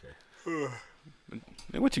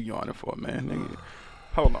What you yawning for, man? Nigga,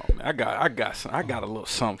 hold on, man. I got a little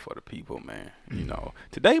something for the people, man. You know,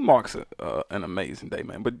 today marks an amazing day,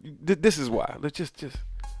 man. But this is why. Let's just.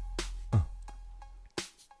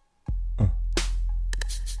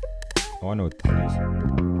 Oh, I know what that is.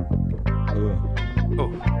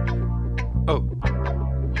 Oh.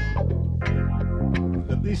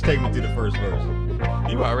 At least take me to the first verse.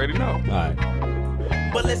 You already know. All right.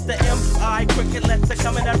 Well, it's the M.I. crickets are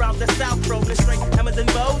coming around the south, rolling straight hammers and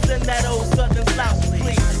bows in that old southern slouch.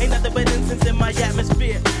 Please, ain't nothing but incense in my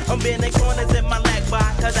atmosphere. I'm bending corners in my lag by,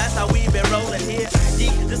 cause that's how we been rolling here.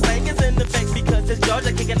 Yeah, the slang is in effect because it's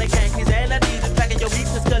Georgia kicking the Yankees, and I need is packing your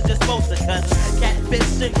beaches cause you're supposed to. Cause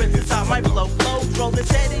catfish and grits is how my flow flows, rolling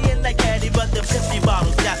steady in that caddy, but the 50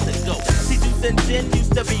 bottles got to go. See, juice and gin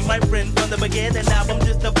used to be my friend from the beginning. Now I'm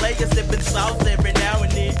just a player sipping sauce every now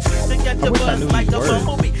and then. To catch a buzz like a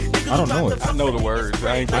bumblebee. I don't know it. I know the words.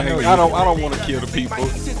 I don't want to kill the people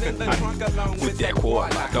with that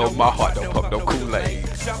quad. No, my heart don't pump no Kool-Aid.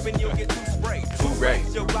 Hooray!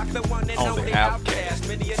 On the outcast.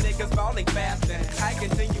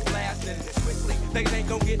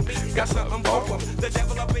 Got something for 'em. The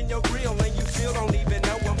devil up in your grill and you still don't even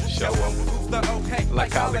know 'em. Show 'em who's the okay.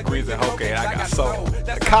 Like collard greens and hoe cake, I got soul.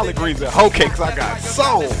 Collard greens and hoe cakes, I got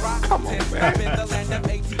soul. Come on, man.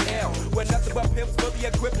 Where nothing but pimps fully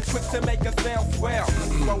equipped, quick to make a sale swell.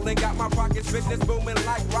 Rolling got my pockets, business booming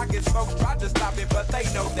like rockets. Folks tried to stop it, but they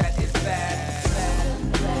know that it's bad.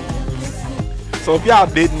 So if y'all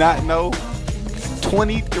did not know,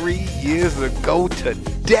 23 years ago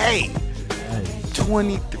today,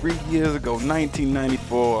 23 years ago,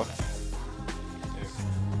 1994,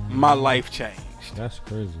 my life changed. That's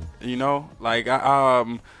crazy. You know, like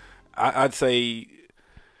I'd say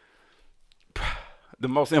the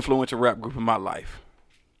most influential rap group in my life.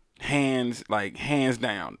 Hands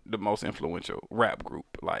down, the most influential rap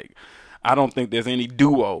group. Like, I don't think there's any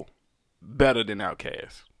duo better than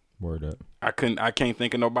Outkast. Word up. I can't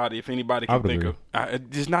think of nobody. If anybody can think of,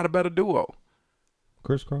 just not a better duo.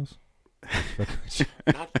 Crisscross.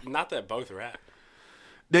 not that both rap.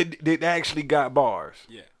 They actually got bars.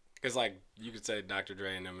 Yeah, because like you could say Dr.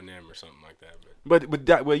 Dre and Eminem or something like that. But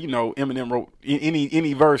that, well, you know, Eminem wrote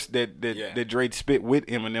any verse that Dre spit with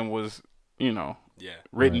Eminem was, you know,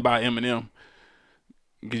 written by Eminem.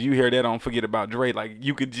 Because you hear that on Forget About Dre, like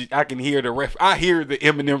I can hear I hear the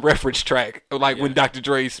Eminem reference track, like when Dr.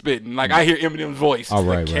 Dre's spitting, like I hear Eminem's voice, oh,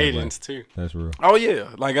 right, cadence too. That's real. Oh yeah,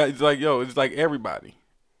 like it's like it's like everybody.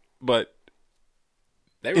 But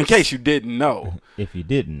in case you didn't know, if you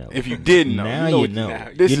didn't know, now you know.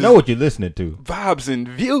 You know what you're listening to. Vibes and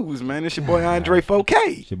Views, man. It's your boy Andre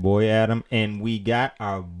 4K. It's your boy Adam, and we got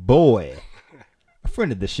our boy, a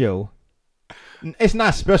friend of the show. It's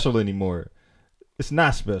not special anymore. It's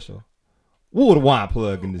not special. Wool the wine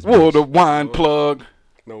plug in this. Wool the wine plug.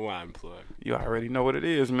 No wine plug. You already know what it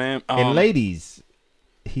is, man. And ladies,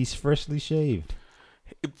 he's freshly shaved.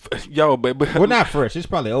 Yo, but well, not fresh. It's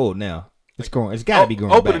probably old now. It's growing. It's got to be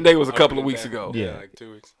growing. Opening day was a couple of weeks ago. Yeah, like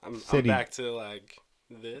 2 weeks. I'm back to like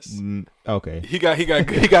this. Okay. He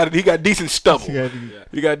got decent stubble.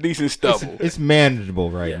 He got decent stubble. It's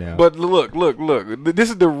manageable right now. But look. This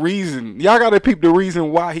is the reason. Y'all got to peep the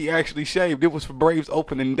reason why he actually shaved. It was for Braves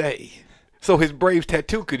opening day, so his Braves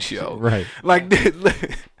tattoo could show. Right. Like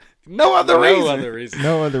no other reason.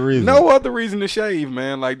 No other reason to shave,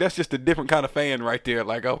 man. Like that's just a different kind of fan right there.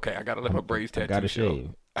 Like okay, I gotta let my Braves tattoo show.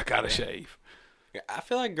 I gotta shave. I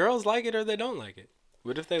feel like girls like it or they don't like it.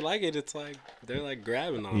 But if they like it, it's like they're like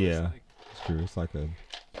grabbing on it. Yeah, it's true. It's like a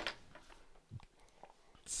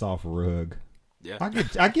soft rug. Yeah,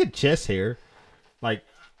 I get chest hair. Like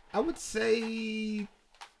I would say,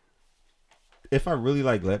 if I really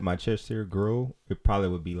like let my chest hair grow, it probably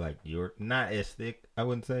would be like not as thick. I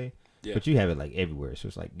wouldn't say. Yeah. But you have it like everywhere, so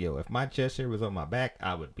it's like, yo, if my chest hair was on my back,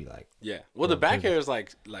 I would be like, Well, the back hair is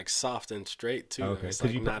like soft and straight too. Okay, it's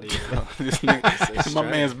like not even. My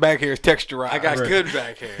man's back hair is texturized. I got good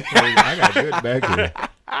back hair. I got good back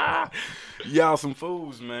hair. Y'all some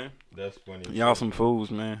fools, man. That's funny. Y'all some fools,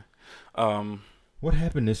 man. What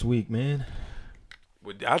happened this week, man?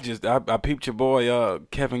 I peeped your boy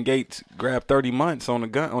Kevin Gates grabbed 30 months on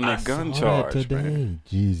that gun charge that today. Man.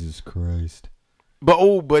 Jesus Christ.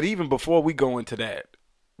 But even before we go into that,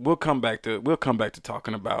 we'll come back to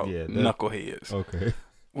talking about knuckleheads. Okay.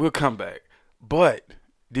 We'll come back. But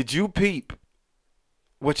did you peep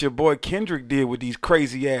what your boy Kendrick did with these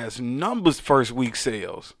crazy ass numbers first week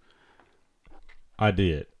sales? I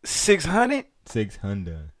did. 600?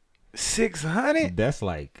 600. 600? That's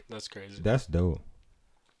crazy. That's dope.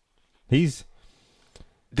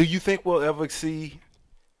 Do you think we'll ever see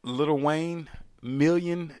Lil Wayne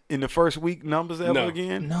million in the first week numbers ever No.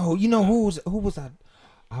 again? No, you know who was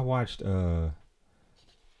I watched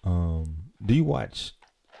do you watch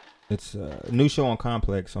it's a new show on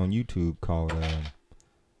Complex on YouTube called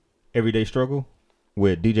Everyday Struggle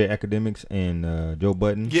with DJ Academics and Joe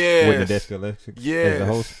Budden with Yes. Nadeska Alexis as Yes. the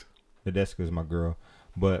host. Nadeska is my girl.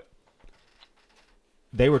 But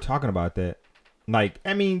they were talking about that. Like,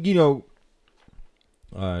 I mean, you know,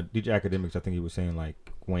 DJ Academics, I think he was saying like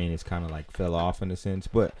Wayne is kind of like fell off in a sense,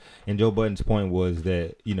 and Joe Budden's point was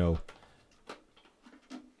that, you know,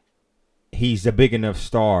 he's a big enough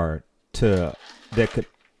star that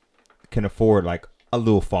can afford like a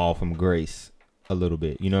little fall from grace a little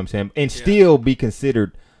bit, you know what I'm saying, and still be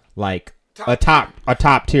considered like a top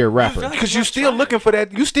tier rapper. Because you still looking for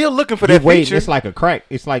that. You still looking for You're that waiting. feature. It's like a crack.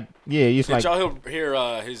 It's like it's Did like y'all hear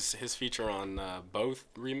his feature on Both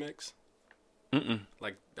remix?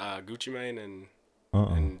 Like Gucci Mane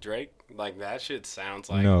and Drake? Like that shit sounds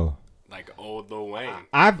like no. like old Lil Wayne.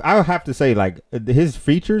 I have to say, like, his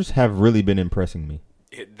features have really been impressing me.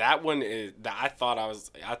 That one is. I thought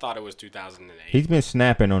it was 2008. He's been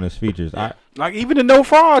snapping on his features. Like even the No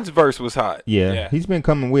Frauds verse was hot. Yeah. He's been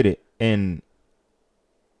coming with it, and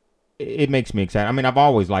it makes me excited. I mean, I've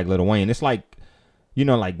always liked Lil Wayne. It's like, you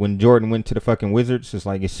know, like when Jordan went to the fucking Wizards, it's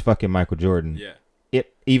like it's fucking Michael Jordan. Yeah.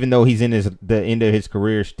 Even though he's in the end of his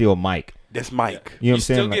career, still Mike. That's Mike. You know what I'm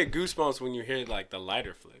still saying? get goosebumps when you hear like the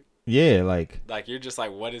lighter flick. Yeah, like you're just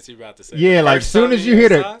like, what is he about to say? yeah, like as First soon time as you hear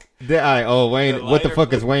saw it, Wayne, the what the lighter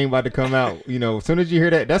fuck is flick. Wayne about to come out? You know, as soon as you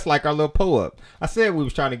hear that, that's like our little pull up. I said we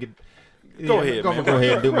was trying to get. Go ahead, man. Go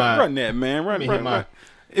ahead and do my. Run that, man. Run, me run, hit my- run.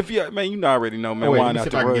 If you, man, you already know, man. Oh, wait, let Wine me out see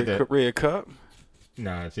if I can get the that. red cup.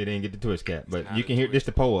 Nah, see, they didn't get the twist cap, but not you a can hear twist. this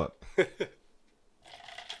the pull up.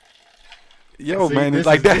 Yo, See, man, this it's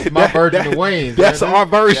like is- that. this is my version that- of Wayne's. That's man. our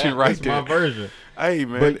version That- right that's there. my version. Hey,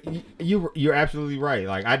 man. But you're absolutely right.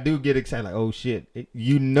 Like I do get excited. Like, oh shit,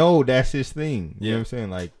 you know that's his thing. You know what I'm saying?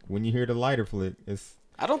 Like when you hear the lighter flick, it's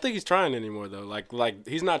I don't think he's trying anymore though. Like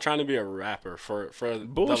he's not trying to be a rapper for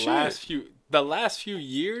Bullshit. the last few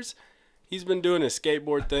years. He's been doing his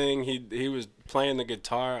skateboard thing. He was playing the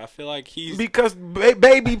guitar. I feel like he's because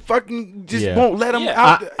baby fucking just Yeah. won't let him Yeah.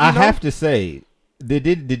 out. I you know? have to say,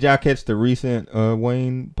 did y'all catch the recent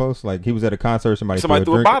Wayne post? Like he was at a concert, somebody Somebody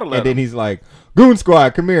threw a drink, bottle at and then him. he's like, "Goon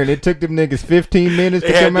Squad, come here!" And it took them niggas 15 minutes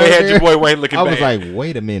to come out They had there. your boy Wayne looking I was bad. like,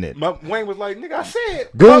 wait a minute. Wayne was like, nigga, I said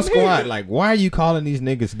Goon come Squad, here. like, why are you calling these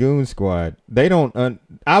niggas Goon Squad? They don't,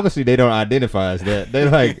 obviously, they don't identify as that.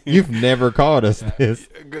 They're like, you've never called us this.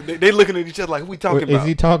 They looking at each other like, who we talking Is about?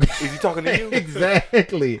 he talking? Is he talking to you?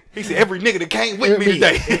 Exactly. He said, every nigga that came with me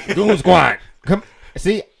today. Goon Squad. Come,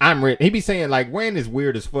 see, I'm rich. He be saying, like, Wayne is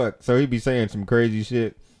weird as fuck, so he be saying some crazy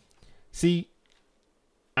shit. See,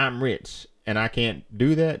 I'm rich, and I can't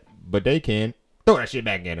do that, but they can. Throw that shit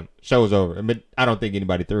back at him. Show's over. But I don't think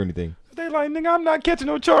anybody threw anything. They like, nigga, I'm not catching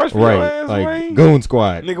no charge for your Right. ass, Like, Wayne. Goon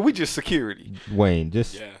Squad. Nigga, we just security. Wayne,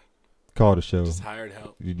 just yeah, call the show. just hired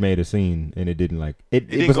help. You made a scene and it didn't like It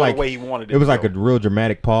didn't was go like the way he wanted it. it was to like go. a real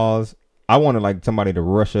dramatic pause. I wanted like somebody to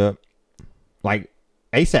rush up, like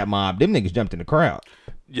ASAP Mob. Them niggas jumped in the crowd.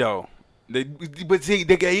 Yo. But see,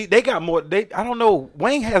 they got more. I don't know.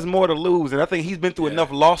 Wayne has more to lose, and I think he's been through enough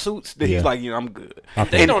lawsuits that Yeah. he's like, you know, I'm good. I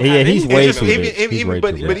think- don't yeah, have he's any- way and too just- rich. He's way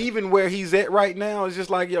but too but rich. even where he's at right now, it's just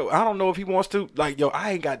like, yo, I don't know if he wants to. Like, yo,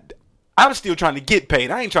 I'm still trying to get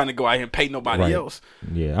paid. I ain't trying to go out here and pay nobody Right. else.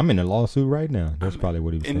 Yeah, I'm in a lawsuit right now. That's probably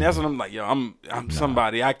what he was. And that's what I'm like, yo, I'm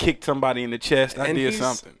somebody. I kicked somebody in the chest. I And did he's-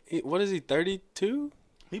 something. What is he? 32?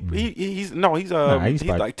 He's he's he's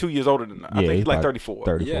about- like 2 years older than I think he's like about 34.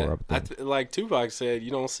 34. Yeah, I think. like Tupac said, you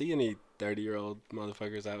don't see any 30-year-old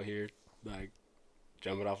motherfuckers out here like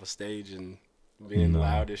jumping off a stage and being No.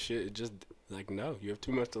 loud as shit. It just like no, you have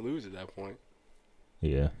too much to lose at that point.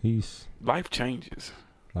 Yeah, he's Life changes.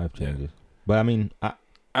 life changes. But I mean,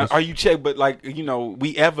 Are you check? But like, you know,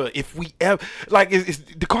 if we ever like, is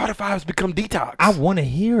the Carter Fives become detox? I want to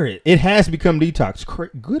hear it. It has become detox.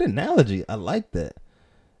 Good analogy. I like that.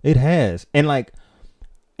 It has. And like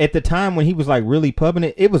at the time when he was like really pubbing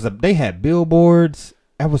it, they had billboards.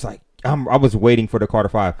 I was like, I was waiting for the Carter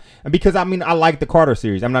 5. And because I mean, I like the Carter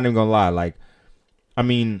series. I'm not even gonna lie. Like, I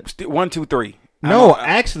mean, 1, 2, 3. no,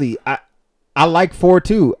 actually, I like 4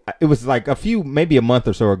 too. It was like maybe a month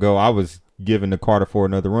or so ago, I was giving the Carter 4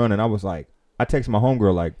 another run, and I was like, I texted my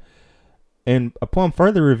homegirl like, and upon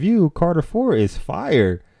further review, Carter 4 is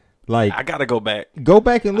fire. Like, I gotta go back. go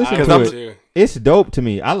back and listen I to do it. too. It's dope to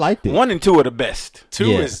me. I liked it. 1 and 2 are the best. 2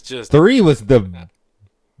 Yeah. is just 3 was the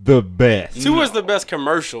best. 2 is the best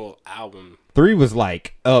commercial album. 3 was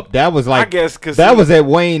like up. That was like I guess 'cause that see- was at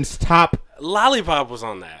Wayne's top Lollipop was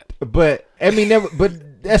on that. But I mean,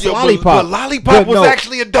 but that's Yo, Lollipop. But Lollipop was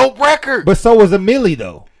actually a dope record. But so was a Millie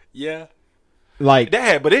though. Yeah. Like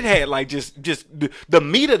that, but it had like just the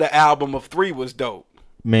meat of the album of 3 was dope.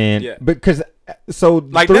 Man, Yeah. because so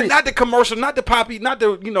Like 3, not the commercial, not the poppy, not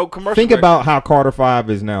the commercial. think record. about how Carter 5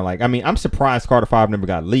 is now. Like, I mean, I'm surprised Carter 5 never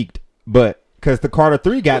got leaked, but because the Carter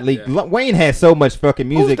 3 got leaked, Wayne has so much fucking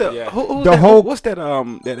music. Who's The that, whole- what's that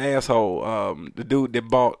that asshole the dude that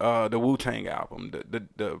bought the Wu-Tang album,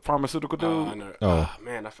 the pharmaceutical dude. I know. Oh.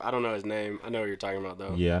 Man, I don't know his name. I know what you're talking about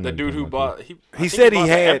though. Yeah, I know the dude you're who talking bought. He said he bought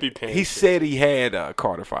the had. EpiPen He shit. said he had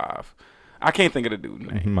Carter 5. I can't think of the dude's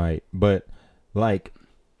name. Might, but like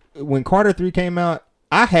when Carter 3 came out,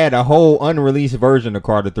 I had a whole unreleased version of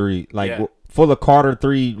Carter 3, like Yeah. full of Carter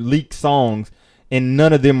 3 leaked songs, and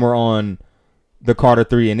none of them were on the Carter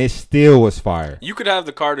 3, and it still was fire. You could have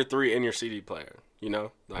the Carter 3 in your CD player. You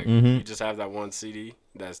know, like you just have that one CD.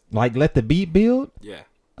 That's Like Let the Beat Build. yeah.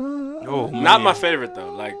 Oh, Not my favorite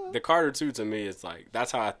though. Like the Carter 2 to me is like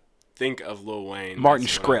that's how I think of Lil Wayne. Martin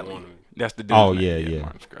That's what I Shkreli. want him- That's the dude. Oh, yeah.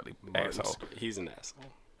 Martin Shkreli. Martin Asshole. He's an asshole.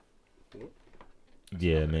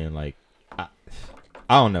 Yeah, man. Like, I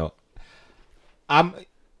don't know. I'm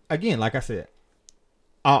again, like I said,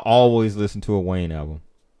 I always listen to a Wayne album.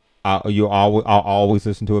 I'll always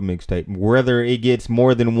listen to a mixtape, whether it gets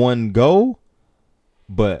more than one go.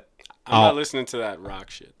 But I'm not listening to that rock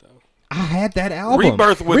shit though. I had that album.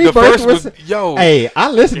 Rebirth was the first was yo. Hey,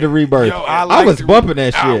 I listened to Rebirth. Yo, I was bumping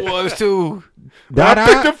that shit. I was too. That I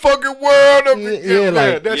picked the fucking world up. Yeah,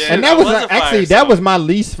 like, that Yeah, shit. and that was a fire actually song. that was my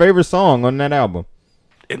least favorite song on that album.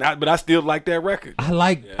 But I still like that record. I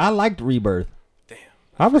liked Rebirth. Damn.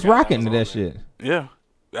 I was forgot rocking that to was that on shit. Yeah.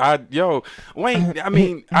 Wayne. I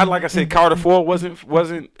mean, like I said, Carter 4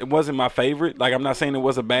 wasn't my favorite. Like I'm not saying it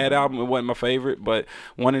was a bad album. It wasn't my favorite, but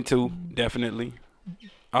 1 and 2 definitely.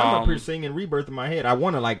 I'm up here singing Rebirth in my head. I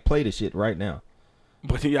want to like play the shit right now.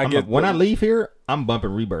 But I guess When I leave here, I'm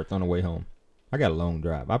bumping Rebirth on the way home. I got a long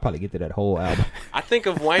drive. I'll probably get to that whole album. I think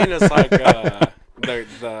of Wayne as like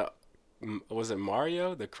the was it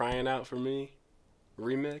Mario, the Crying Out for Me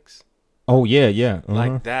remix? Oh yeah. Uh-huh.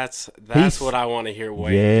 Like that's He's- what I want to hear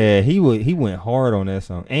Wayne. Yeah, he went hard on that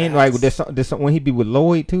song, and like this song when he be with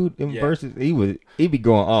Lloyd too in verses, he be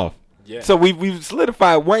going off. Yeah. So we've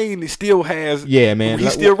solidified Wayne still has. Yeah, man. He's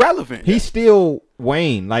Like, still relevant. He's still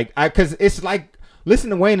Wayne, like because it's like listen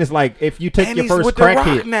to Wayne is like if you take and your he's first with crack the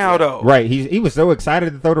rock hit now though. right. He was so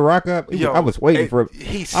excited to throw the rock up. Yo, I was waiting for it.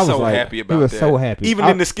 He's I was so like, happy about that. He was so happy. Even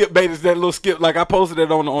in the skip bait, that little skip, like I posted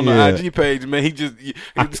it on the Yeah. IG page, man.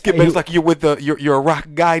 Skip bait's like you're a rock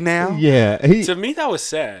guy now. Yeah, To me, that was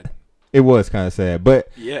sad. it was kind of sad, but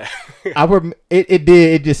Yeah.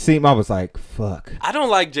 it just seemed I was like, fuck. I don't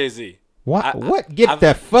like Jay-Z. What? Get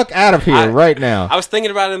the fuck out of here right now. I was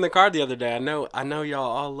thinking about it in the car the other day. I know y'all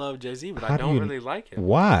all love Jay-Z, but How I do don't you- really like him.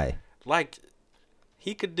 Why? Like,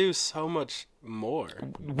 he could do so much more.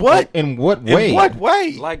 What? In what way? In what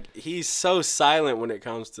way? Like, he's so silent when it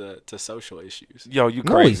comes to social issues. Yo, you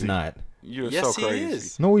No, crazy? he's not. You're Yes, so crazy. he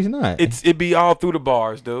is. No, he's not. It be all through the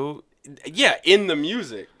bars, dude. Yeah, in the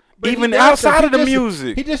music. But Even he does outside that. of the He just-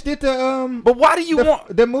 music. He just did the But why do you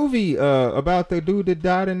want? the movie about the dude that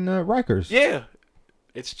died in Rikers. Yeah.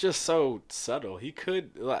 It's just so subtle. He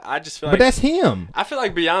could. Like, I just feel But like. that's him. I feel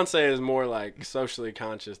like Beyonce is more like socially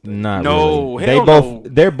conscious. Than Not No, really. hell They both no.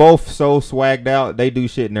 they're both so swagged out. They do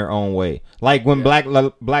shit in their own way. Like when Black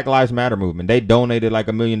Lives Matter movement, they donated like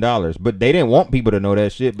 $1 million, but they didn't want people to know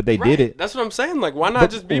that shit, but they Right. did it. That's what I'm saying. Like, why not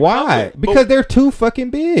But just be why? public? Because they're too fucking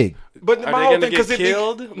big. But Are my they whole gonna thing, get 'cause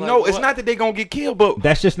killed? Like, no, it's what? not that they're gonna get killed, but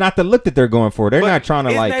That's just not the look that they're going for. They're but not trying to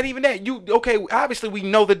it's like. not even that. Obviously we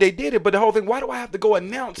know that they did it, but the whole thing. Why do I have to go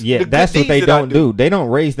announce? Yeah, the good that's what deeds they that I don't do. They don't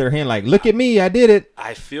raise their hand like, look at me, I did it.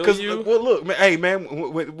 I feel Because you. look, man, hey man,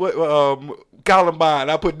 Columbine,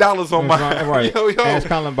 I put dollars on mine. Right. Yo, Ask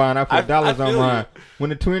Columbine, I put I dollars on feel mine. you. When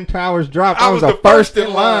the Twin Towers dropped, I I was was the the first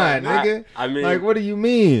in line, I- nigga. I mean- like, what do you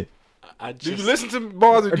mean? I Did just, you listen to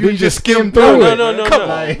bars or Or do you do just skim through through it? No, no, Come no. on,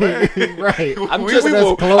 Like, man. right. I'm We just-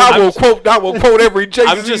 will- That's close. I will quote every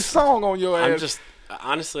Jay-Z just- song on your ass. I'm just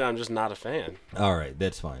honestly, I'm just not a fan. All right,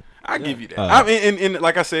 that's fine. I give you that. Uh, I mean, and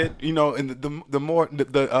like I said, you know, and the more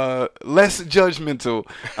the less judgmental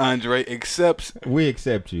Andre accepts. We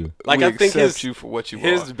accept you. Like, we I think accept you for what you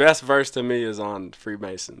His are. best verse to me is on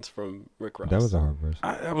Freemasons from Rick Ross. That was a hard verse.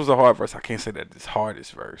 That was a hard verse. I can't say that it's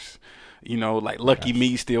hardest verse. You know, like Lucky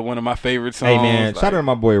Me, still one of my favorite songs. Hey man, like, shout out to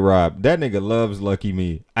my boy Rob. That nigga loves Lucky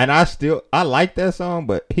Me, and I like that song,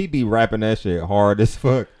 but he be rapping that shit hard as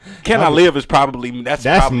fuck. Can I Live is probably that's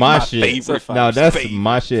probably my shit. Favorite. No, that's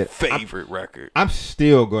my shit. Favorite record. I'm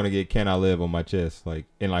still gonna get Can I Live on my chest, like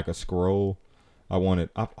in like a scroll.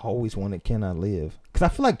 I've always wanted Can I Live, because I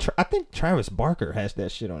feel like I think Travis Barker has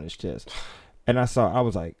that shit on his chest, and I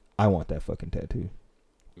was like, I want that fucking tattoo.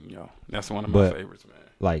 Yo, that's one of my favorites, man.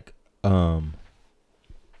 Like,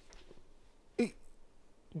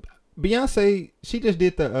 Beyonce, she just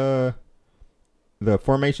did the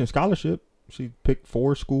Formation Scholarship. She picked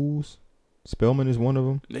 4 schools. Spelman is one of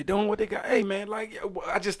them. They doing what they got. Hey man, like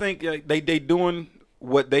I just think they doing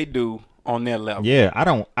what they do on their level. Yeah, I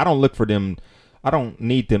don't look for them. I don't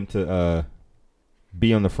need them to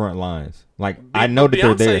be on the front lines. Like I know that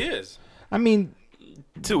Beyonce they're there. Is. I mean,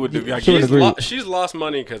 to a degree, she's lost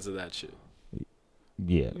money because of that shit.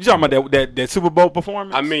 Yeah, you talking about that Super Bowl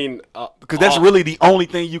performance? I mean, because that's really the only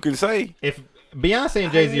thing you can say. If Beyonce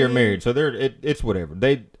and Jay-Z are married, so it's whatever.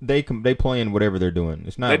 They playing whatever they're doing.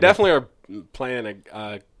 It's not. They definitely are playing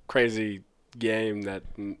a crazy game that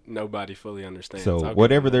nobody fully understands. So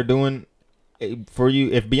whatever they're doing, for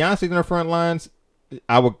you, if Beyonce's in the front lines,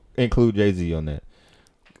 I would include Jay-Z on that.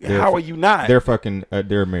 How are you not? They're fucking.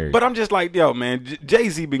 They're married. But I'm just like, yo, man.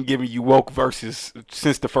 Jay-Z been giving you woke verses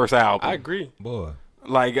since the first album. I agree, boy.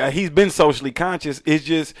 Like he's been socially conscious. It's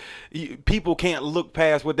just people can't look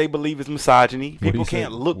past what they believe is misogyny. People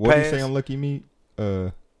can't look past. What do you say on Lucky Me?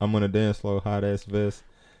 I'm gonna dance slow, hot ass vest.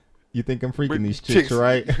 You think I'm freaking these chicks,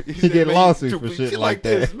 right? You get lawsuits for shit like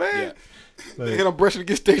that, this, man. Yeah. And I'm brushing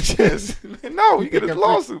against their chest. No, you get a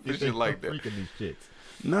lawsuit for shit like that. Freaking these chicks.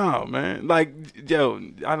 No, man. Like, yo,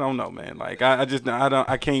 I don't know, man. Like, I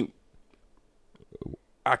can't.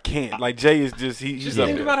 Like, Jay is just just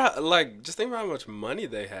think about how much money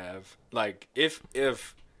they have. Like, if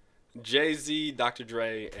Jay-Z, Dr.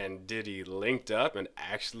 Dre, and Diddy linked up and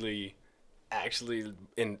actually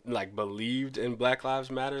believed in Black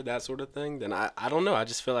Lives Matter, that sort of thing, then I don't know. I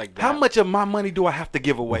just feel like that. How much of my money do I have to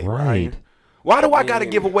give away? Right. Why do I got to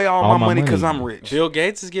give away all my money because I'm rich? Bill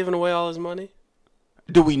Gates is giving away all his money.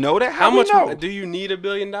 Do we know that? How much do you need $1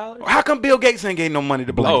 billion? How come Bill Gates ain't getting no money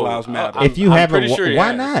to Black Lives Matter? If you have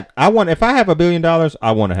why not? If I have $1 billion,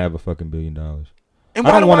 I want to have a fucking $1 billion. And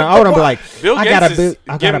I don't want to be like Bill Gates is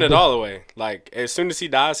giving it all away. Like as soon as he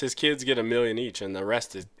dies, his kids get $1 million each, and the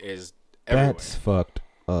rest is everywhere. That's fucked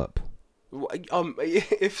up.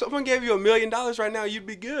 If someone gave you $1 million right now, you'd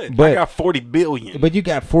be good. But I got $40 billion. But you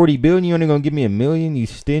got $40 billion. You only gonna give me $1 million? You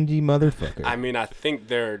stingy motherfucker. I mean, I think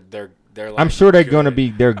they're like I'm sure they're gonna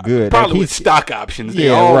be. They're good. Probably with stock options.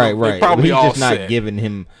 Yeah, right. Probably he's all just not set. giving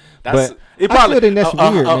him. That's, but it probably I think that's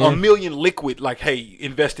weird, man. $1 million liquid, like, hey,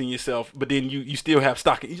 invest in yourself, but then you still have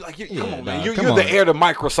stock. You're like, come on, man, you're the heir to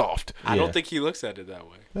Microsoft. I don't think he looks at it that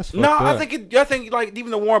way. I think like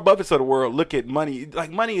even the Warren Buffetts of the world look at money.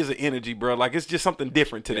 Like money is an energy, bro. Like it's just something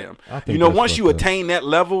different to them. Once you attain that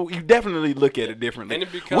level, you definitely look at it differently. And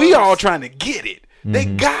we all trying to get it. They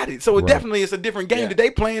got it, so it definitely is a different game that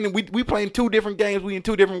they playing, and we playing 2 different games. We in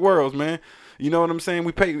 2 different worlds, man. You know what I'm saying?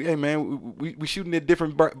 We pay, hey man, we shooting at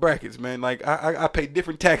different brackets, man. Like I pay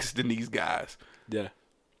different taxes than these guys. Yeah,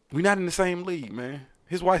 we not in the same league, man.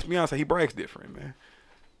 His wife's Beyonce, he brags different, man.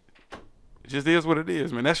 It just is what it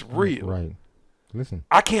is, man. That's real. Right. Listen,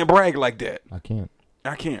 I can't brag like that. I can't.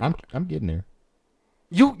 I'm getting there.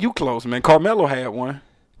 You close, man. Carmelo had one.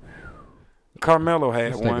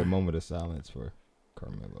 Let's take a moment of silence for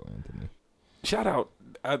Carmelo Anthony. Shout out.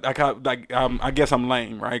 I guess I'm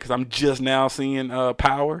lame, right? Because I'm just now seeing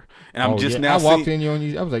Power, and I'm just now. I walked in on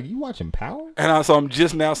you. I was like, "You watching Power?" And so I'm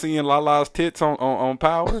just now seeing Lala's tits on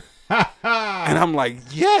Power, and I'm like,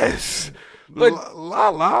 "Yes, but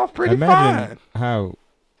Lala, pretty imagine fine." How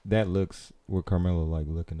that looks with Carmelo, like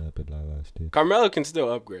looking up at Lala's tits. Carmelo can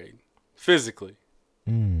still upgrade physically.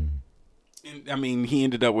 I mean, he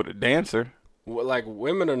ended up with a dancer. Well, like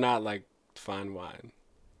women are not like fine wine.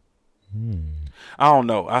 I don't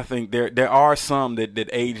know. I think there are some that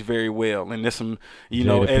age very well, and there's some,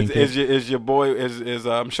 as your boy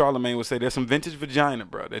Charlamagne would say, there's some vintage vagina,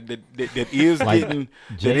 bro. That is like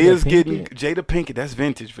getting Jada Pinkett. That's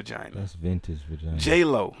vintage vagina. That's vintage vagina.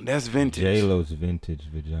 J-Lo. That's vintage. J-Lo's vintage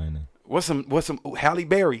vagina. What's some Halle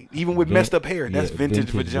Berry, even with messed up hair. That's vintage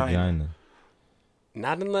vagina.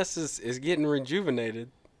 Not unless it's getting rejuvenated.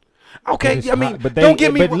 Okay, I mean, don't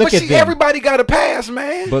get me. But everybody got a pass,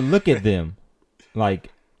 man. But look at them,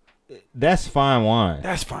 like that's fine wine.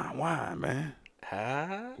 That's fine wine, man.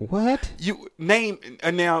 What? You name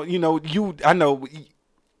now? I know.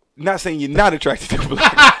 not saying you're not attracted to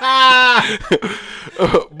black.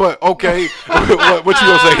 But okay, what you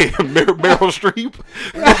gonna say? Meryl Streep?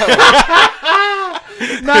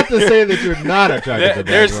 Not to say that you're not attracted to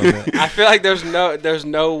black women. I feel like there's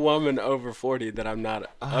no woman over 40 that I'm not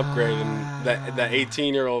upgrading the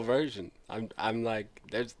 18-year-old version. I'm like,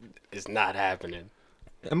 it's not happening.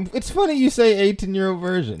 It's funny you say 18-year-old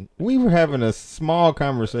version. We were having a small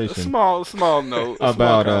conversation. Small note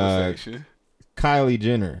about Kylie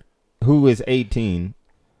Jenner, who is 18.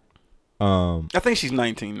 I think she's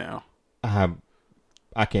 19 now.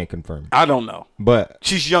 I can't confirm. I don't know. But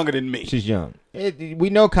she's younger than me. She's young. We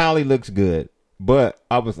know Kylie looks good, but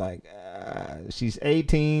I was like, she's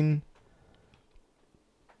 18.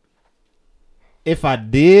 If I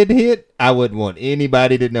did hit, I wouldn't want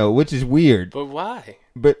anybody to know, which is weird. But why?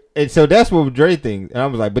 And so that's what Dre thinks. And I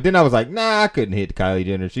was like, but then I was like, nah, I couldn't hit Kylie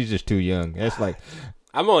Jenner. She's just too young. That's like,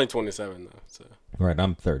 I'm only 27 though. So right,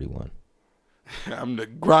 I'm 31. I'm the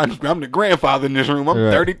grandfather in this room. I'm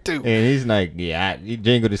 32. And he's like, yeah, he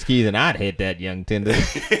jingled his keys and I'd hit that young tender.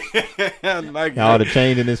 Like, all the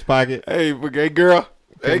change in his pocket. Hey girl.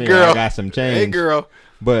 Hey girl. I got some change. Hey girl.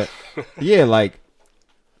 But yeah, like,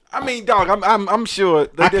 I mean, dog, I'm sure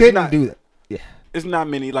I couldn't do that. Yeah. It's not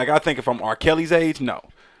many. Like, I think if I'm R. Kelly's age, no.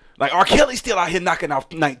 Like, R. Kelly's still out here knocking off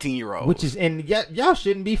 19-year-olds. Which is, and y'all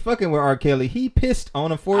shouldn't be fucking with R. Kelly. He pissed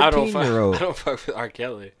on a 14-year-old. I don't fuck with R.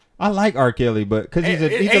 Kelly. I like R. Kelly, but because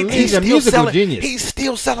he's a musical genius. He's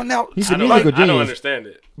still selling out. He's a musical genius. I don't understand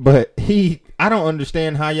it. But I don't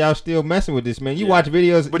understand how y'all still messing with this man. You watch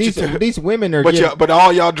videos. But these women are. But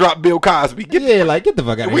all y'all drop Bill Cosby. Get the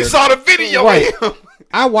fuck out of here. We saw the video. Right.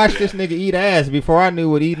 I watched this nigga eat ass before I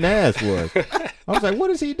knew what eating ass was. I was like,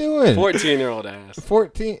 what is he doing? 14-year-old ass.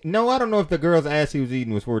 14. No, I don't know if the girl's ass he was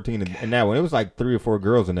eating was 14 in that one. It was like 3 or 4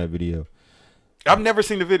 girls in that video. I've never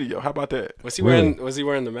seen the video. How about that? Was he wearing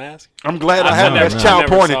the mask? I'm glad I haven't. That's child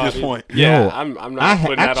porn at this point. Yeah, no, I'm not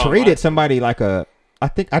putting that on. I traded somebody like I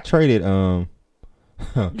think I traded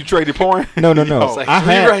You traded porn? No. It's like I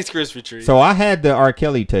had Rice Krispie treats. So I had the R.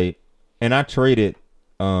 Kelly tape, and I traded.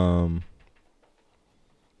 I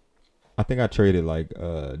think I traded like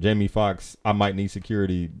Jamie Foxx I Might Need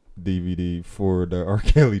Security DVD for the R.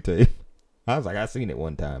 Kelly tape. I was like, I seen it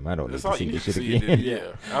one time. I don't need to see this shit again.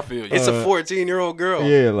 Yeah, I feel you. It's a 14-year-old girl.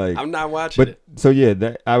 Yeah, like I'm not watching it. So yeah,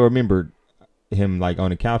 that I remembered him like on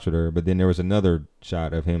the couch with her, but then there was another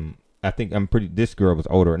shot of him. I think this girl was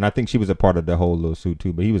older, and I think she was a part of the whole little suit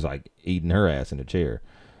too, but he was like eating her ass in a chair.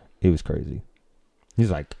 It was crazy. He's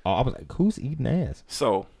like, I was like, who's eating ass?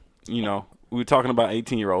 So, we were talking about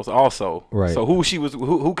 18-year-olds also. Right. So who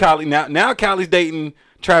Kylie now Kylie's dating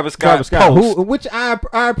Travis Scott. Which I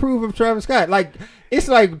approve of Travis Scott. Like, it's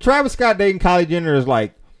like Travis Scott dating Kylie Jenner is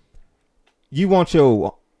like, you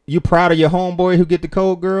proud of your homeboy who get the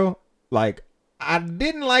cold girl? Like, I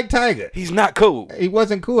didn't like Tyga. He's not cool. He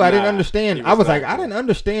wasn't cool. I didn't understand. I was like, I didn't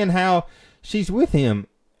understand how she's with him.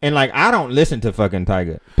 And like, I don't listen to fucking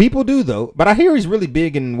Tyga. People do though, but I hear he's really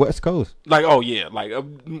big in West Coast. Like, oh yeah, like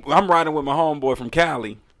I'm riding with my homeboy from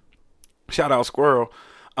Cali. Shout out Squirrel.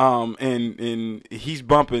 And he's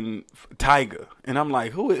bumping Tyga, and I'm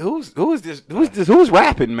like, who is this? Who's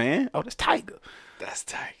rapping, man? Oh, that's Tyga. That's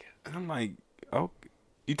Tyga. And I'm like, oh,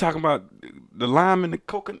 you talking about the lime and the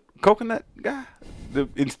coconut guy,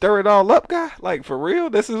 and stir it all up guy? Like, for real?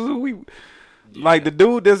 This is who we. Yeah. Like the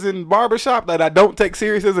dude that's in Barbershop that I don't take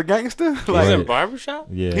serious as a gangster. Like, he's in Barbershop?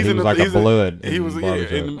 Yeah, he was like a blood. He was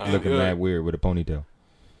looking mad weird with a ponytail.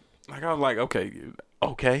 Like, I was like, okay.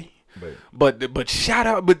 But shout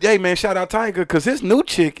out Tyga, because his new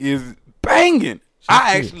chick is banging.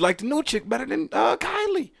 I actually like the new chick better than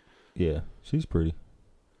Kylie. Yeah, she's pretty.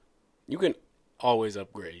 You can always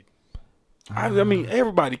upgrade. I mean,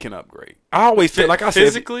 everybody can upgrade. I always say, like I said,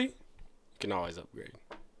 physically, you can always upgrade.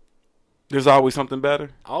 There's always something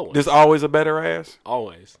better. Always. There's always a better ass.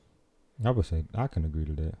 Always. I would say I can agree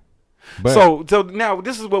to that. But, so now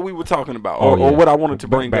this is what we were talking about, or what I wanted to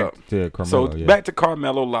bring up. To Carmelo, back to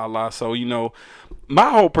Carmelo Lala. So my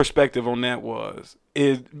whole perspective on that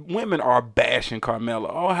is women are bashing Carmelo.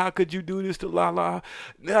 Oh, how could you do this to Lala?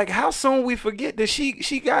 Like, how soon we forget that she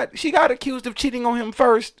got accused of cheating on him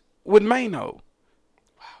first with Mano.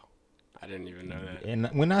 I didn't even know that. And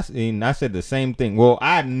when I said the same thing. Well,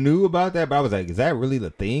 I knew about that, but I was like, is that really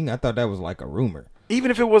the thing? I thought that was like a rumor.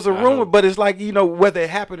 Even if it was a rumor, but it's like, whether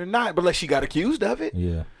it happened or not, but like she got accused of it.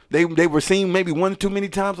 Yeah. They were seen maybe one too many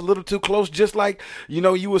times, a little too close, just like,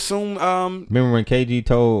 you assume. Remember when KG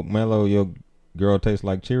told Melo your girl tastes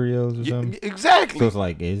like Cheerios or something? Exactly. So it's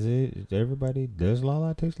like, does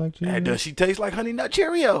Lala taste like Cheerios? And does she taste like Honey Nut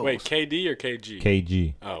Cheerios? Wait, KD or KG?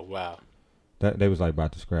 KG. Oh, wow. That they was like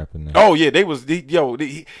about to scrap in there. Oh yeah, he was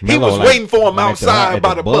like, waiting for him outside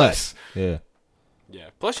by the bus. Yeah. Yeah.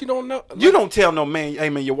 Plus, you don't know. You don't tell no man, hey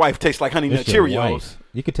man, your wife tastes like Honey Nut Cheerios.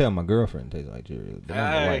 You could tell my girlfriend tastes like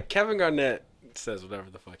Cheerios. Kevin Garnett says whatever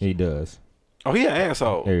the fuck he does. Oh, he an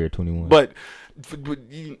asshole. Area 21. But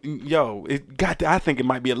it got. I think it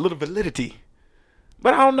might be a little validity.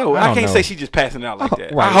 But I don't know. I can't say she's just passing it out like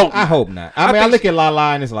that. Right. I hope not. I mean, I look at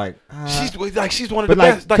Lala and it's like she's one of the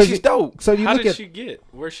best. Like she's dope. So how did she get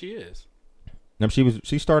where she is?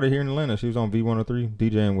 She started here in Atlanta. She was on V103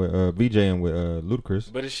 DJing with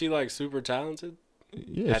Ludacris. But is she like super talented?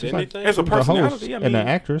 Yeah, she's anything? As a personality, and an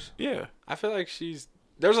actress. Yeah, I feel like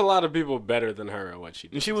there's a lot of people better than her at what she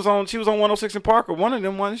does. And she was on 106 in Parker. One of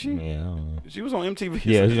them, wasn't she? Yeah, I don't know. She was on MTV.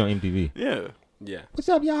 Yeah, she's on MTV. Yeah. Yeah. What's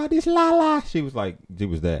up, y'all? This Lala. She was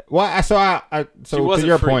that. Well, so to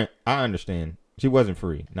your point, I understand. She wasn't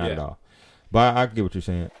free, not at all. But I get what you're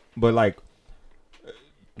saying. But like,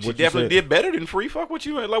 she definitely did better than Free. Fuck what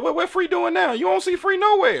you like. What Free doing now? You don't see Free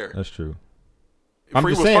nowhere. That's true.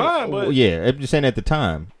 Free was fine, but yeah, I'm just saying at the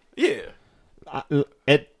time. Yeah.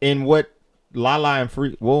 In what Lala and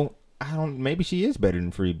Free? Well, I don't. Maybe she is better than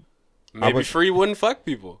Free. Maybe Free wouldn't fuck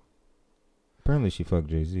people. Apparently, she fucked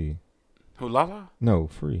Jay-Z. Who, Lala? No,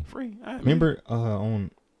 Free. Remember on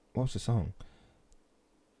what was the song?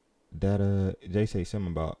 That Jay say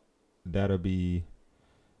something about that'll be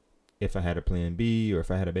if I had a plan B or if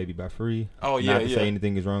I had a baby by Free. Oh yeah, not to say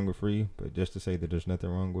anything is wrong with Free, but just to say that there's nothing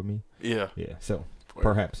wrong with me. Yeah. So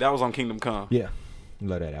perhaps that was on Kingdom Come. Yeah,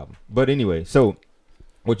 love that album. But anyway, so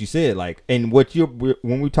what you said, like, and what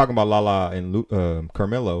when we talking about Lala and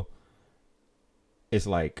Carmelo, it's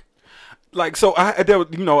like. Like, so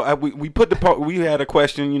we put we had a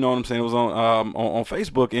question, you know what I'm saying? It was on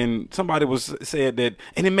Facebook, and somebody said that,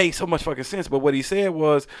 and it made so much fucking sense. But what he said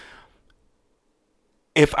was,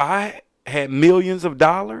 if I had millions of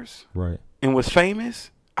dollars, right, and was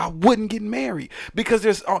famous, I wouldn't get married because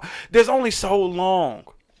there's only so long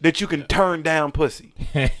that you can turn down pussy.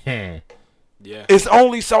 Yeah, it's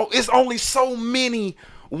only so many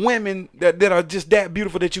women that are just that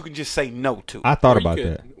beautiful that you can just say no to. I thought about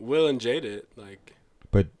that. Will and Jada, like,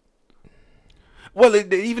 but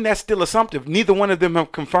even that's still assumptive. Neither one of them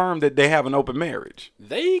have confirmed that they have an open marriage.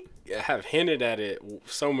 They have hinted at it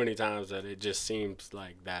so many times that it just seems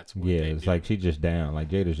like that's what they it's do. like she's just down. Like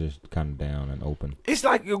Jada's just kind of down and open. It's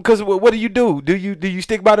like, because what do you do? Do you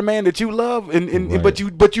stick by the man that you love, and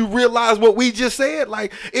right. but you realize what we just said?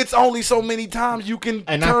 Like, it's only so many times you can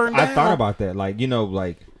turn down. I thought about that. Like,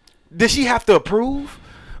 like, does she have to approve?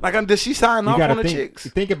 Like, does she sign off on the chicks?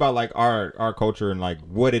 Think about like our culture and like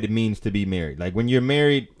what it means to be married. Like, when you're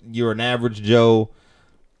married, you're an average Joe.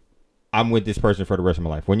 I'm with this person for the rest of my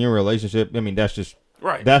life. When you're in a relationship, I mean, that's just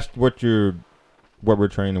right. That's what we're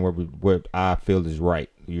trained and what I feel is right.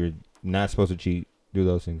 You're not supposed to cheat, do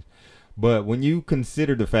those things. But when you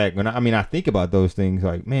consider the fact, I think about those things,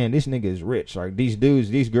 like, man, this nigga is rich. Like, these dudes,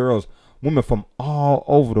 these girls, women from all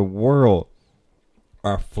over the world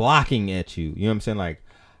are flocking at you. You know what I'm saying? Like,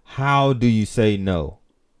 how do you say no?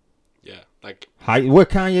 Yeah, like what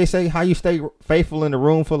Kanye say? How you stay faithful in a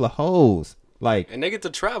room full of hoes? Like, and they get to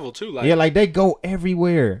travel too. Like, yeah, like they go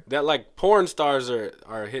everywhere. That like porn stars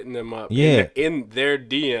are hitting them up. Yeah, in their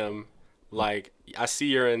DM. Like, I see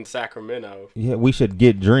you're in Sacramento. Yeah, we should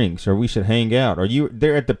get drinks or we should hang out. Or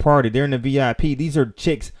they're at the party. They're in the VIP. These are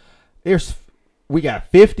chicks. We got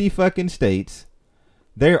 50 fucking states.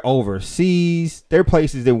 They're overseas. They're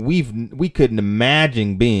places that we couldn't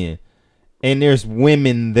imagine being. And there's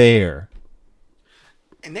women there.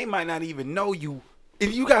 And they might not even know you.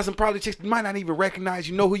 And you got some probably chicks that might not even recognize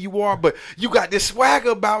you, know who you are, but you got this swagger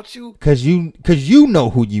about you. Cause you know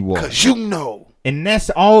who you are. Cause you know. And that's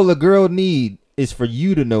all a girl need is for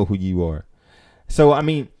you to know who you are. So, I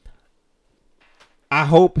mean, I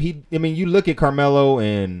hope you look at Carmelo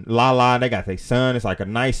and Lala, they got their son. It's like a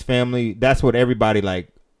nice family. That's what everybody, like,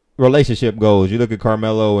 relationship goals. You look at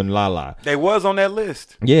Carmelo and Lala. They was on that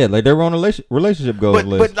list. Yeah, like they were on a relationship goals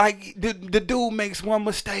list. But like, the dude makes one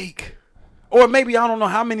mistake. Or maybe I don't know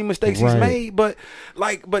how many mistakes he's made, but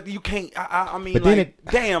you can't. I mean,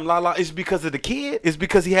 damn, Lala, it's because of the kid? It's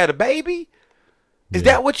because he had a baby? Is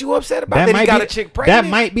that what you upset about? That he got a chick pregnant? That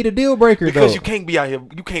might be the deal breaker, though. Because you can't be out here.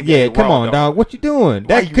 You can't be out here come raw, on, dog. What you doing?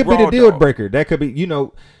 That could be the deal breaker. That could be,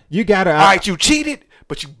 you got to. All right, you cheated,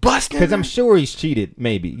 but you busted. Because I'm sure he's cheated,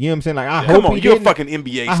 maybe. You know what I'm saying? Like, I hope come on, he you're didn't. A fucking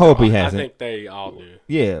NBA star. I hope he hasn't. I think they all do.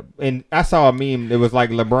 Yeah, and I saw a meme. It was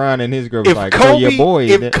like LeBron and his girl was like, so your boy.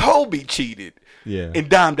 If Kobe cheated and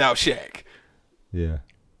dimed out Shaq. Yeah.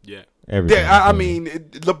 Yeah. I mean,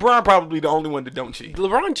 LeBron probably the only one that don't cheat.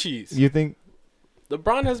 LeBron cheats. You think?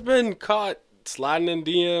 LeBron has been caught sliding in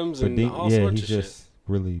DMs and all sorts of shit. Yeah, he's just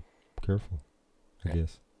really careful, I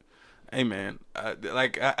guess. Hey, man,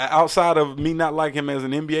 outside of me not liking him as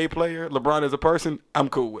an NBA player, LeBron as a person, I'm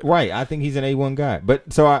cool with him. Right, I think he's an A1 guy.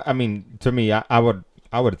 But so, I mean, to me, I would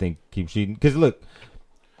think keep cheating. Because, look,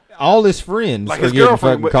 all his friends like are his getting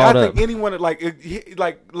girlfriend, fucking caught I up. think anyone, like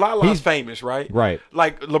Lala's famous, right? Right.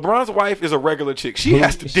 Like, LeBron's wife is a regular chick. She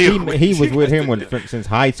has to deal with it. He was with him since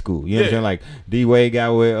high school. You know what I'm saying? Like, D-Wade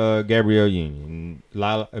got with Gabrielle Union.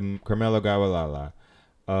 Carmelo got with Lala.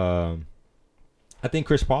 I think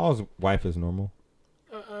Chris Paul's wife is normal.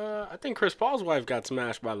 I think Chris Paul's wife got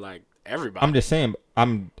smashed by like everybody. I'm just saying. I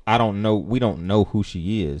don't know. We don't know who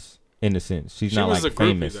she is in a sense. She's not like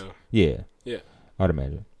famous. Groupie, though. Yeah. I'd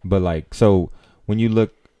imagine. But like, so when you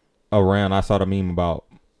look around, I saw the meme about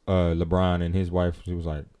LeBron and his wife. She was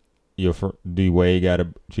like, "Your D-Wade got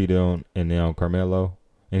cheated on, and then on Carmelo,"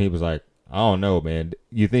 and he was like, I don't know, man.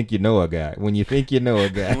 You think you know a guy. When you think you know a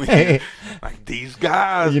guy. Like these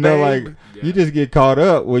guys, you know, babe. You just get caught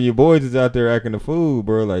up when your boys is out there acting a fool,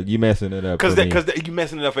 bro. Like, you messing it up. Because you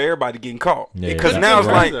messing it up for everybody getting caught. Because Yeah, now it's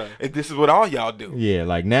like, this is what all y'all do. Yeah,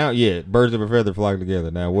 like now, birds of a feather flock together.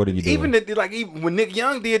 Now, what are you doing? Even when Nick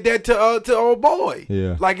Young did that to old boy.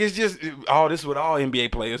 Yeah. Like, it's just, this is what all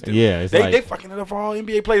NBA players do. Yeah, they fucking it up for all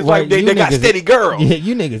NBA players. Like, they got steady girls. Yeah,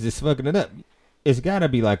 you niggas just fucking it up. It's got to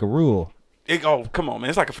be like a rule. Come on, man!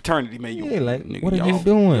 It's like a fraternity, man. What are you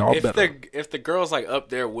doing? If the girl's like up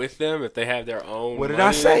there with them, if they have their own, what did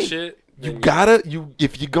I say? Shit,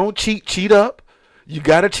 if you're gonna cheat up. You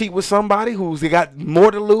gotta cheat with somebody who's got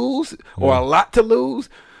more to lose or a lot to lose.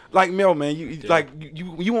 Like Mel, man,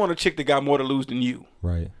 you want a chick that got more to lose than you,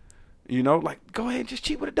 right? You know, like go ahead and just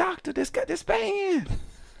cheat with a doctor that's got this band.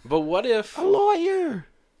 But what if a lawyer,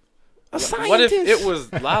 a scientist? What if it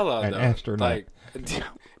was Lala an though? astronaut. Like,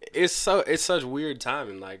 it's such weird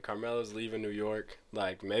timing. Like Carmelo's leaving New York.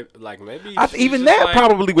 Maybe even that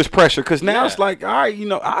probably was pressure because now it's like, all right,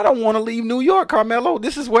 I don't want to leave New York, Carmelo.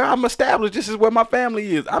 This is where I'm established. This is where my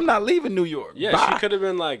family is. I'm not leaving New York. Yeah, Bye. She could have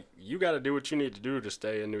been like, you got to do what you need to do to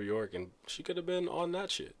stay in New York, and she could have been on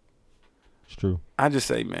that shit. It's true. I just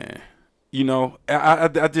say, man,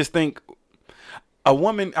 I just think a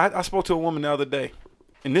woman. I spoke to a woman the other day,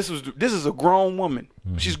 and this is a grown woman.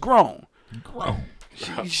 Mm-hmm. She's grown.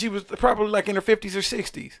 She was probably like in her 50s or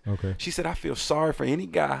 60s. Okay. She said, I feel sorry for any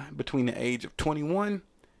guy between the age of 21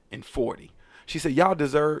 and 40. She said,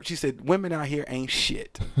 she said, women out here ain't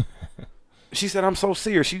shit. She said, I'm so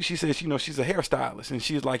serious. She said, she's a hairstylist. And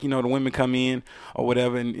she's like, the women come in or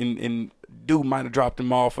whatever and dude might have dropped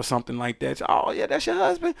them off or something like that. She, oh, yeah, that's your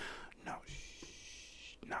husband?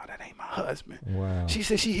 No, that ain't my husband. Wow. She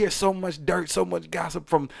said she hears so much dirt, so much gossip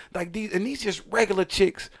from like these just regular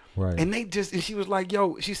chicks. Right. And she was like,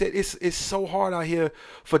 yo, she said it's so hard out here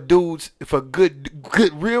for dudes, for good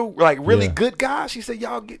real like really good guys. She said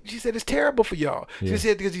she said it's terrible for y'all. Yeah. She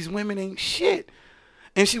said because these women ain't shit.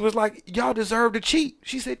 And she was like, y'all deserve to cheat.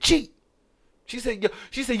 She said cheat. She said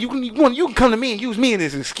you can come to me and use me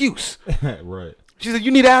as an excuse. Right. She said,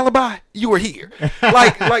 you need an alibi? You were here.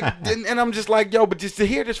 And I'm just like, yo, but just to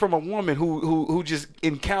hear this from a woman who just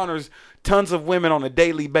encounters tons of women on a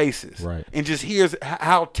daily basis. Right. And just hears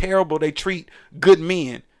how terrible they treat good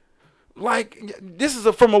men. Like, this is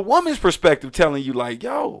from a woman's perspective telling you, like,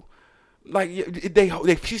 yo, like,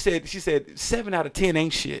 she said 7 out of 10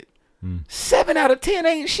 ain't shit. 7 out of 10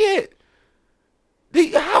 ain't shit.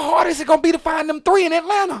 How hard is it going to be to find them 3 in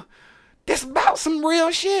Atlanta? This about some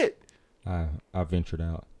real shit. I ventured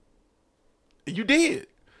out. You did.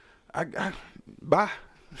 Bye.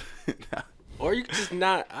 Or you just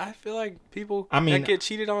not. I feel like people that get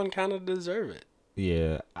cheated on kind of deserve it.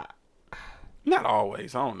 Yeah. Not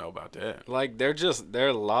always. I don't know about that. Like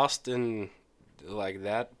they're lost in like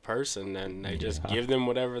that person, and they just give them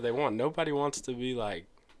whatever they want. Nobody wants to be like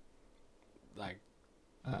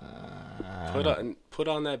put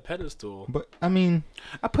on that pedestal. But I mean,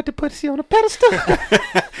 I put the pussy on a pedestal.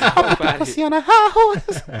 I put the pussy on a high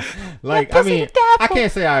horse. Like, I mean, I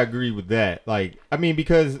can't say I agree with that. Like, I mean,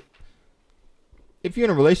 because if you're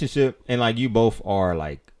in a relationship and like you both are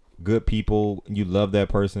like good people, you love that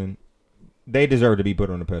person, they deserve to be put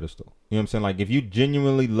on a pedestal. You know what I'm saying? Like, if you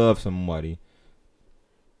genuinely love somebody,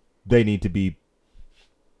 they need to be.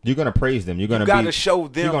 You're gonna praise them. You're gonna show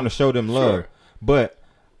them. You're gonna show them love. Sure. But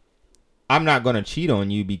I'm not gonna cheat on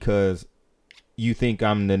you because you think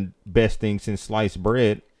I'm the best thing since sliced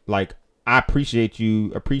bread. Like, I appreciate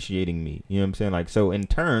you appreciating me. You know what I'm saying? Like, so in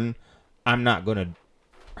turn, I'm not gonna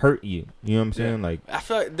hurt you. You know what I'm saying? Like, I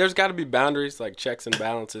feel like there's got to be boundaries, like checks and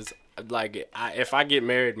balances. Like, if I get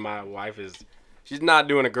married, my wife she's not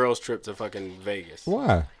doing a girls trip to fucking Vegas.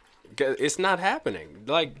 Why? It's not happening.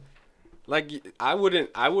 Like I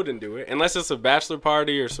wouldn't do it unless it's a bachelor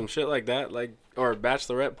party or some shit like that, like, or a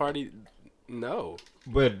bachelorette party. No.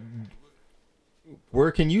 But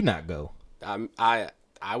where can you not go?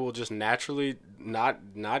 I will just naturally not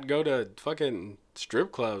go to fucking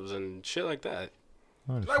strip clubs and shit like that.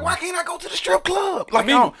 Like, why can't I go to the strip club? Like,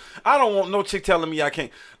 I don't want no chick telling me I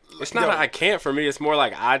can't. It's not that I can't for me. It's more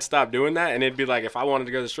like I'd stop doing that, and it'd be like if I wanted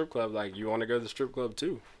to go to the strip club, like, you want to go to the strip club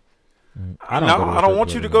too. I don't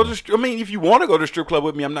want you to go to. I mean, if you want to go to the strip club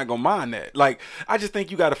with me, I'm not gonna mind that. Like, I just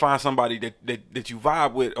think you got to find somebody that you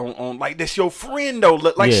vibe with on like that's your friend though.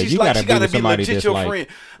 Like, she gotta be legit your friend.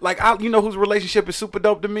 Like, you know whose relationship is super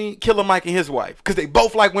dope to me? Killer Mike and his wife, because they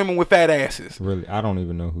both like women with fat asses. Really, I don't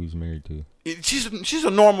even know who he's married to. She's a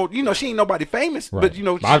normal, you know, she ain't nobody famous, right. But you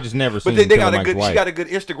know, I've just never seen. But they got a good. Wife. She got a good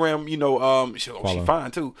Instagram, you know. She fine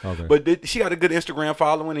too. Okay. But she got a good Instagram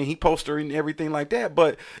following, and he posts her and everything like that.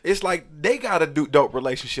 But it's like they got a dope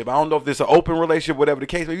relationship. I don't know if there's an open relationship, whatever the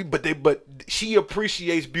case may be. But she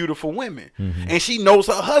appreciates beautiful women, and she knows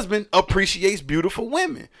her husband appreciates beautiful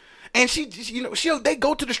women, and they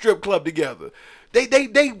go to the strip club together.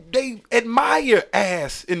 They admire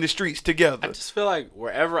ass in the streets together. I just feel like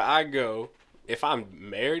wherever I go, if I'm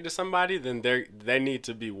married to somebody, then they need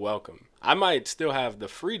to be welcome. I might still have the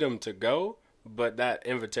freedom to go, but that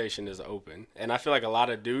invitation is open. And I feel like a lot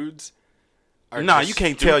of dudes are you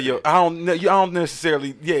can't tell your. I don't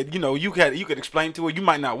necessarily. Yeah, you know, you could explain to her. You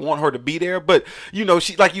might not want her to be there, but you know,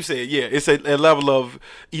 she, like you said, yeah, it's a level of,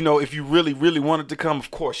 you know, if you really really wanted to come,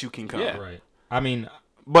 of course you can come. Yeah, right. I mean.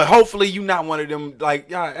 But hopefully you not one of them like,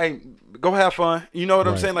 hey, go have fun. You know what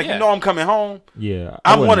I'm saying? Like, you know I'm coming home. Yeah.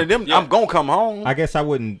 I'm one of them. Yeah. I'm going to come home. I guess I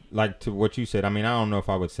wouldn't, like, to what you said. I mean, I don't know if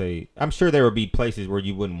I would say. I'm sure there would be places where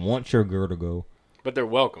you wouldn't want your girl to go. But they're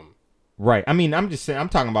welcome. Right. I mean, I'm just saying. I'm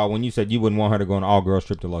talking about when you said you wouldn't want her to go on an all-girls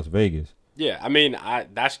trip to Las Vegas. Yeah, I mean,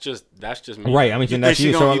 that's just me. Right, I mean, that's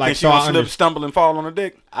you. So, like, so slip, stumble, and fall on her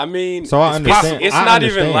dick? I mean, so I understand. It's not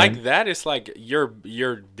even like that. It's like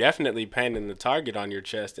you're definitely painting the target on your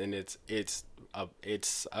chest, and it's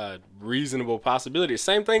a reasonable possibility.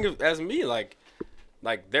 Same thing as me. Like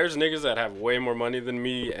there's niggas that have way more money than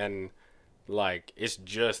me, and like it's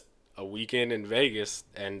just a weekend in Vegas,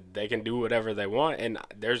 and they can do whatever they want. And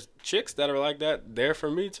there's chicks that are like that there for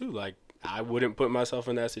me too. Like, I wouldn't put myself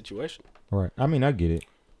in that situation. Right. I mean, I get it.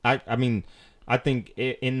 I mean, I think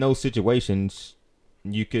in those situations,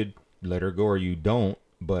 you could let her go or you don't.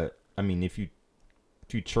 But I mean, if you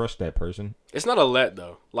trust that person, it's not a let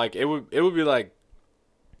though. Like it would be like,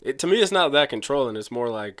 to me, it's not that controlling. It's more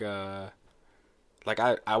like I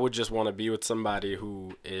would just want to be with somebody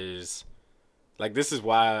who is like, this is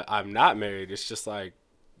why I'm not married. It's just like,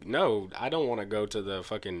 no, I don't want to go to the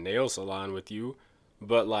fucking nail salon with you,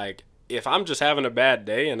 but like, if I'm just having a bad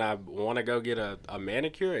day and I want to go get a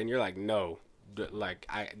manicure and you're like, no, like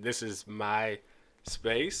this is my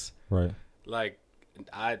space. Right. Like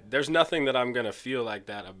there's nothing that I'm going to feel like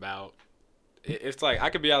that about. It's like I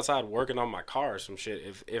could be outside working on my car or some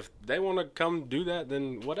shit. If they want to come do that,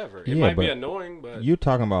 then whatever. It might be annoying, but you're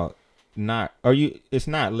talking about it's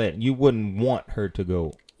not let. You wouldn't want her to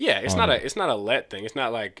go. Yeah, it's not a let thing. It's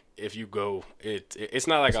not like if you go, it's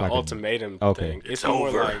not like an ultimatum thing. It's more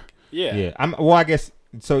over. Like, yeah. I guess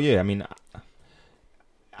so. Yeah, I mean,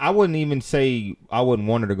 I wouldn't even say I wouldn't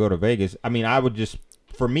want her to go to Vegas. I mean, I just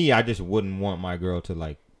wouldn't want my girl to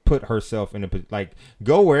like put herself in like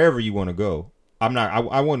go wherever you want to go.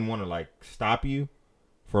 I wouldn't want to like stop you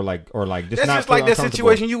for like or like just. That's not just like that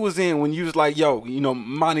situation you was in when you was like, yo, you know,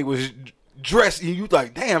 Monty was dressed and you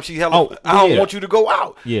like, damn, she hella. I don't want you to go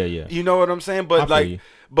out. Yeah, yeah. You know what I'm saying? But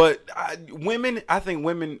women, I think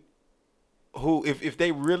women who if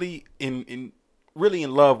they really really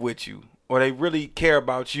in love with you or they really care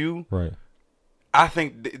about you, right? I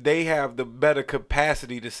think they have the better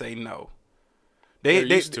capacity to say no. They're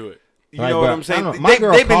used to it. You know what I'm saying?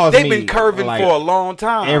 They've been curving like, for a long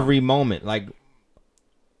time. Every moment, like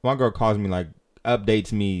my girl calls me, like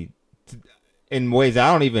updates me in ways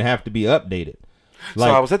I don't even have to be updated. Like,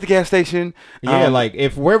 so I was at the gas station. Yeah, like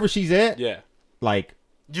if wherever she's at, yeah, like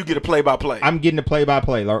you get a play-by-play. I'm getting a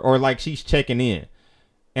play-by-play, or like she's checking in,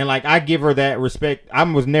 and like I give her that respect. I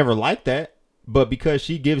was never like that, but because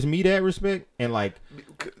she gives me that respect, And like,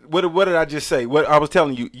 what did I just say? What I was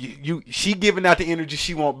telling you, she giving out the energy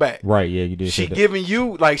she want back. Right? Yeah, you did. She giving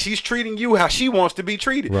you like she's treating you how she wants to be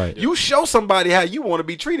treated. Right. You show somebody how you want to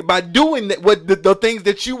be treated by doing that, what the things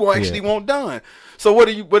that you actually want done. So what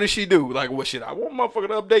does she do? Like, what shit? I want motherfucker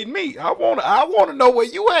to update me. I want to know where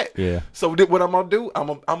you at. Yeah. So what I'm gonna do?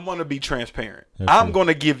 I'm gonna be transparent. I'm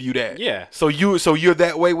gonna give you that. Yeah. So you're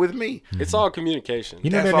that way with me. It's all communication.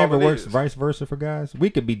 You know that never works vice versa for guys.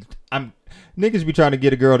 We could be. Niggas be trying to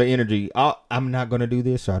get a girl the energy. I'm not gonna do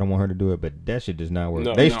this, so I don't want her to do it. But that shit does not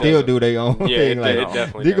work. They still do their own thing. It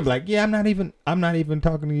definitely. They could be like, yeah, I'm not even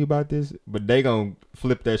talking to you about this. But they gonna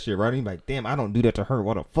flip that shit right. And like, damn, I don't do that to her.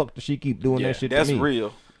 Why the fuck does she keep doing that shit to me? That's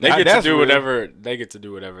real. They get to do whatever. They get to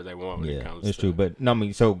do whatever they want when it comes. It's true. But no, I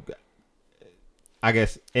mean, so I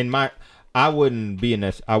guess I wouldn't be in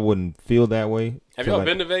this. I wouldn't feel that way. Have y'all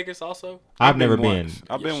been to Vegas also? I've never been.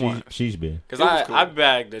 I've been once. She's been. Because I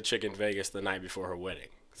bagged a chick in Vegas the night before her wedding.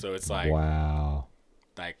 So it's like, wow,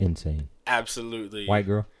 like insane. Absolutely. White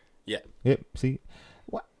girl. Yeah. Yep. See,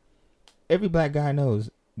 what every black guy knows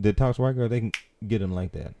that talks white girl, they can get them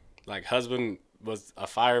like that. Like husband was a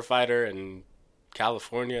firefighter in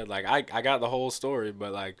California. Like I got the whole story,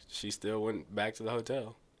 but like she still went back to the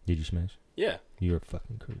hotel. Did you smash? Yeah. You're a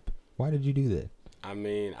fucking creep. Why did you do that? I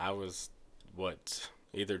mean, I was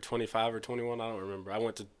either 25 or 21. I don't remember. I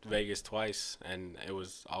went to Vegas twice, and it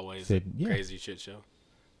was always a crazy shit show.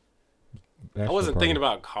 I wasn't thinking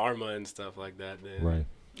about karma and stuff like that then. Right.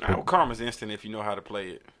 Well, karma's instant if you know how to play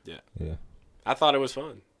it. Yeah. Yeah. I thought it was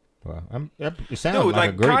fun. Wow. It sounds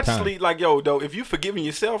like a great consciously, time. like, yo, though, if you forgiving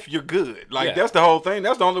yourself, you're good. Like, that's the whole thing.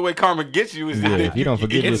 That's the only way karma gets you. Is if you don't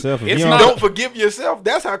forgive yourself, if you don't forgive yourself,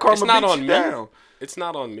 that's how karma beats you down. It's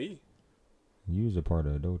not on me. You was a part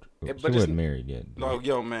of adultery. She wasn't married yet. No,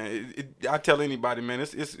 yo, man. I tell anybody, man,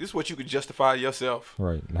 it's what you could justify yourself.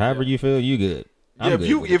 Right. However you feel, you good.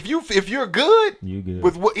 If you're good, you good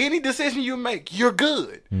with any decision you make, you're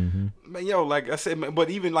good. Mm-hmm. Man, yo, like I said, but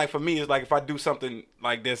even like for me, it's like if I do something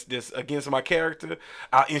like this against my character,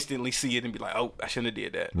 I'll instantly see it and be like, oh, I shouldn't have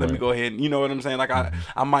did that. Let me go ahead and, you know what I'm saying? Like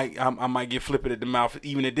I might get flippant at the mouth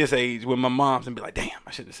even at this age with my moms and be like, damn,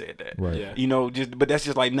 I shouldn't have said that. Right. Yeah. You know, but that's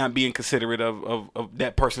just like not being considerate of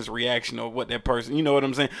that person's reaction or what that person, you know what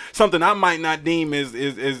I'm saying? Something I might not deem as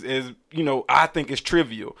you know, I think is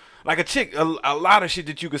trivial. Like a chick, a lot of shit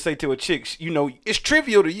that you could say to a chick, you know, it's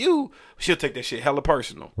trivial to you. She'll take that shit hella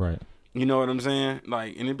personal. Right. You know what I'm saying?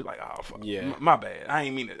 Like, and it'd be like, oh, fuck, yeah, my bad. I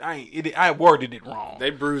ain't mean it. I worded it wrong. They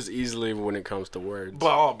bruise easily when it comes to words.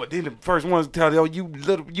 But then the first ones tell you,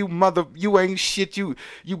 you mother, you ain't shit, you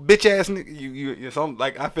bitch ass nigga. You something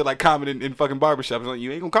like I feel like comment in fucking barbershops. Like,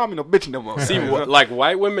 you ain't gonna call me no bitch no more. See, like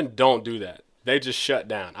white women don't do that. They just shut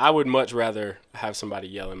down. I would much rather have somebody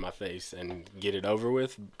yell in my face and get it over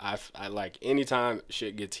with. I like anytime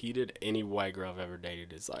shit gets heated, any white girl I've ever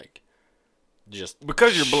dated is like, just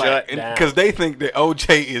because you're black and because they think that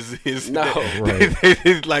OJ is no,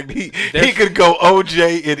 right. Like he could go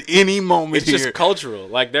OJ at any moment. It's just cultural.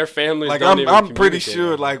 Like their families. Like don't even I'm pretty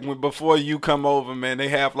sure. Like before you come over, man, they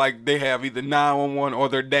have either 911 or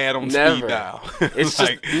their dad on speed dial. It's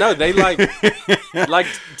like, just no. They like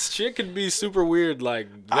shit could be super weird. Like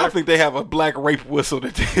I think they have a black rape whistle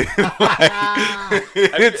that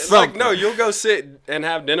it's like no. You'll go sit and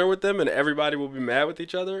have dinner with them, and everybody will be mad with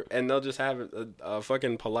each other, and they'll just have a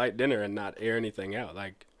fucking polite dinner and not air anything out.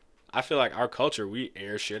 Like, I feel like our culture, we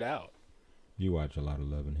air shit out. You watch a lot of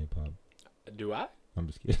Love and Hip Hop. Do I? I'm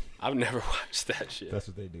just kidding. I've never watched that shit. That's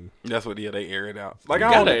what they do. That's what they air it out. Like,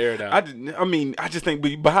 I gotta air it out. I mean, I just think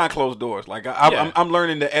behind closed doors. Like, I'm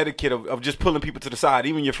learning the etiquette of just pulling people to the side,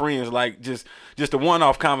 even your friends. Like, just the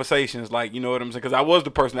one-off conversations. Like, you know what I'm saying? Because I was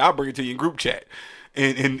the person I'll bring it to you in group chat,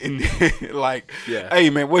 and like,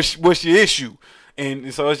 hey man, what's your issue?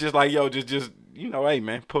 And so it's just like, yo, just you know, hey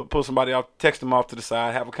man, pull somebody off, text them off to the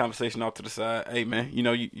side, have a conversation off to the side. Hey man, you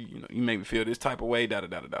know, you make me feel this type of way. Da da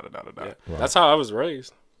da da da da da. Right. That's how I was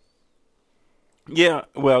raised. Yeah,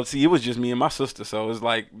 well, see, it was just me and my sister, so it's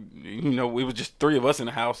like, you know, it was just three of us in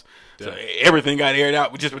the house, so everything got aired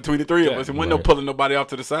out just between the three of us, and wasn't no pulling nobody off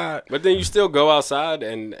to the side. But then you still go outside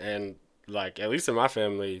and like, at least in my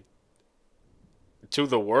family, to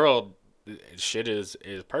the world, shit is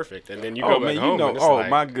perfect, and then you go back home. And it's like,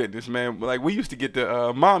 my goodness, man! Like we used to get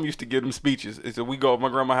mom used to give them speeches. So we go to my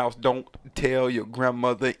grandma's house. Don't tell your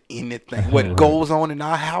grandmother anything. What goes on in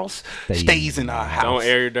our house stays in our house. Don't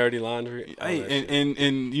air your dirty laundry. Hey,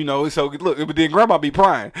 and you know, so look, but then grandma be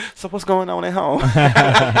prying. So what's going on at home?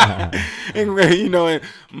 And you know, and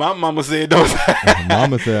my mama said, "Don't."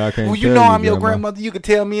 Mama said, "I can't." Well, you know, I'm your grandmother. You can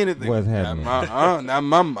tell me anything. What's happening? Not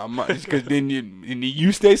my mama. Because then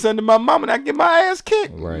you say something to my mama. mama and I get my ass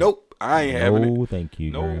kicked. Right. Nope, I ain't having it. No, thank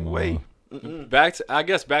you. No way. Back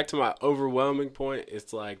to my overwhelming point.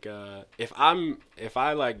 It's like if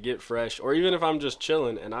I like get fresh, or even if I'm just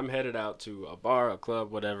chilling and I'm headed out to a bar, a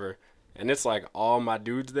club, whatever, and it's like all my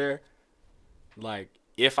dudes there. Like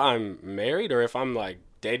if I'm married or if I'm like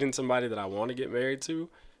dating somebody that I want to get married to,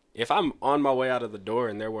 if I'm on my way out of the door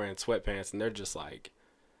and they're wearing sweatpants and they're just like,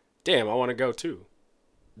 damn, I want to go too,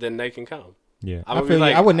 then they can come. Yeah, I feel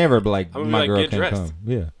like, I would never be like my girl can come.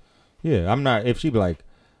 Yeah. I'm not. If she be like,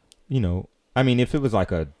 I mean, if it was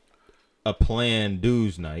like a planned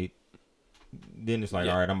dudes night, then it's like,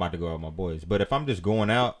 all right, I'm about to go out with my boys. But if I'm just going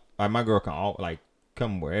out, my girl can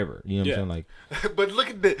come wherever. You know what I'm saying? Like, but look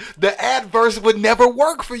at the adverse would never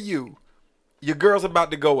work for you. Your girl's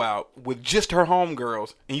about to go out with just her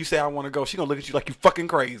homegirls, and you say, I want to go. She gonna look at you like you fucking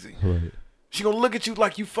crazy. Right. She gonna look at you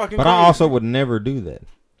like you fucking crazy. But I also would never do that.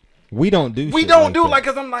 We don't do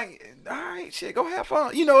because I'm like, all right, shit, go have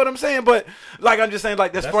fun. You know what I'm saying? But like, I'm just saying,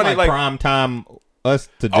 like, that's funny. Like prime time us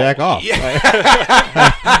to jack off.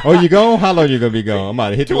 Yeah. Like, you gone? How long you gonna be gone? I'm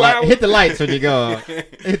about to hit the lights when you go.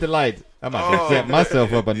 Hit the lights. I'm about to set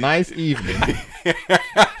myself up a nice evening.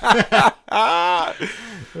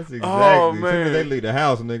 That's exactly. As soon as they leave the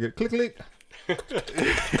house, nigga, click, click.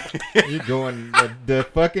 You going the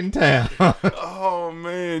fucking town. Oh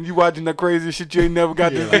man, you watching that crazy shit you ain't never got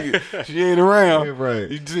to see. She ain't around. Yeah, right.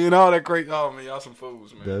 You seeing all that crazy. Oh man, y'all some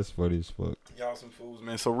fools, man. That's funny as fuck. Y'all some fools,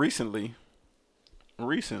 man. So recently,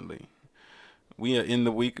 we are in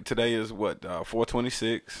the week. Today is what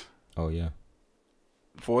 4/26. Oh yeah.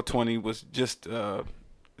 4/20 was just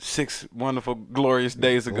 6 wonderful, glorious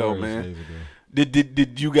days ago, man.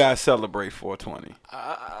 Did you guys celebrate 4/20?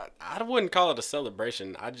 I wouldn't call it a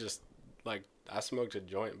celebration. I just I smoked a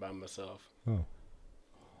joint by myself. Oh,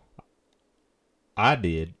 I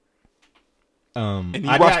did. And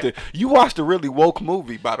you watched a really woke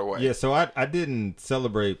movie, by the way. Yeah, so I didn't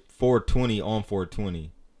celebrate 4/20 on 4/20.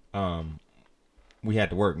 We had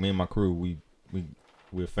to work. Me and my crew,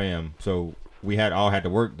 we're fam, so we all had to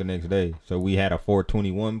work the next day. So we had a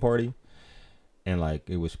 4/21 party, and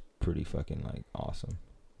it was pretty fucking awesome.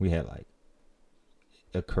 We had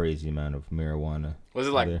a crazy amount of marijuana. Was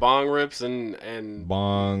it like bong rips and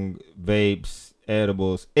bong vapes,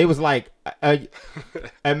 edibles? It was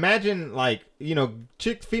imagine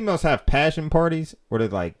females have passion parties where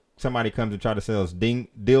they're somebody comes and try to sell us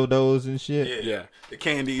dildos and shit. Yeah. The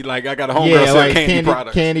candy, I got a homegirl sell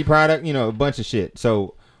candy product, a bunch of shit.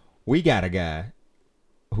 So we got a guy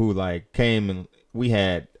who came and we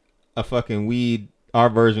had a fucking weed, our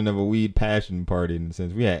version of a weed passion party in the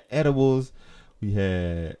sense. We had edibles, we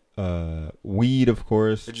had weed, of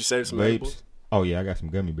course. Did you save some vapes? edibles? Oh yeah, I got some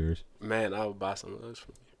gummy bears. Man, I would buy some of those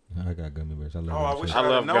from you. I got gummy bears. I wish I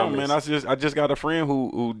love known, man. I just got a friend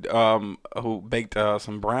who baked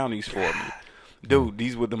some brownies for me. Dude,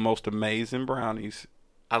 these were the most amazing brownies.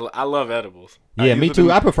 I love edibles. Yeah, me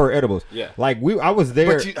too. I prefer edibles. Yeah. I was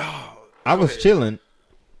there. I was chilling.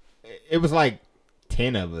 It was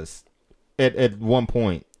 10 of us at one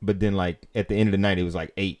point, but then at the end of the night it was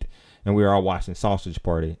 8, and we were all watching Sausage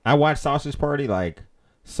Party. I watched Sausage Party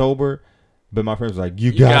sober, but my friend was like,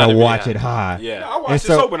 "You gotta watch it high." Yeah, I watched it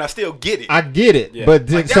sober, and I still get it. I get it, yeah.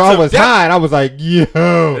 But I was high, and I was like, "Yo,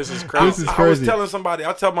 this is crazy." I was telling somebody,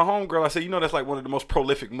 I tell my homegirl, I said, that's one of the most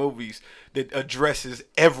prolific movies that addresses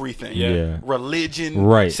everything. Yeah. Religion,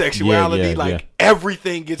 right. sexuality,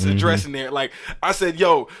 everything gets addressed in there. I said,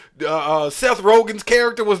 Seth Rogen's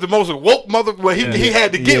character was the most woke mother. Well, he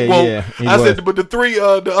had to get woke. Yeah, I said, but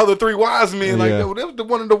the other three wise men, that was the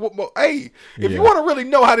one of the. Hey, if you want to really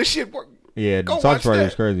know how this shit works. Yeah, the Sausage Party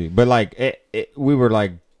was crazy. But we were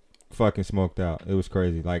fucking smoked out. It was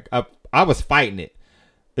crazy. I was fighting it.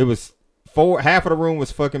 It was half of the room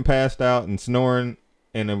was fucking passed out and snoring,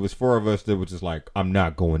 and it was 4 of us that was just I'm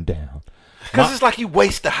not going down. Because it's you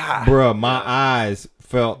waste the high. Bruh, my eyes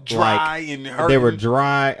felt dry and hurting. They were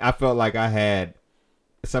dry. I felt like I had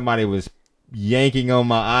somebody was yanking on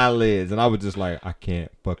my eyelids, and I was just I can't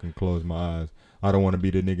fucking close my eyes. I don't want to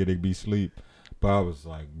be the nigga that be asleep. But I was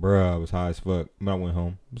bruh, I was high as fuck. But I went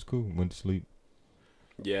home. It was cool. Went to sleep.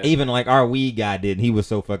 Yeah. Even our weed guy did. He was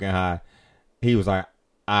so fucking high. He was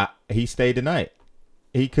he stayed the night.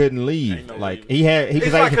 He couldn't leave. He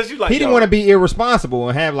didn't want to be irresponsible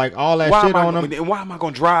and have all that shit on him. And why am I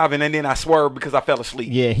gonna drive and then I swerve because I fell asleep?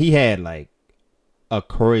 Yeah, he had a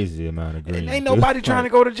crazy amount of green. And ain't nobody trying to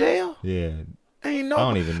go to jail. Yeah. Ain't no. I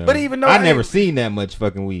don't even know. But even though I never seen that much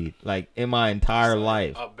fucking weed in my entire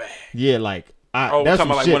life. A bag. Yeah, that's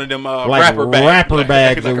talking about shit. One of them rapper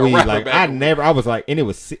bags of weed. I never. I was and it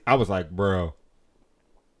was. I was bro,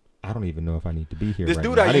 I don't even know if I need to be here. This right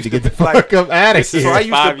dude now. I need used to get to the fuck up out of here. So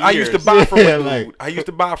I used to buy from a dude. like, I used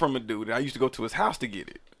to buy from a dude. I used to go to his house to get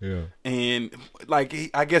it. Yeah. And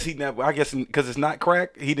like I guess because it's not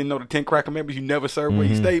crack. He didn't know the 10 cracker members. You never serve where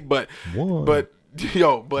he stayed. But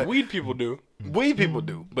weed people do. Weed people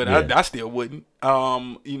do. But Yeah. I still wouldn't.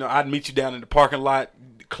 I'd meet you down in the parking lot,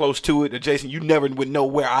 close to it, adjacent. You never would know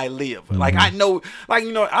where I live. Like I know, like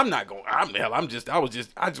I'm not going. I just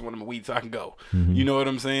want my weed so I can go. You know what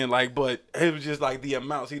I'm saying? Like, but it was just like the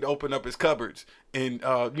amounts. He'd open up his cupboards and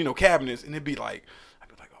cabinets, and it'd be like, I'd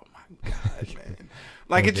be like, oh my god, man.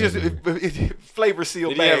 Like it flavor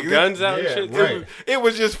sealed bags. Did he have guns out and shit? Right. It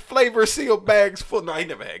was just flavor sealed bags full. No, he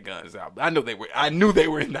never had guns out. I knew they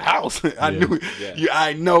were in the house.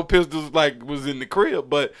 I know pistols like was in the crib,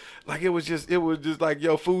 but like it was just like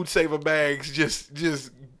food saver bags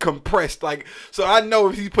just compressed. Like, so I know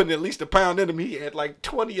if he's putting at least a pound in him, he had like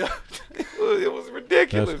 20 of it was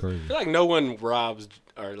ridiculous. That's crazy. I feel like no one robs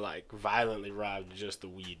or like violently robbed just the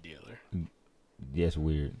weed dealer. Yeah, it's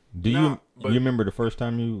weird. You remember the first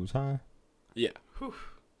time you was high? Yeah.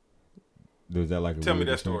 Was that like Tell me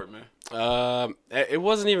that story, man. It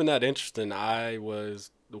wasn't even that interesting. I was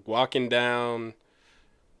walking down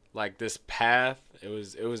like this path. It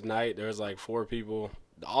was night. There was like 4 people.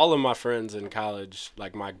 All of my friends in college,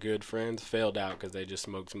 like my good friends, failed out because they just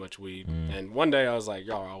smoked too much weed. And one day I was like,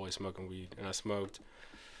 y'all are always smoking weed. And I smoked.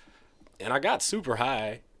 And I got super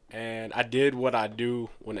high. And I did what I do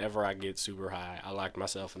whenever I get super high. I locked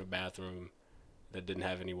myself in a bathroom that didn't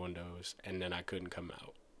have any windows, and then I couldn't come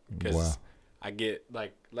out. Because I get,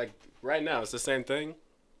 like right now, it's the same thing.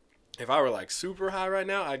 If I were, like, super high right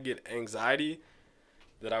now, I'd get anxiety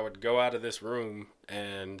that I would go out of this room,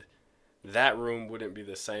 and that room wouldn't be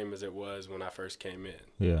the same as it was when I first came in.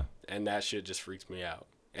 Yeah. And that shit just freaks me out.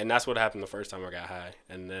 And that's what happened the first time I got high.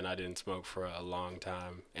 And then I didn't smoke for a long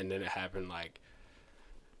time. And then it happened, like,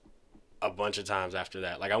 a bunch of times after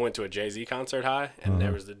that. Like I went to a Jay-Z concert high, and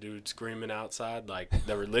there was the dude screaming outside, like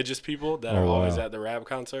the religious people that are always at the rap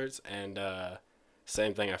concerts, and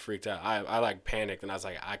same thing. I freaked out. I like panicked, and I was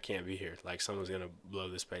like, I can't be here. Like someone's gonna blow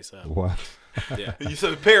this place up. What? Yeah. You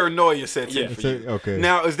said paranoia sets in for you. Okay.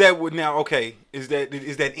 Now is that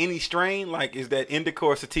any strain? Like is that indica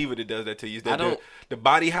or sativa that does that to you? Is that the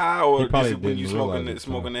body high, or is it when you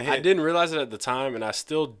smoking the head? I didn't realize it at the time, and I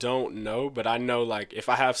still don't know. But I know like if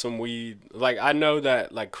I have some weed, like I know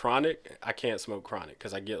that like chronic, I can't smoke chronic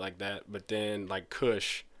because I get like that. But then like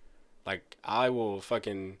Kush, like I will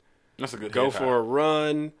fucking go for a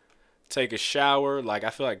run, take a shower. Like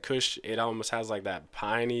I feel like Kush, it almost has like that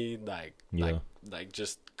piney, like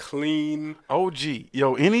just clean. OG.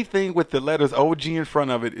 Yo, anything with the letters OG in front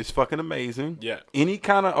of it is fucking amazing. Yeah. Any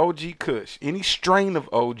kind of OG Kush, any strain of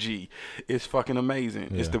OG is fucking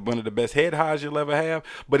amazing. Yeah. It's one of the best head highs you'll ever have.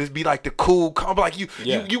 But it's be like the cool, like you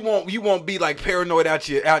won't be like paranoid out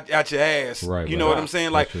your ass. Right. You know what I'm saying?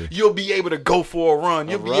 Like you'll be able to go for a run.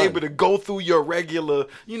 You'll be able to go through your regular.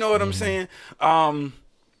 You know what I'm saying? I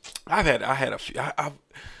had a few.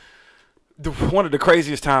 One of the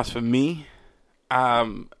craziest times for me. I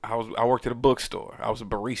worked at a bookstore. I was a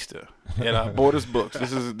barista at Borders Books.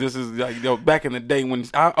 This is like back in the day when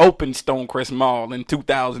I opened Stonecrest Mall in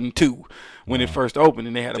 2002 when it first opened,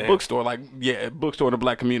 and they had a bookstore. A bookstore in the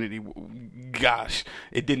black community. Gosh,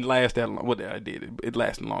 it didn't last that long. Well, it did. It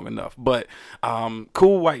lasted long enough. But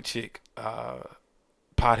cool white chick,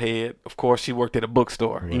 pothead. Of course, she worked at a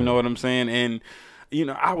bookstore. Right. You know what I'm saying? And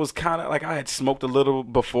I was kind of like I had smoked a little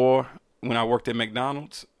before when I worked at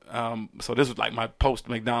McDonald's. So this was like my post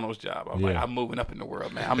McDonald's job. I was like, I'm moving up in the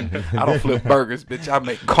world, man. I don't flip burgers, bitch. I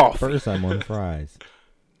make coffee. First, I'm on fries.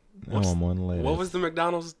 I'm on lettuce. What was the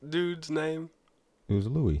McDonald's dude's name? It was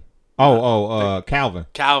Louis. Calvin.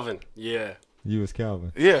 Calvin, yeah. You was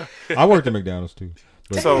Calvin. Yeah. I worked at McDonald's too.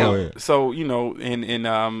 So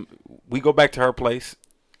and we go back to her place.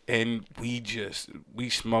 And we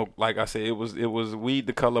smoked, like I said, it was weed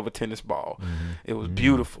the color of a tennis ball. Mm-hmm. It was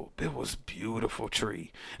beautiful. It was beautiful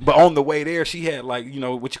tree. But on the way there, she had like,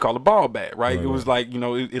 what you call a ball bat, right? It was like,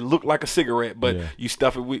 it looked like a cigarette, but you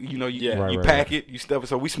stuff it with, you pack it, you stuff it.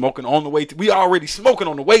 So we already smoking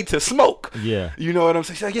on the way to smoke. Yeah. You know what I'm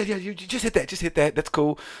saying? She's like, yeah, you just hit that. That's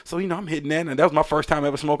cool. So, I'm hitting that. And that was my first time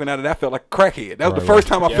ever smoking out of that. I felt like a crackhead. That was the first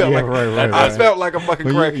time I felt like I felt like a fucking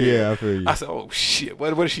crackhead. Yeah, I feel you. I said, oh shit,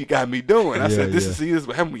 what is she she got me doing. I said, this is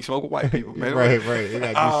having me smoke with white people, man. right. They got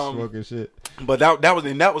you smoking shit. But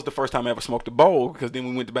that was the first time I ever smoked a bowl, because then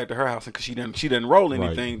we went back to her house, and because she didn't roll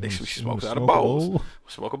anything, she smokes out of bowls.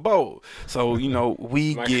 Smoke a bowl. So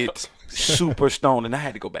we get super stoned, and I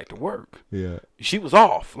had to go back to work. Yeah, she was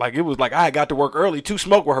off. Like it was like I got to work early to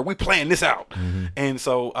smoke with her. We planned this out, and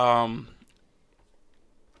so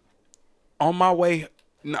on my way,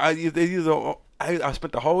 I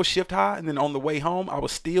spent the whole shift high, and then on the way home, I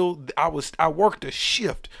worked a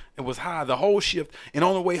shift and was high the whole shift, and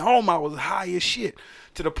on the way home, I was high as shit,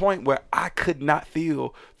 to the point where I could not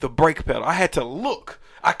feel the brake pedal. I had to look.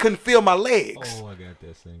 I couldn't feel my legs. Oh, I got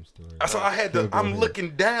that same story. So I had to. I'm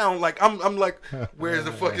looking down, like I'm like, where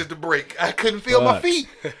the fuck is the brake? I couldn't feel my feet.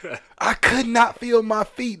 I could not feel my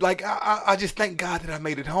feet. Like I just thank God that I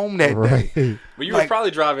made it home that day. Well, you were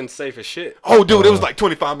probably driving safe as shit. Oh, dude, it was like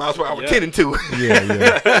 25 miles per hour, 10 and 2.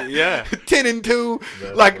 Yeah. 10 and 2.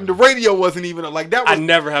 That's like funny. The radio wasn't even like that. I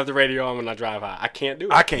never have the radio on when I drive high. I can't do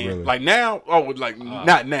it. I can't. Really? Like now,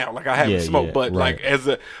 not now. Like I haven't smoked, but like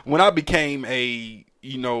when I became a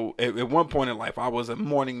at one point in life, I was a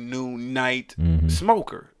morning, noon, night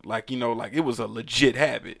smoker. Like, like it was a legit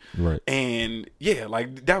habit. Right. And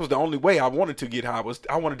like that was the only way I wanted to get high.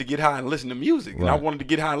 I wanted to get high and listen to music. Right. And I wanted to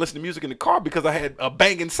get high and listen to music in the car because I had a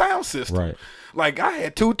banging sound system. Right. Like I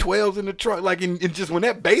had 2 12s in the truck. Like, and just when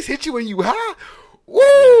that bass hit you when you high,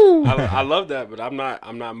 woo! I love that, but I'm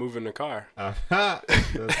not moving the car. That's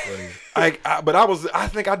funny. I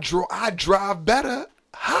think I drive better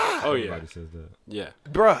high. Oh, Everybody says that. Yeah.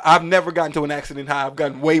 Bruh, I've never gotten to an accident high. I've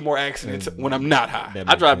gotten way more accidents when I'm not high.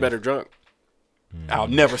 I drive better drunk. I'll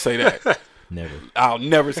never say that. Never. I'll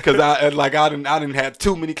never, because I didn't have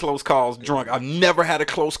too many close calls drunk. I've never had a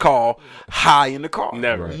close call high in the car.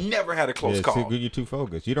 Never. Right. Never had a close call. You're too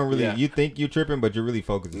focused. You don't really. You think you're tripping, but you're really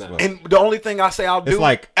focused as well. And the only thing I say I'll do,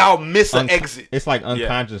 I'll miss an exit. It's like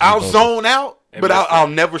unconscious. I'll zone out. But I'll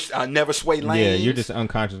never sway lanes. Yeah, you're just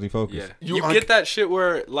unconsciously focused. Yeah. You get that shit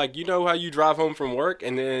where, like, how you drive home from work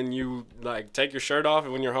and then you, like, take your shirt off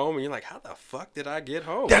and when you're home and you're like, how the fuck did I get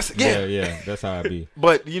home? Yeah, that's how I be.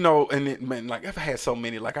 But, man, like, I've had so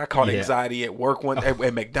many, like, I caught anxiety at work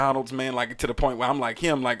at McDonald's, man, like, to the point where I'm like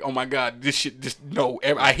him, like, oh my God, this shit,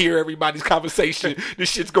 I hear everybody's conversation. This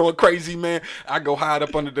shit's going crazy, man. I go hide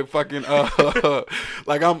up under the fucking,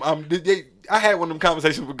 like, I had one of them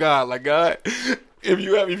conversations with God, like, God, if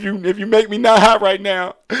you make me not high right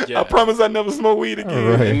now, I promise I never smoke weed again.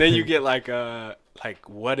 Right. And then you get like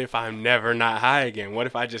what if I'm never not high again? What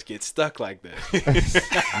if I just get stuck like this? You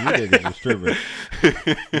niggas are stripping.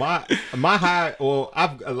 My high. Well,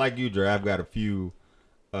 like you, Dre. I've got a few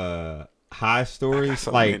high stories.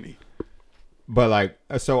 Many. But like,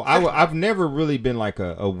 so I've never really been like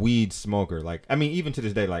a weed smoker. Like, I mean, even to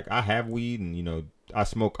this day, like I have weed and I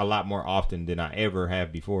smoke a lot more often than I ever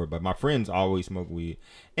have before. But my friends always smoke weed,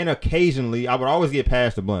 and occasionally I would always get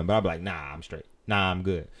past the blunt, but I'd be like, nah, I'm straight. Nah, I'm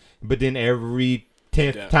good. But then every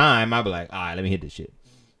 10th time, I'd be like, all right, let me hit this shit,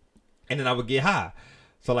 and then I would get high.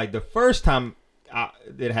 So like the first time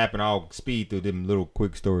it happened, I'll speed through them little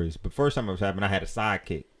quick stories. But first time it was happening, I had a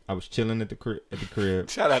sidekick. I was chilling at the crib.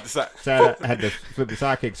 Shout out to I had to flip the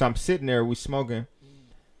sidekick. So I'm sitting there, we smoking,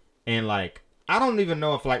 and like I don't even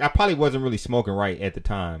know if like I probably wasn't really smoking right at the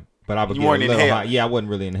time, but I was getting a little high. Yeah, I wasn't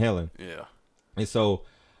really inhaling. Yeah. And so,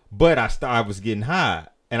 but I was getting high,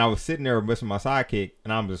 and I was sitting there missing my sidekick,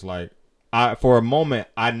 and I'm just like, for a moment,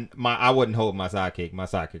 I wouldn't hold my sidekick. My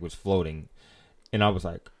sidekick was floating, and I was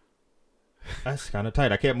like, that's kind of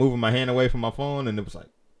tight. I kept moving my hand away from my phone, and it was like,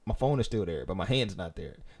 my phone is still there, but my hand's not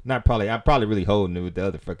there. I'm probably really holding it with the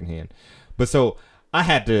other fucking hand. But so I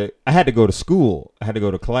had to go to school. I had to go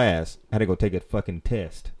to class. I had to go take a fucking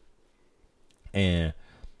test. And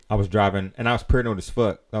I was driving, and I was paranoid as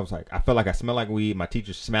fuck. I was like, I felt like I smelled like weed. My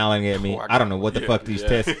teacher's smiling at me. I don't know what the fuck these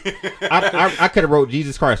tests. I could have wrote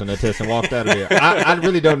Jesus Christ on that test and walked out of there. I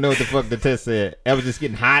really don't know what the fuck the test said. I was just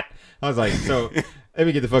getting hot. I was like, so let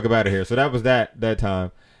me get the fuck up out of here. So that was that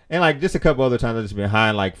time. And like just a couple other times I just been high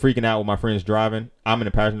and like freaking out with my friends driving. I'm in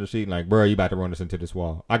the passenger seat and like, bro, you about to run us into this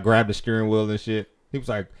wall. I grabbed the steering wheel and shit.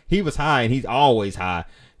 He was high and he's always high.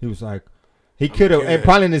 He was like, he could have, and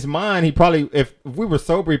probably in his mind, he probably, if we were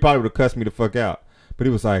sober, he probably would have cussed me the fuck out. But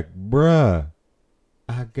he was like, bruh,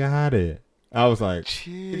 I got it. I was like,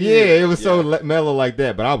 chill. Yeah, it was so mellow like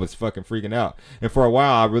that. But I was fucking freaking out. And for a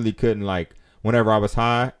while, I really couldn't like, whenever I was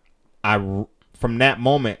high, from that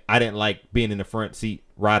moment, I didn't like being in the front seat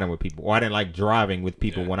riding with people, or I didn't like driving with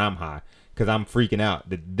people when I'm high, because I'm freaking out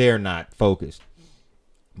that they're not focused.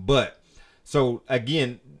 But so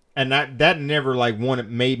again, and that never like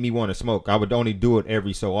made me want to smoke. I would only do it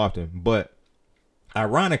every so often. But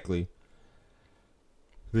ironically,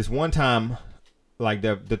 this one time, like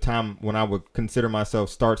the time when I would consider myself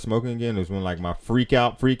start smoking again, was when like my freak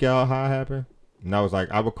out high happened. And I was like,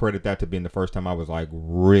 I would credit that to being the first time I was like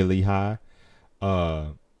really high.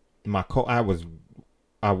 I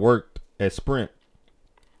worked at Sprint,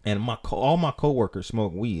 and all my coworkers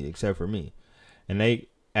smoked weed except for me. And they,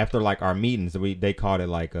 after like our meetings, they called it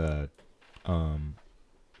like a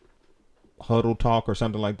huddle talk or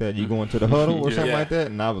something like that. You go into the huddle or something like that.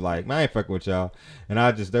 And I was like, man, I ain't fucking with y'all. And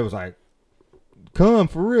they was like, come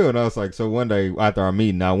for real. And I was like, so one day after our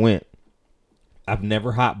meeting, I went. I've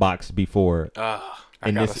never hotboxed before.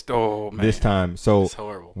 This time.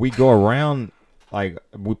 So we go around, like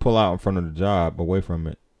we pull out in front of the job away from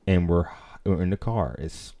it, and we're in the car.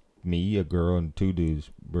 It's me, a girl, and 2 dudes.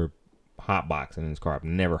 We're hotboxing in this car. I've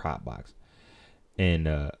never hotboxed.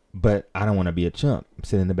 And but I don't want to be a chump. I'm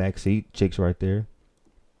sitting in the back seat, chick's right there,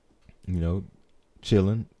 you know,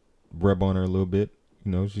 chilling, rub on her a little bit,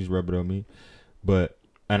 you know, she's rubbing on me,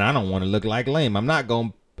 and I don't want to look like lame. I'm not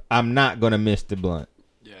gonna miss the blunt.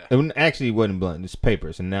 Yeah, actually, it wasn't blunt. It's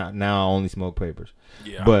papers, and now I only smoke papers.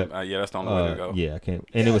 Yeah, but that's the only way to go. Yeah, I can't.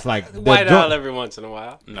 And it was like white out every once in a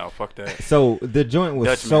while. No, fuck that. So the joint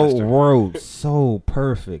was so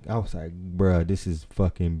perfect. I was like, bruh, this is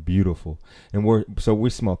fucking beautiful. And we're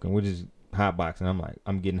smoking. We're just hotboxing. I'm like,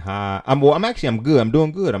 I'm getting high. I'm good. I'm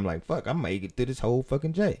doing good. I'm like, fuck, I'm making it through this whole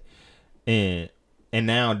fucking J. And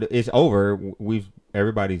now it's over.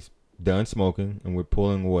 Everybody's done smoking, and we're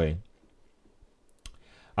pulling away.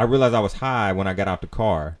 I realized I was high when I got out the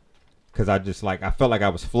car, because I felt like I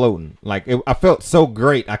was floating. Like I felt so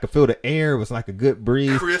great. I could feel the air. It was like a good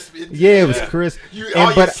breeze. Crisp. Yeah, it was crisp. Your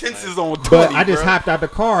senses on 20, but I just hopped out the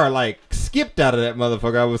car, like skipped out of that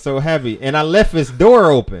motherfucker. I was so happy, and I left his door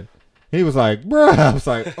open. He was like, bruh. I was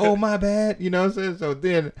like, oh, my bad. You know what I'm saying? So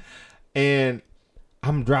then, and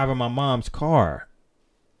I'm driving my mom's car,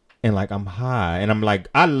 and like I'm high, and I'm like,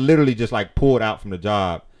 I literally just like pulled out from the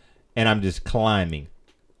job, and I'm just climbing.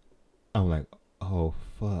 I'm like, oh,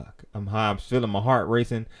 fuck. I'm high. I'm feeling my heart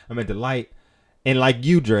racing. I'm at the light. And like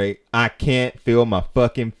you, Dre, I can't feel my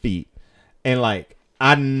fucking feet. And like,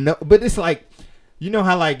 I know, but it's like, you know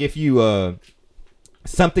how like if you,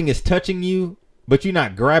 something is touching you, but you're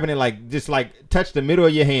not grabbing it, like just like touch the middle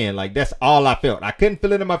of your hand. Like that's all I felt. I couldn't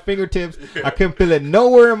feel it in my fingertips. I couldn't feel it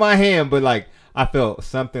nowhere in my hand, but like I felt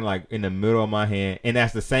something like in the middle of my hand. And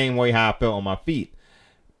that's the same way how I felt on my feet.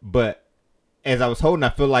 But as I was holding, I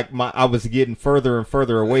feel like I was getting further and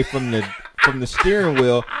further away from the steering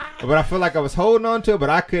wheel, but I feel like I was holding on to it,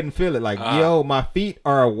 but I couldn't feel it. Like, my feet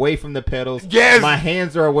are away from the pedals. Yes. My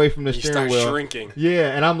hands are away from the steering wheel. Shrinking.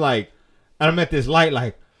 Yeah, and I'm at this light,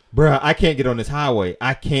 like, bruh, I can't get on this highway.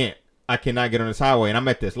 I cannot get on this highway, and I'm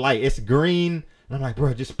at this light. It's green. And I'm like,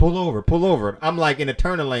 bro, just pull over. I'm like in a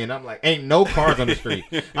turning lane. I'm like, ain't no cars on the street.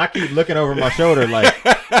 I keep looking over my shoulder like,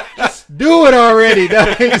 just do it already.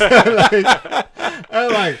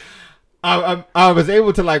 I was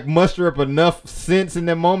able to like muster up enough sense in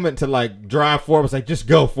that moment to like drive forward. I was like, just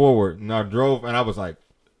go forward. And I drove, and I was like,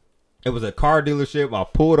 it was a car dealership. I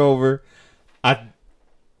pulled over.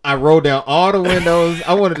 I rolled down all the windows.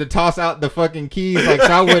 I wanted to toss out the fucking keys like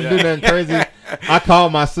so I wouldn't do nothing crazy. I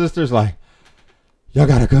called my sisters like, y'all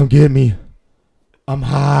gotta come get me. I'm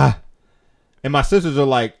high. And my sisters are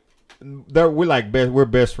like, we're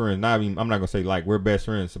best friends. I'm not gonna say like we're best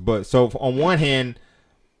friends, but so on one hand,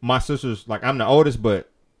 my sisters, like I'm the oldest, but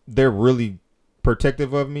they're really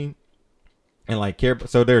protective of me and like care.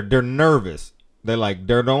 So they're nervous. They're like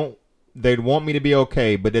they want me to be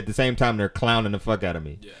okay, but at the same time they're clowning the fuck out of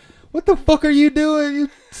me. Yeah. What the fuck are you doing? You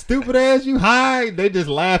stupid ass, you high? They just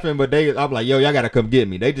laughing, but I'm like, yo, y'all gotta come get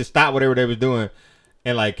me. They just stopped whatever they was doing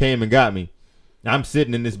and like came and got me. I'm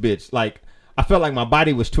sitting in this bitch. Like I felt like my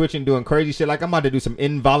body was twitching, doing crazy shit. Like I'm about to do some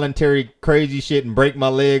involuntary crazy shit and break my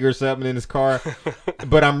leg or something in this car.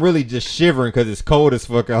 But I'm really just shivering because it's cold as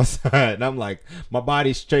fuck outside. And I'm like, my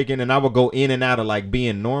body's shaking, and I would go in and out of like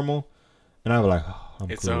being normal. And I was like, oh,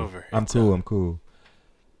 it's cool. Over. I'm cool.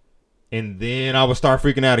 And then I would start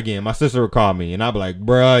freaking out again. My sister would call me, and I'd be like,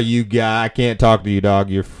 bruh, I can't talk to you, dog.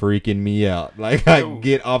 You're freaking me out. Like, I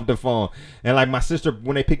get off the phone. And, like, my sister,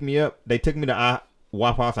 when they picked me up, they took me to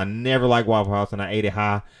Waffle House. I never liked Waffle House, and I ate it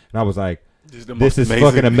high. And I was like, this is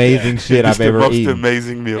fucking amazing shit I've ever eaten. It's the most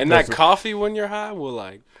amazing meal. And that coffee when you're high will,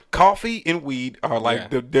 like... Coffee and weed are like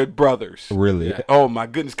they're brothers. Really? Yeah. Oh my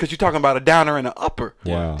goodness! Because you're talking about a downer and an upper.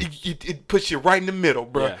 Wow. It puts you right in the middle,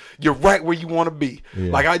 bro. Yeah. You're right where you want to be.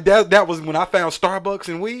 Yeah. Like that was when I found Starbucks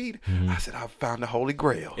and weed. Mm-hmm. I said I found the Holy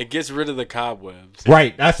Grail. It gets rid of the cobwebs.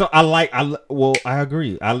 Right. That's what I like. I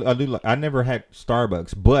agree. I do. I never had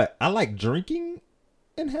Starbucks, but I like drinking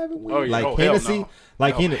and having weed? Oh, yeah. Like Hennessy? No.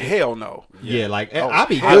 Like hell no. Yeah, like I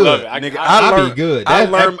be good. I love it. Nigga, I be good. I've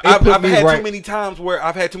had right. too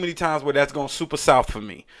many times where that's going super south for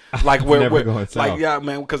me. Like where going south. like yeah,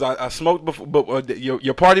 man, because I smoked before. But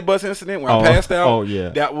your party bus incident where I passed out. Oh yeah,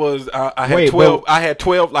 that was I had 12. I had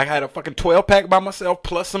 12. Like I had a fucking 12 pack by myself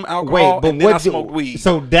plus some alcohol. And then I smoked weed.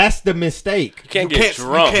 So that's the mistake. You can't get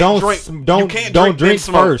drunk. Don't drink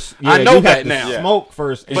first. Yeah, I know that now. Smoke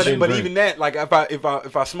first, but even that, like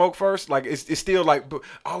if I smoke first, like it's still like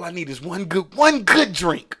all I need is one good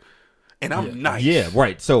drink, and I'm nice. Yeah,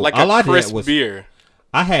 right. So like all a I crisp did was beer.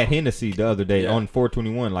 I had Hennessy the other day on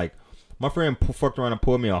 421. Like my friend fucked around and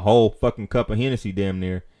poured me a whole fucking cup of Hennessy damn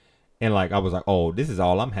near, and like I was like, oh, this is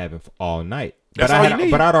all I'm having for all night. But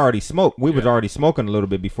I'd already smoked. We was already smoking a little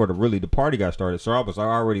bit before the party got started. So I was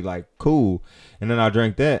already like cool, and then I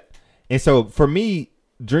drank that. And so for me,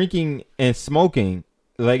 drinking and smoking,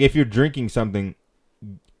 like if you're drinking something,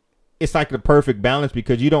 it's like the perfect balance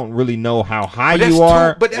because you don't really know how high you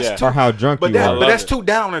are or how drunk you are. But that's two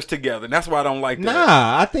downers together. And that's why I don't like that.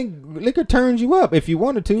 Nah, I think liquor turns you up if you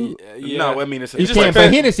wanted to. Yeah. No, I mean it's you can't.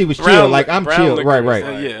 But Hennessy was chill. Like I'm chill. Right.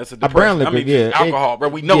 Yeah, it's a brown liquor. Alcohol, bro.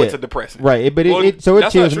 We know it's a depressant. Right, but it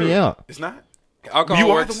chills me out. It's not. Alcohol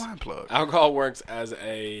you works, are the wine plug. Alcohol works as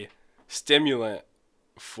a stimulant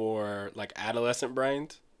for like adolescent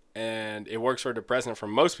brains. And it works for depressant for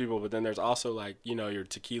most people, but then there's also like, you know, your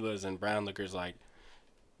tequilas and brown liquors. Like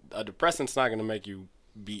a depressant's not going to make you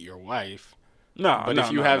beat your wife. But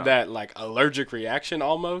if you have that like allergic reaction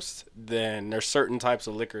almost, then there's certain types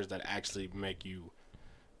of liquors that actually make you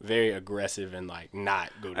very aggressive and like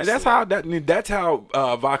not go to and sleep. That's how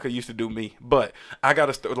vodka used to do me. But I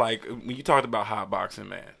got to like when you talked about hot boxing,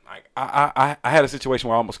 man. Like I had a situation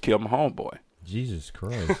where I almost killed my homeboy. Jesus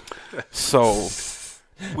Christ. So.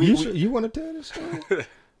 You want to tell this story?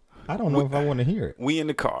 I don't know if I want to hear it. We in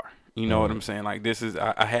the car. You know what I'm saying? Like this is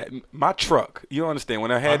I had my truck. You understand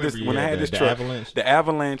when I had this truck, the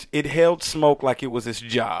Avalanche, it held smoke like it was its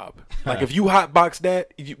job. Like if you hotbox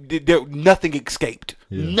that, nothing escaped.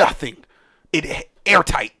 Yeah. Nothing. It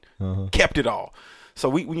airtight. Kept it all. So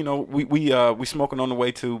we smoking on the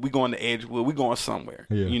way we going to Edgewood. We going somewhere.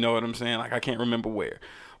 Yeah. You know what I'm saying? Like I can't remember where.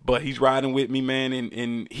 But he's riding with me, man,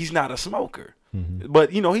 and he's not a smoker. Mm-hmm.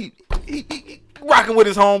 But you know he rocking with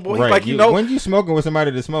his homeboy. Right. Like you know when you smoking with somebody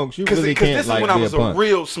that smokes, you really can't. This is when I was a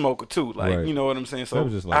real smoker too. Like you know what I'm saying. So that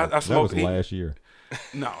was just like, I smoked. That was last year.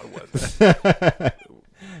 No, it wasn't.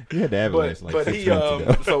 You had to Avalanche but 6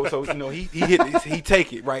 months ago. so you know he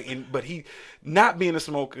take it right, but he not being a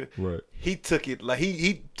smoker, right. He took it like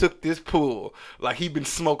he took this pull like he been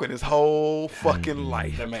smoking his whole fucking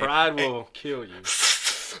life. The pride will kill you.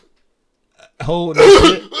 Hold that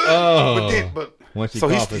shit. Oh. But he's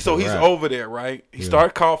over there, right? He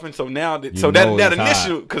started coughing. So now that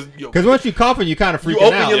initial because once you coughing, you kind of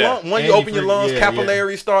freaking out. You open your lungs,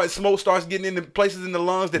 capillaries smoke starts getting into places in the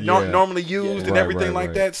lungs that aren't normally used and everything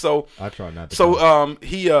like that. So I try not to. So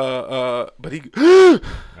but he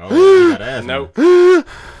nope.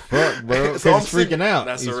 Fuck, bro. So I'm freaking out.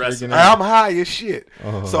 That's the rest. I'm high as shit.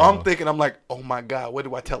 So I'm thinking, I'm like, oh my God, what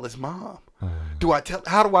do I tell his mom?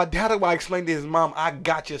 How do I explain to his mom I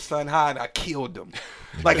got your son high and I killed him?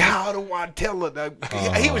 Like how do I tell her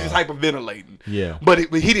that? He was just hyperventilating. Yeah. But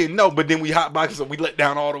he didn't know. But then we hotboxed, so we let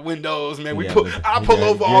down all the windows, man. I pull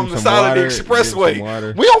over on the side of the expressway.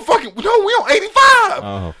 We on 85.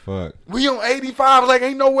 Oh fuck. We on 85. Like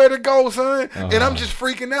ain't nowhere to go, son. And I'm just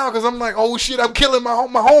freaking out because I'm like, oh shit, I'm killing my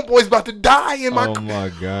homeboy's about to die in my. Oh my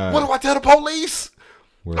God. What do I tell the police?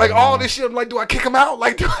 Like all this shit, I'm like, do I kick him out?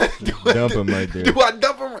 Like, do I dump him right there? Do I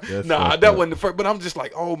dump him? Nah, that wasn't the first. But I'm just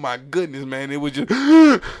like, oh my goodness, man! It was just,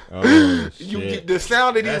 shit. The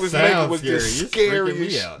sound that he was making was just scary,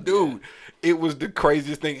 dude. It was the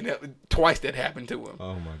craziest thing, and twice that happened to him.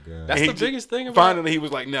 Oh my God! That's the biggest thing about. Finally, he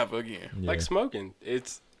was like, never again. Yeah. Like smoking,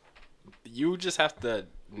 you just have to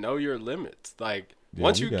know your limits, like. Yeah,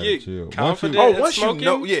 once you get confident in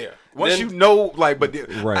smoking, once you know, like, but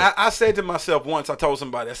right. I said to myself once, I told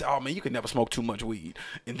somebody, I said, "Oh man, you could never smoke too much weed,"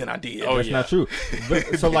 and then I did. Oh, that's not true.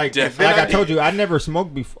 But, so like I told you, I never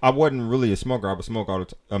smoked before. I wasn't really a smoker. I would smoke all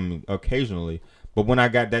the time, occasionally. But when I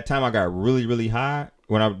got really, really high.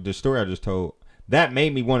 The story I just told, that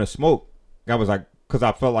made me want to smoke. I was like, because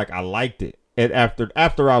I felt like I liked it. And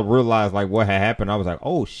after I realized like what had happened, I was like,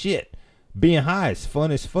 oh shit. Being high is fun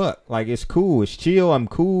as fuck. Like it's cool, it's chill. I'm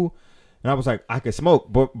cool, and I was like, I could smoke,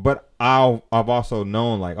 but I've also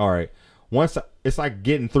known like, all right, it's like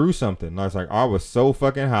getting through something. I was like, I was so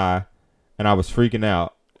fucking high, and I was freaking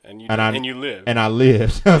out, and you lived, and I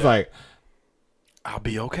lived. I was like, I'll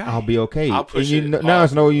be okay. I'll push and it. Now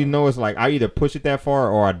it's like I either push it that far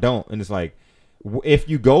or I don't, and it's like if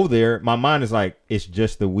you go there, my mind is like it's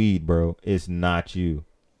just the weed, bro. It's not you.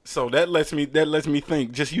 So that lets me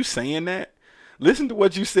think. Just you saying that. Listen to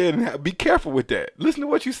what you said and be careful with that. Listen to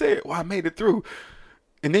what you said. Well, I made it through.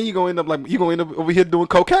 And then you're going to end up over here doing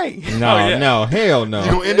cocaine. No, no, hell no.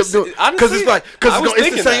 You're going to end up doing, because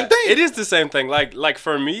it's the same thing. It is the same thing. Like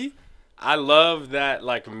for me, I love that,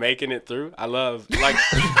 like making it through. I love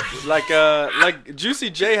like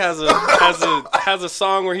Juicy J has a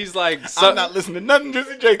song where he's like, I'm not listening to nothing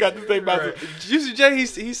Juicy J got to say about it. Juicy J,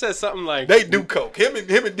 he says something like they do coke. Him and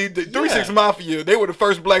DJ 3 6 Mafia, they were the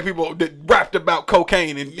first black people that rapped about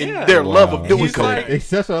cocaine and their love of doing cocaine.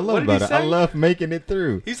 That's what I love about it. I love making it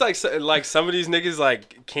through. He's like some of these niggas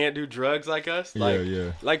like can't do drugs like us. Like,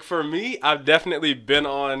 like for me, I've definitely been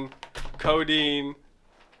on codeine,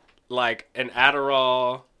 like an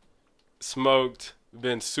Adderall, smoked,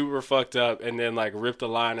 been super fucked up, and then like ripped a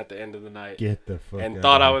line at the end of the night. Get the fuck and out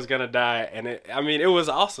thought of I was gonna die, and it was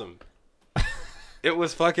awesome. It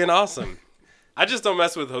was fucking awesome. I just don't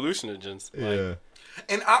mess with hallucinogens. Yeah.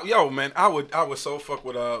 And I would so fuck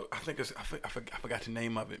with I forgot the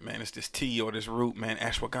name of it, man. It's this tea or this root, man,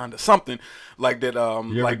 ashwagandha, something like that.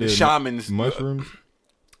 Like the shamans mushrooms.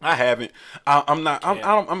 I haven't.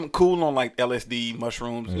 I'm cool on like LSD,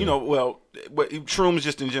 mushrooms. You know, but shrooms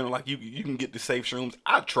just in general. Like you can get the safe shrooms.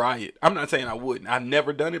 I'd try it. I'm not saying I wouldn't. I've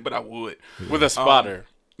never done it, but I would with a spotter.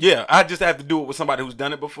 Yeah, I just have to do it with somebody who's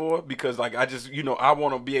done it before because like I just I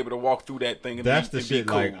want to be able to walk through that thing. And that's the shit.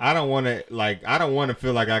 Cool. Like I don't want to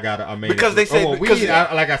feel like I gotta. I mean, because they say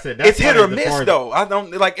like I said, that's it's hit or miss though. I don't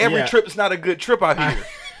like every trip is not a good trip out here.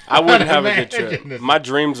 I wouldn't have a good trip. My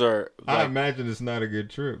dreams are. Like, I imagine it's not a good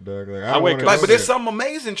trip, dog. Like I wake up, but there's some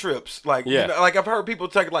amazing trips. Like like I've heard people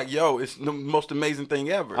talk like, "Yo, it's the most amazing thing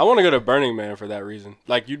ever." I want to go to Burning Man for that reason.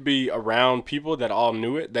 Like you'd be around people that all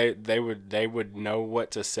knew it. They would know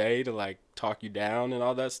what to say to like talk you down and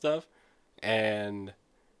all that stuff, and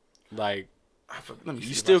like.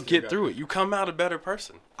 You still get through it. You come out a better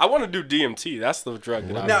person. I want to do DMT. That's the drug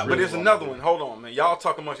that I really but there's another one. Hold on, man. Y'all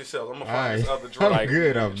talk amongst yourselves. I'm gonna find this other drug. I'm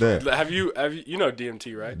good off that. Have you know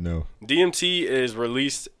DMT, right? No. DMT is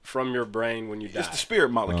released from your brain when you die. It's the spirit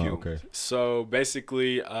molecule. Oh, okay. So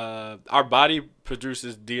basically, our body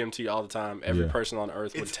produces DMT all the time. Every person on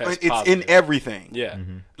Earth would test positive. It's in everything. Yeah.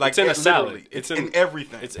 Mm-hmm. Like it's in a salad. It's in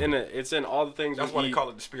everything. It's in all the things. That's why they call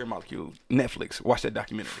it the spirit molecule. Netflix. Watch that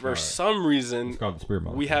documentary. For some reason, it's called the spirit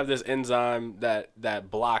molecule. We have this enzyme that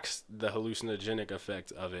blocks the hallucinogenic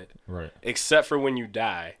effect of it. Right. Except for when you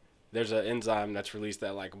die, there's an enzyme that's released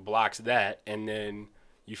that like blocks that, and then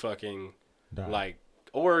you fucking die. Like.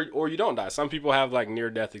 Or you don't die. Some people have like near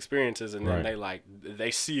death experiences, and then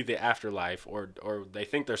they see the afterlife, or they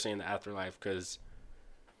think they're seeing the afterlife because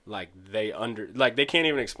like they can't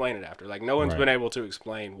even explain it after. Like no one's been able to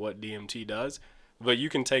explain what DMT does, but you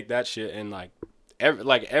can take that shit and like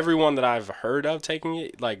everyone that I've heard of taking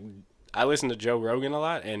it. Like I listen to Joe Rogan a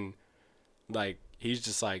lot, and like he's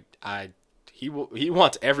just like he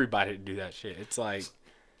wants everybody to do that shit. It's like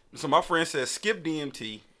so my friend says skip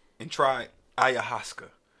DMT and try ayahuasca.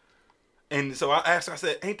 And so I asked her, I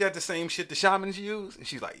said, ain't that the same shit the shamans use? And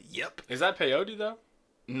she's like, yep. Is that peyote though?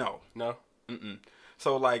 No. Mm-mm.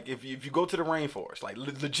 So like if you go to the rainforest, like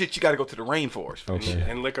legit you got to go to the rainforest. Okay.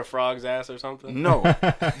 And lick a frog's ass or something? No.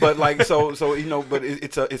 But like so but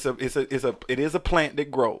it is a plant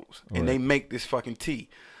that grows and they make this fucking tea.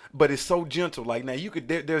 But it's so gentle. Like now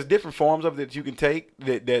there's different forms of it that you can take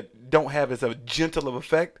that don't have as a gentle of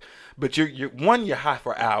effect. But you're high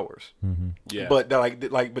for hours. Mm-hmm. Yeah. But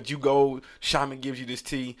but you go, shaman gives you this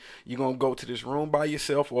tea. You're gonna go to this room by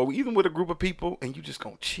yourself, or even with a group of people, and you just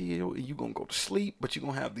gonna chill and you gonna go to sleep. But you're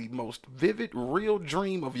gonna have the most vivid, real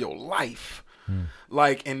dream of your life.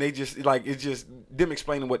 Like, and they just like it's just them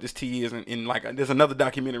explaining what this tea is, and like there's another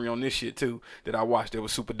documentary on this shit too that I watched that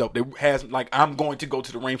was super dope. That has like I'm going to go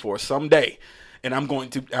to the rainforest someday. And I'm going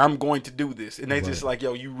to do this. And they just like,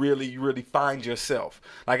 yo, you really find yourself.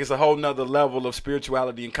 Like it's a whole nother level of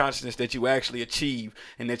spirituality and consciousness that you actually achieve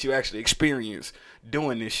and that you actually experience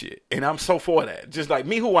doing this shit. And I'm so for that. Just like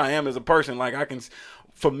me, who I am as a person, like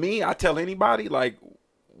for me, I tell anybody, like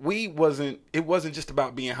it wasn't just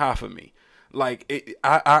about being high for me. Like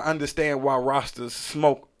I understand why Rastas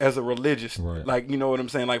smoke as a religious, like, you know what I'm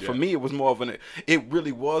saying? Like for me, it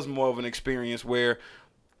really was more of an experience where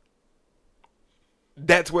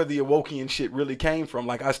that's where the Awokian shit really came from.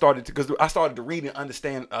 Like I started to read and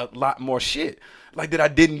understand a lot more shit, like that I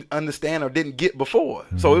didn't understand or didn't get before.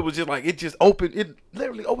 Mm-hmm. So it was just like it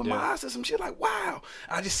literally opened my eyes to some shit. Like wow,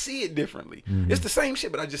 I just see it differently. Mm-hmm. It's the same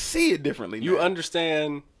shit, but I just see it differently. You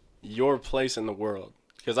understand your place in the world,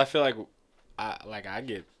 because I feel like I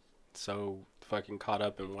get so fucking caught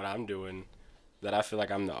up in what I'm doing that I feel like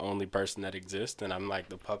I'm the only person that exists and I'm like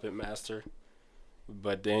the puppet master.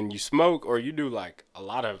 But then you smoke or you do like a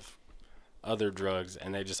lot of other drugs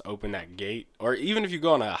and they just open that gate. Or even if you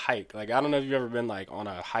go on a hike, like I don't know if you've ever been like on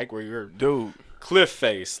a hike where you're cliff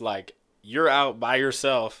face, like you're out by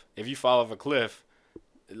yourself. If you fall off a cliff,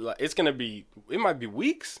 it might be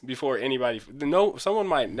weeks before someone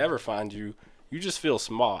might never find you. You just feel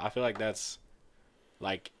small. I feel like that's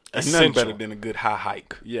like essential. Nothing better than a good high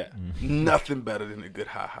hike. Yeah. Nothing better than a good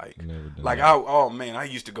high hike. Like I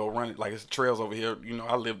used to go run it. Like it's trails over here. You know,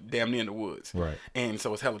 I live damn near in the woods. Right. And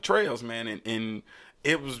so it's hella trails, man. And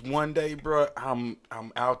it was one day, bro, I'm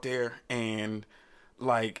out there and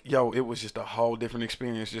like, yo, it was just a whole different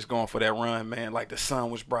experience just going for that run, man. Like the sun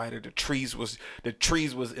was brighter, the trees was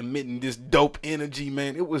emitting this dope energy,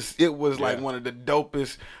 man. It was like one of the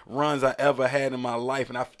dopest runs I ever had in my life,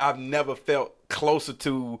 and I've never felt closer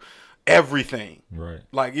to everything. Right.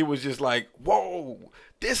 Like it was just like, whoa,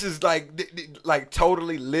 this is like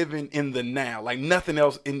totally living in the now. Like nothing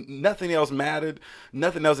else mattered,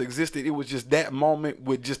 nothing else existed. It was just that moment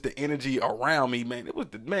with just the energy around me, man. It was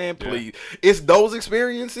please. It's those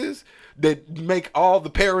experiences that make all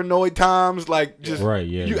the paranoid times like just right.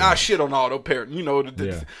 Yeah. I shit on all those you know.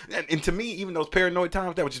 And to me, even those paranoid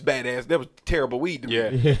times, that was just badass. That was terrible weed to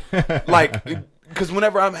me. Yeah. Like. Because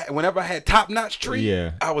whenever I had top-notch tree,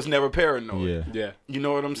 I was never paranoid. Yeah. You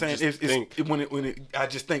know what I'm saying? I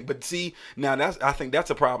just think. But see, now I think that's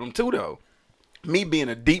a problem too, though. Me being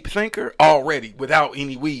a deep thinker already without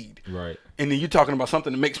any weed. Right. And then you're talking about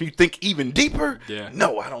something that makes me think even deeper. Yeah.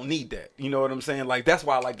 No, I don't need that. You know what I'm saying? Like that's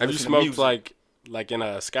why I like to listen to music. Have you smoked like in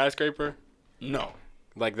a skyscraper? No.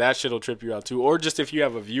 Like that shit'll trip you out too, or just if you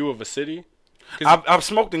have a view of a city. I've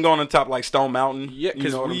smoked and gone on top like Stone Mountain. Yeah, you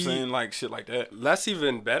know what I'm saying, like shit like that. That's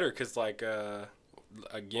even better because like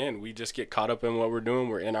again, we just get caught up in what we're doing.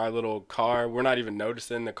 We're in our little car. We're not even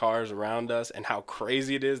noticing the cars around us and how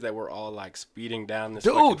crazy it is that we're all like speeding down this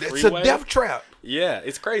fucking freeway. It's a death trap. Yeah,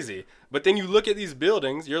 it's crazy. But then you look at these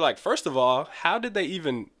buildings. You're like, first of all, how did they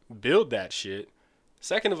even build that shit?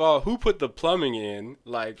 Second of all, who put the plumbing in?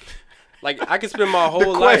 Like I could spend my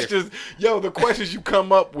whole life. The questions you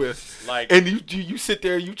come up with, like, and you sit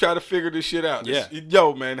there, you try to figure this shit out. Yeah.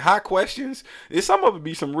 Yo, man, high questions. Some of it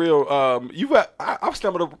be some real. I've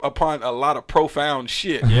stumbled upon a lot of profound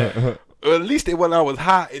shit. Yeah. Or at least when I was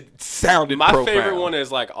high, it sounded profound. My favorite one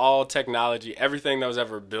is like all technology, everything that was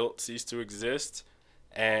ever built ceased to exist,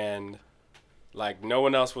 and like no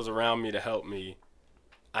one else was around me to help me.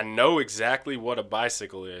 I know exactly what a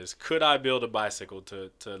bicycle is. Could I build a bicycle to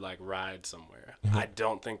like ride somewhere? I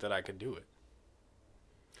don't think that I could do it.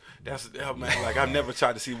 Man. Like I've never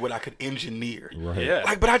tried to see what I could engineer. Right. Yeah.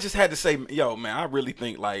 Like, but I just had to say, yo, man, I really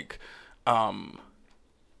think like,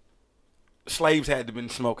 slaves had to have been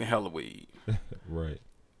smoking hella weed. Right.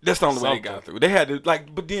 That's the only way they got through. They had to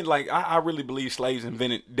but then I really believe slaves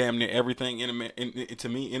invented damn near everything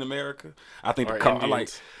in America. I think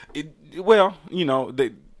well, you know,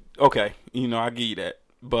 I give you that.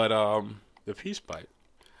 But the peace pipe.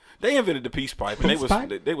 They invented the peace pipe and they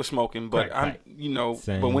were smoking, but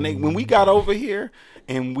but when we got over here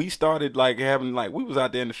and we started like having like we was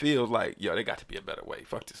out there in the fields like, yo, there got to be a better way.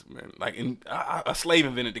 Fuck this, man. Like a slave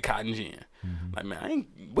invented the cotton gin. Mm-hmm. Like, man, I ain't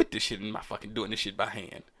with this shit in my fucking doing this shit by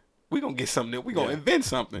hand. We gonna get something. We gonna invent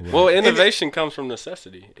something. Well, innovation comes from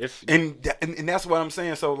necessity. And that's what I'm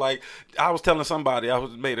saying. So like, I was telling somebody,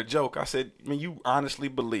 made a joke. I said, "Man, you honestly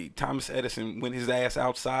believe Thomas Edison went his ass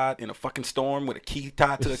outside in a fucking storm with a key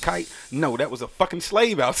tied to a kite? No, that was a fucking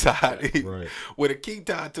slave outside with a key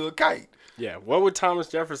tied to a kite. Yeah. What would Thomas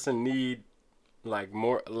Jefferson need? Like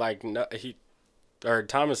more like or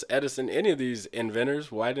Thomas Edison, any of these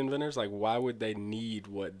inventors, white inventors, like why would they need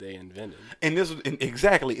what they invented? And this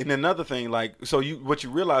exactly. And another thing, like, so what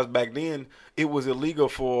you realize back then, it was illegal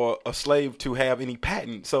for a slave to have any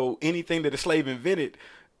patent. So anything that a slave invented,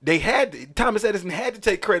 Thomas Edison had to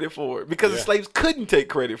take credit for it because the slaves couldn't take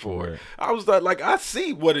credit for it. I was like, I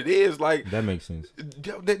see what it is. Like that makes sense.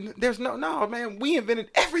 There's no, man. We invented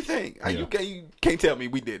everything. You can't tell me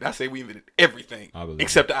we did. I say we invented everything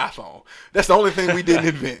except the iPhone. That's the only thing we didn't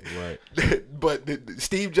invent. Right. But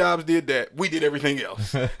Steve Jobs did that. We did everything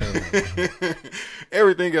else.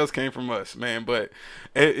 Everything else came from us, man. But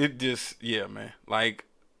it just, man. Like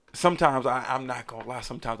sometimes I'm not gonna lie.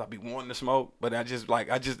 Sometimes I be wanting to smoke, but I'm just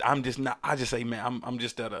not. I just say, man, I'm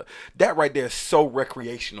just at that right there is so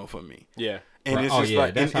recreational for me. Yeah. And it's just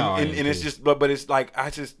like, and it's just, but it's like,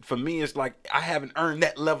 for me, it's like, I haven't earned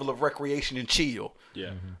that level of recreation and chill. Yeah.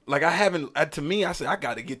 Mm-hmm. Like I haven't, to me, I said, I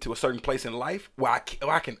got to get to a certain place in life where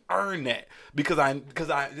I can earn that because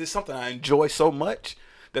it's something I enjoy so much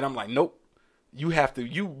that I'm like, nope, you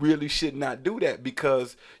really should not do that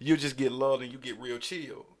because you'll just get lulled and you get real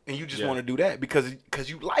chill. And you just want to do that because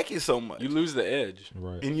you like it so much. You lose the edge,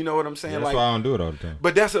 right? And you know what I'm saying. Yeah, that's like, why I don't do it all the time.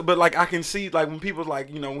 But like I can see like when people like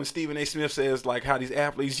when Stephen A. Smith says like how these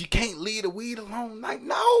athletes you can't leave the weed alone. Like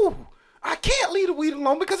no, I can't leave the weed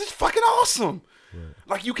alone because it's fucking awesome. Right.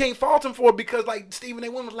 Like you can't fault him for it because like Stephen A.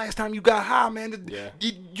 When was the last time you got high, man?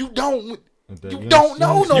 You don't. You don't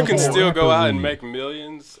know no more. You can still go out and make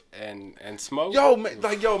millions and smoke. Yo, man,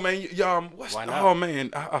 oh man,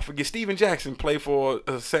 I forget. Steven Jackson played for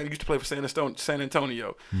used to play for San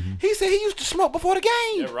Antonio. Mm-hmm. He said he used to smoke before the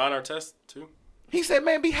game. Yeah, Ron Artest too. He said,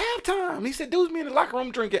 man, be halftime. He said, dudes be in the locker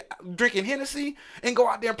room drinking Hennessy and go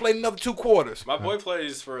out there and play another 2 quarters. My boy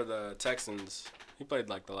plays for the Texans. He played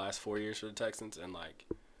like the last 4 years for the Texans, and like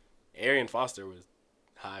Arian Foster was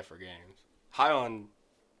high for games, high on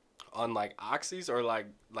like oxys or like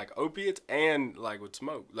opiates and like would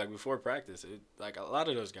smoke like before practice. Like a lot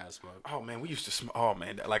of those guys smoke. Oh man, we used to smoke. Oh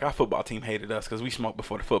man, like our football team hated us because we smoked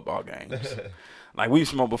before the football games. Like we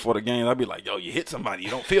smoked before the games. I'd be like, yo, you hit somebody, you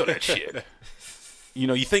don't feel that shit.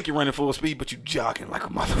 You think you're running full speed, but you jogging like a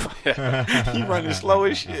motherfucker. You running slow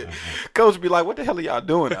as shit. Coach would be like, what the hell are y'all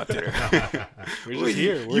doing out there? We're just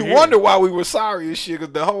here. You wonder why we were sorry as shit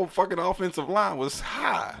because the whole fucking offensive line was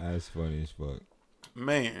high. That's funny as fuck.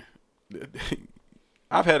 Man.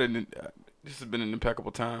 I've had this has been an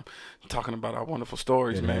impeccable time talking about our wonderful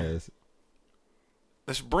stories, man.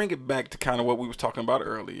 Let's bring it back to kind of what we was talking about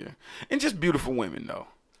earlier. And just beautiful women, though.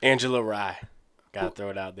 Angela Rye. Gotta throw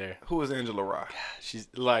it out there. Who is Angela Rye? She's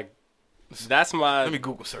like, that's my... Let me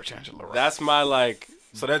Google search Angela Rye. That's my, like...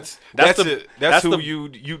 So that's who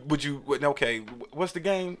you okay, what's the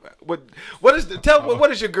game? What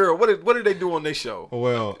is your girl? What do they do on their show?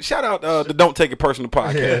 Well, shout out the Don't Take It Personal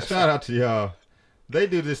podcast. Yeah, shout out to y'all. They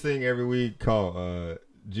do this thing every week called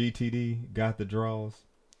GTD, Got the Draws.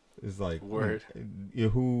 It's like word.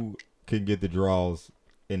 Who can get the draws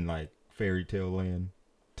in like fairy tale land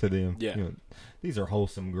to them? Yeah. These are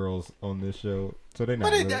wholesome girls on this show, so they're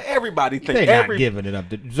not. But everybody thinks they're not giving it up.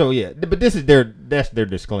 So yeah, but that's their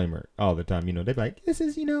disclaimer all the time. They're like, this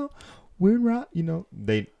is we're rock.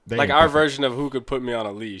 They like our version of Who Could Put Me on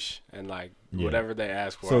a Leash and like whatever they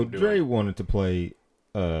ask for. So Dre wanted to play.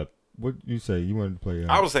 What you say? You wanted to play?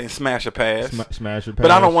 I was saying smash or pass. Smash or pass. But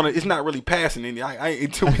I don't want to. It's not really passing any. I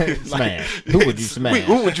ain't too smash. Who would you smash?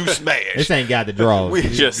 Who would you smash? This ain't got the draws. We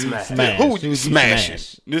just smash. Who would you smashing?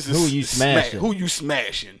 This is who you smashing. Who you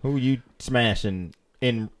smashing? Who you smashing?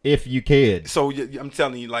 If you could. So I'm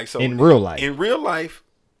telling you, like, so in real life. In real life,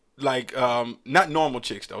 like, not normal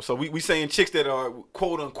chicks though. So we saying chicks that are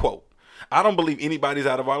quote unquote. I don't believe anybody's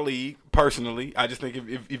out of our league, personally. I just think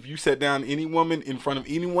if you sat down any woman in front of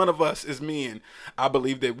any one of us as men, I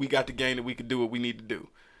believe that we got the game that we can do what we need to do.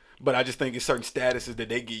 But I just think it's certain statuses that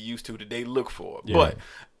they get used to, that they look for. Yeah. But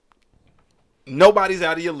nobody's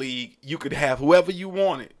out of your league. You could have whoever you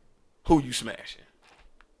wanted. Who you smashing?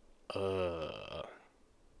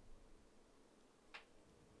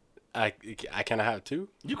 I kind of have two.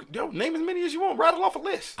 You could name as many as you want. Rattle off a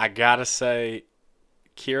list. I gotta say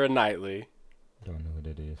Keira Knightley. Don't know who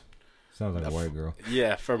that is. Sounds like a white girl.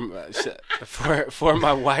 Yeah, for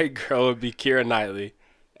my white girl would be Keira Knightley,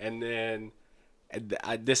 and then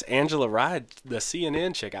this Angela Rye, the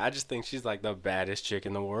CNN chick. I just think she's like the baddest chick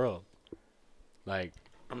in the world. Like,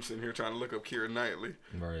 I'm sitting here trying to look up Keira Knightley.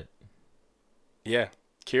 Right. Yeah,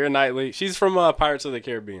 Keira Knightley. She's from Pirates of the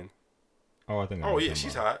Caribbean. Oh, I think. Oh yeah,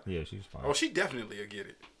 she's hot. Yeah, she's fine. Oh, she definitely will get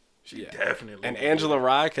it. She definitely. And Angela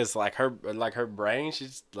Rye, because like her brain,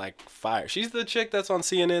 she's like fire. She's the chick that's on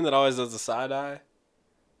CNN that always does the side eye.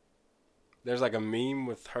 There's like a meme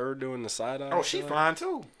with her doing the side eye. Oh, she fine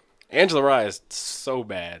too. Angela Rye is so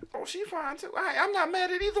bad. Oh, she fine too. I'm not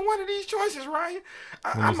mad at either one of these choices, Ryan.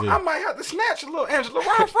 I might have to snatch a little Angela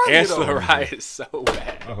Rye from you. Angela Rye is so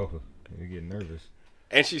bad. Oh, you're getting nervous.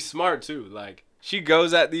 And she's smart too. Like, she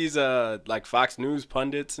goes at these like Fox News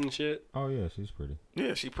pundits and shit. Oh yeah, she's pretty.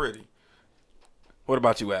 Yeah, she's pretty. What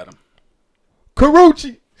about you, Adam?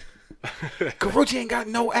 Karuchi. Karuchi ain't got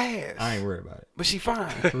no ass. I ain't worried about it. But she fine.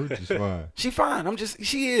 Karuchi's fine. She fine.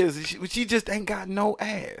 She just ain't got no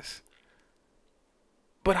ass.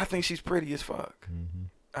 But I think she's pretty as fuck. Mm-hmm.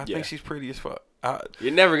 I think she's pretty as fuck.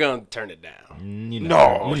 You're never gonna turn it down.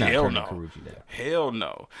 Hell no. Hell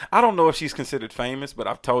no. I don't know if she's considered famous, but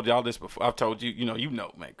I've told y'all this before. I've told you,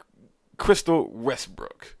 man. Crystal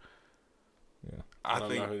Westbrook. Yeah. I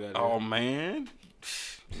don't know who that is. Oh man,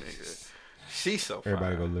 nigga, she's so fine.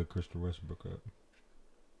 Everybody go look Crystal Westbrook up.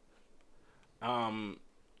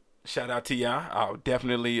 Shout out to y'all. I'll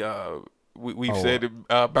definitely. We've said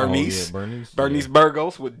Bernice. Bernice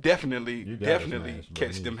Burgos would definitely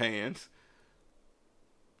catch them hands.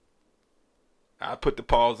 I put the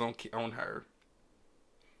pause on her.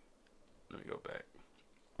 Let me go back.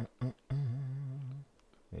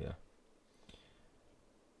 Yeah,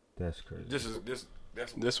 that's crazy.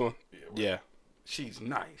 This one. Yeah, she's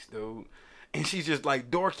nice, dude, and she's just like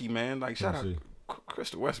dorky, man. Like shout out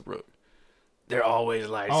Crystal Westbrook. They're always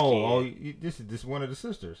light skinned. This is one of the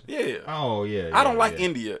sisters. Yeah. Oh yeah. I don't like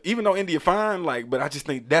India, even though India fine. But I just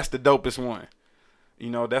think that's the dopest one.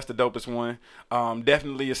 That's the dopest one.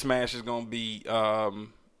 Definitely a smash is gonna be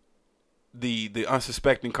the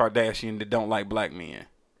unsuspecting Kardashian that don't like black men.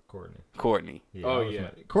 Courtney. Yeah,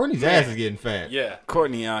 Courtney's ass is getting fat. Yeah.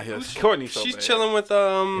 Courtney out here. Courtney's so she's bad. chilling with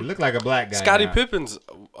It looked like a black guy. Scottie Pippen's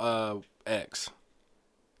ex.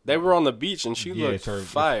 They were on the beach and she looked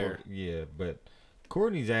fire. Yeah, but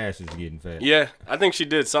Courtney's ass is getting fat. Yeah, I think she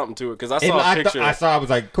did something to it because I saw a picture. I was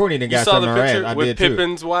like, Courtney done got something on her ass. I with did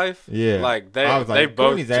Pippen's wife. Yeah, like I was like, they both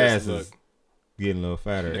Courtney's ass is getting a little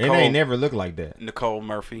fatter. It ain't never looked like that. Nicole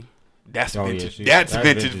Murphy. That's vintage. Yeah, that's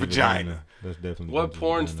vintage vagina. That's definitely. What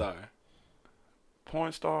porn star?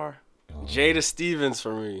 Porn star. Jada Stevens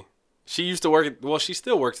for me. She used to work. She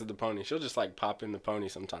still works at the Pony. She'll just like pop in the Pony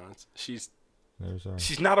sometimes. She's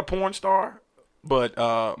not a porn star, but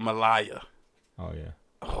Malaya. Oh yeah.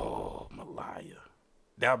 Oh, Malaya.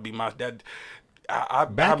 That would be my dad. I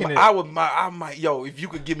might. Yo, if you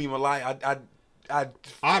could give me Malaya,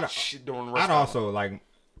 I'd shit during the rest. I'd also like.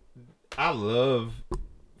 I love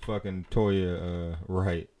fucking Toya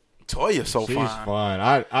Wright. Toya's so fine. She's fine.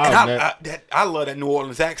 I love that New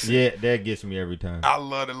Orleans accent. Yeah, that gets me every time. I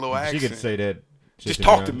love that little accent. She could say that. Just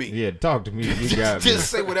talk to me. Yeah, talk to me. You got me.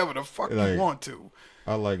 Just say whatever the fuck you want to.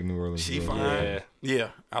 I like New Orleans. She fine. Yeah,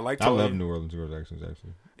 I like Toya. I love New Orleans girls accents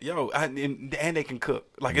actually. Yo, and they can cook.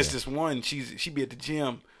 Like it's just one. She be at the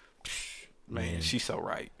gym. Man, she's so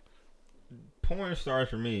right. Porn stars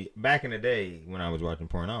for me. Back in the day when I was watching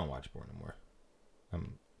porn, I don't watch porn anymore.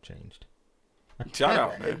 I'm changed. Shout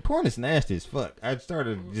out, man. Porn is nasty as fuck. I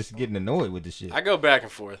started just getting annoyed with the shit. I go back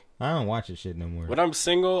and forth. I don't watch this shit no more. When I'm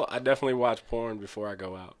single, I definitely watch porn before I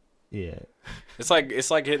go out. Yeah. It's like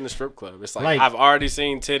hitting the strip club. It's like I've already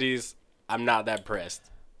seen titties. I'm not that pressed.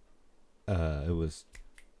 It was.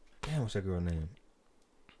 Damn, what's that girl name?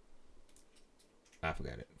 I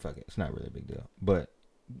forgot it. Fuck it. It's not really a big deal. But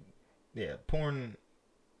yeah, porn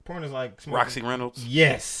is like Roxy Reynolds.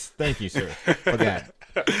 Yes, thank you, sir. Forgot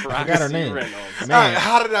her name. Man,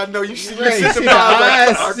 how did I know you? She was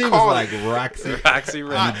like Roxy. Roxy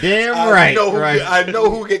Reynolds. Damn right. I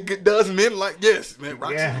know who does men like yes, man.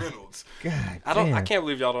 Roxy Reynolds. God, I can't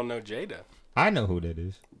believe y'all don't know Jada. I know who that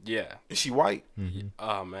is. Yeah. Is she white? Mm-hmm.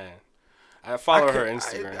 Oh man. I follow her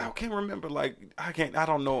Instagram. I can't remember. I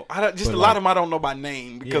don't know. A lot of them I don't know by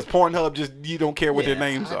name because Pornhub you don't care what their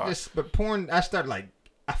names are. But porn, I started like,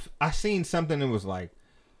 I seen something that was like,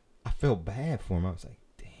 I felt bad for him. I was like,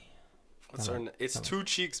 damn. What's her name? It's Two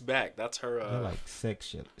Cheeks Back. That's her. They're like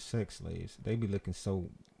sex slaves. They be looking so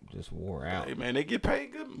just wore out. Hey man, they get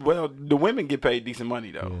paid good. Well, the women get paid decent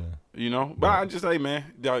money though. Yeah. But I just say, man,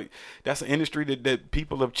 that's an industry that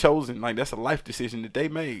people have chosen. Like that's a life decision that they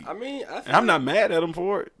made. I mean, I'm not mad at them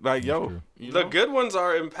for it. Like, the good ones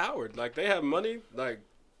are empowered. Like they have money. Like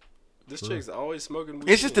this chick's always smoking weed.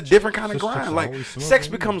 It's just a different kind of grind. Like sex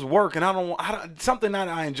becomes work, and I don't something that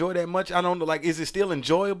I enjoy that much. I don't know. Like, is it still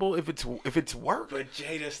enjoyable if it's work? But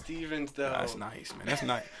Jada Stevens though, that's nice, man. That's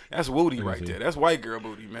nice. That's Woody right there. That's white girl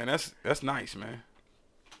booty, man. That's nice, man.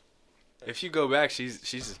 If you go back,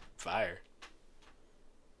 she's fire.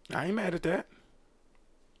 I ain't mad at that.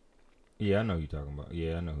 Yeah, I know who you're talking about.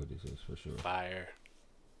 Yeah, I know who this is for sure. Fire.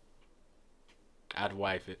 I'd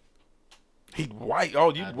wife it. He white.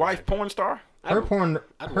 Oh, you wife porn star? Her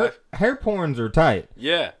porns are tight.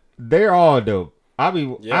 Yeah. They're all dope. I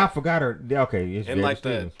forgot her. Okay. It's and like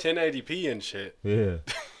the 1080p and shit. Yeah.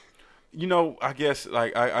 I guess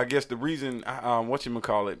I guess the reason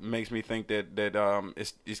whatchamacallit makes me think that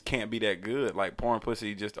it can't be that good. Like porn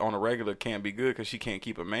pussy just on a regular can't be good because she can't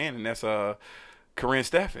keep a man, and that's Corinne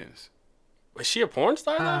Steffens. Was she a porn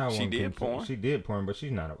star though? She did porn. She did porn, but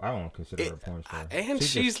she's not. I don't consider her a porn star. And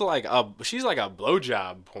she's like a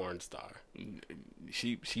blowjob porn star.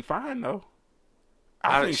 She fine though.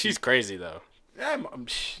 I think she's crazy though.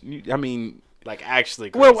 I mean, like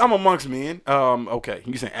actually crazy. Well, I'm amongst men. Okay,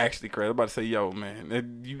 you saying actually crazy? I'm about to say, yo,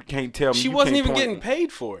 man, you can't tell me. She wasn't even getting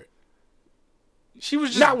paid for it. She was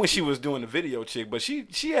just not when she was doing the video chick, but she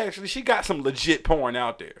got some legit porn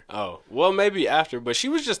out there. Oh, well, maybe after, but she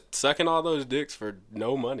was just sucking all those dicks for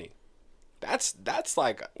no money. That's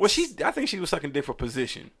like, well, I think she was sucking dick for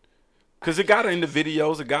position. Cause it got her in the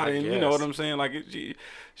videos, it got her in, you know what I'm saying? Like,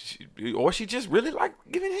 or she just really like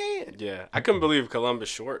giving head. Yeah, I couldn't believe Columbus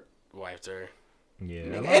Short wiped her.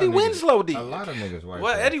 Yeah, Eddie Winslow did. A lot of niggas wiped her.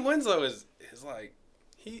 Well, Eddie Winslow is like,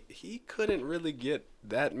 he couldn't really get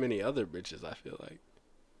that many other bitches. I feel like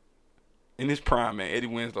in his prime, man, Eddie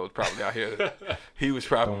Winslow was probably out here. He was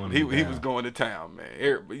probably he was going to town,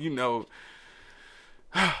 man. You know,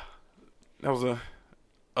 that was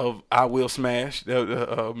of I Will Smash,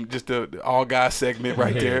 just the all guys segment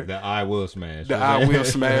right there. The I Will Smash. The I Will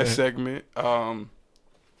Smash segment. And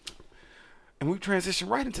we transition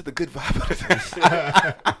right into the good vibe.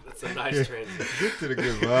 That's a nice transition. Get to the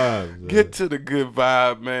good vibe. Get to the good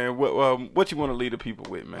vibe, man. What you want to lead the people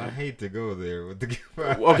with, man? I hate to go there with the good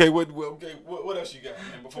vibe. Okay, what else you got,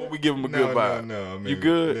 man? Before we give them a good vibe. No. I mean, you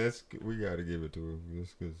good? We got to give it to him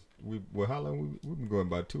just because how long we've been going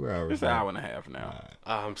about 2 hours. It's an hour and a half now.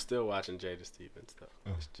 I'm still watching Jada Stevens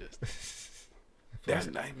though. It's just that's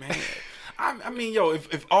nice, man. I mean, yo,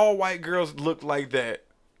 if all white girls look like that.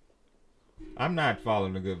 I'm not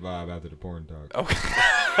following the good vibe after the porn talk.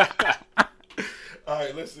 Okay. All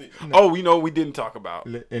right, let's see. Oh, you know what we didn't talk about.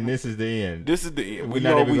 And this is the end. This is the end.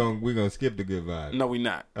 We're gonna skip the good vibe. No, we're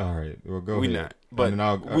not. All right, well go we ahead.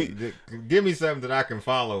 Not. But give me something that I can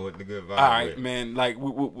follow with the good vibe. All right, man. Like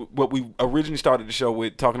what we originally started the show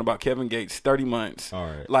with, talking about Kevin Gates, 30 months. All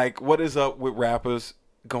right. Like, what is up with rappers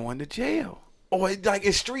going to jail? Or like,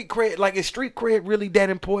 is street cred really that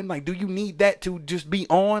important? Like, do you need that to just be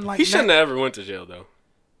on? Like, he shouldn't have ever went to jail though.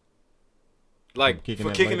 Like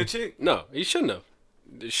for kicking the chick? No, he shouldn't have.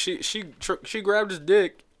 She grabbed his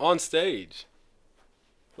dick on stage.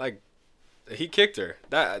 Like, he kicked her.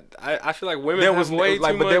 That I feel like women have way too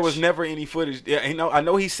much. But there was never any footage. Yeah, I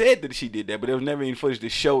know he said that she did that, but there was never any footage that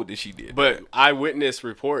showed that she did. But eyewitness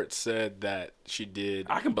reports said that she did.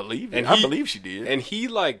 I can believe it. And I believe she did. And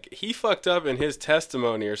he fucked up in his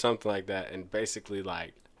testimony or something like that, and basically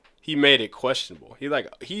like he made it questionable.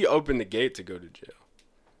 He opened the gate to go to jail.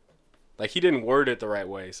 Like, he didn't word it the right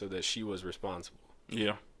way so that she was responsible.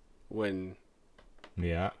 Yeah.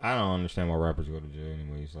 Yeah, I don't understand why rappers go to jail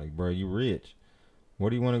anyways. Like, bro, you rich.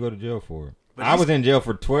 What do you want to go to jail for? But I was in jail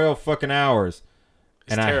for 12 fucking hours,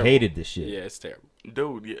 and terrible. I hated this shit. Yeah, it's terrible.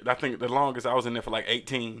 Dude, yeah, I think the longest I was in there for like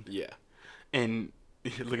 18. Yeah. And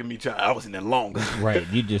look at me, I was in there longer. Right,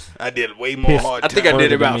 you just... I did way more hard I think I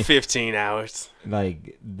did about 15 hours.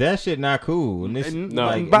 Like, that shit not cool. And this, no,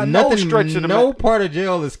 like, by nothing, no stretch of the no part of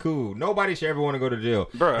jail is cool. Nobody should ever want to go to jail.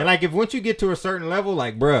 Bruh. And like, if once you get to a certain level,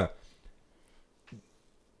 like, bruh,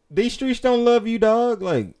 these streets don't love you, dog.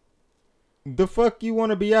 Like, the fuck you want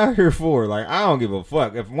to be out here for? Like, I don't give a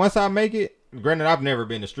fuck. If once I make it, granted, I've never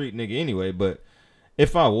been a street nigga anyway, but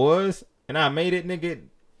if I was and I made it, nigga,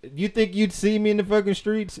 you think you'd see me in the fucking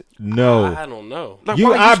streets? No. I don't know.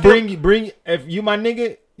 Like, bring if you my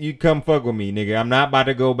nigga, you come fuck with me, nigga. I'm not about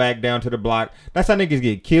to go back down to the block. That's how niggas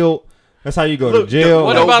get killed. That's how you go to jail.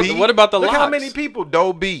 What about the Look locks? how many people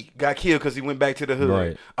Doe B got killed because he went back to the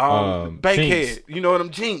hood. Right. Bankhead, you know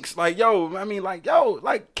them Jinx. Like,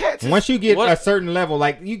 like cats. Once you get a certain level,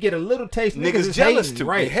 like you get a little taste, niggas jealous hating, too.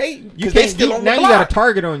 Right. They hate you they still on the block. You got a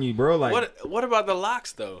target on you, bro. Like, what about the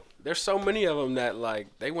locks though? There's so many of them that like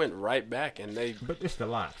they went right back and they. But it's the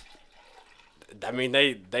locks. I mean,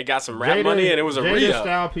 they got some rap money and it was a re-up.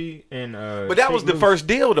 Style P and but that was the first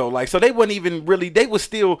deal though. Like, so they wasn't even really. They was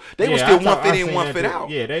still one fit in, one fit out.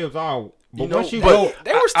 Yeah, they was all. But once you go,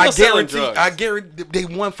 they were still selling drugs. I guarantee they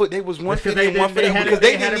one foot. They was one fit in, one fit out because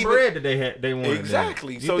they had the bread that they wanted.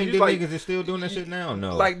 Exactly. So you think niggas is still doing that shit now?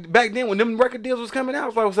 No. Like back then when them record deals was coming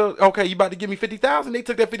out, I was like, okay, you about to give me 50,000? They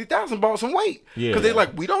took that 50,000, bought some weight. Yeah. Because they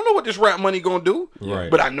like, we don't know what this rap money gonna do. Right.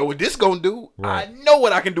 But I know what this gonna do. Right. I know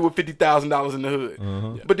what I can do with $50,000 in the hood.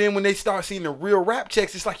 Uh-huh. But then when they start seeing the real rap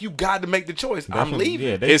checks, it's like you got to make the choice. I'm leaving.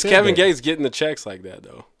 Yeah, is Kevin Gates getting the checks like that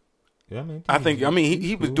though? Yeah, I think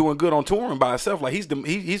he was doing good on touring by himself. Like he's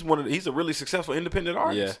a really successful independent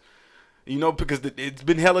artist. Yeah. You know, because it's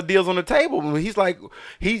been hella deals on the table. He's like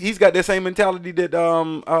he's got that same mentality that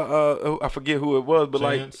I forget who it was, but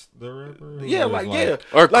Chance the rapper. Yeah,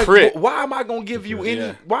 or like, Crit. Why am I gonna give you any?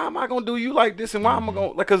 Yeah. Why am I gonna do you like this? And why am I gonna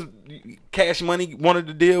like? Because Cash Money wanted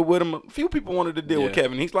to deal with him. A few people wanted to deal with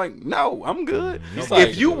Kevin. He's like, no, I'm good.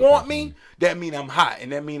 If you want me, that mean I'm hot,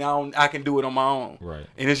 and that mean I can do it on my own. Right.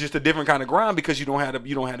 And it's just a different kind of grind because you don't have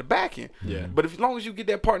the backing. Yeah. But as long as you get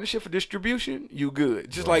that partnership for distribution, you good.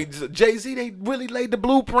 Just like Jay-Z, they really laid the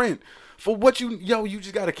blueprint for what you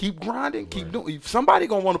just got to keep grinding, keep doing. Somebody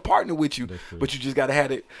going to want to partner with you, but you just got to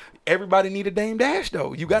have it. Everybody need a Dame Dash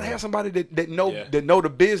though. You got to have somebody that know the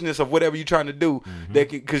business of whatever you're trying to do.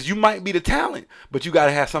 Because you might be the talent, but you got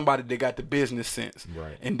to have somebody that got the business sense.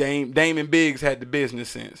 Right. And Dame and Biggs had the business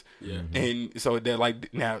sense. Yeah. And so they're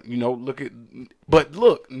like, now look,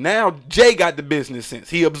 now Jay got the business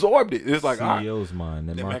sense. He absorbed it. It's like CEO's mind.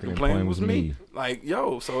 That marketing plan was me. Like,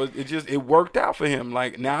 so it worked out for him.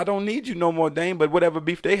 Like, now I don't need you no more, Dame. But whatever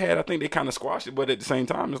beef they had, I think they kind of squashed it. But at the same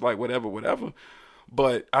time, it's like whatever.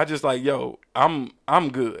 But I just like, I'm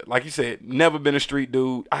good. Like you said, never been a street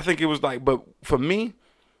dude. I think it was like, but for me,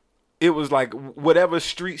 it was like whatever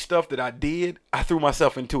street stuff that I did, I threw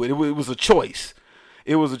myself into it. It was a choice.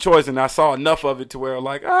 It was a choice, and I saw enough of it to where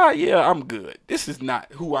like, I'm good. This is not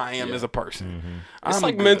who I am as a person. It's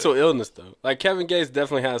like good. Mental illness though. Like Kevin Gates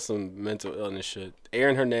definitely has some mental illness shit.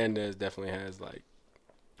 Aaron Hernandez definitely has like.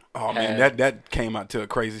 Oh man, that came out to a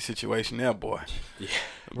crazy situation there, boy. Yeah.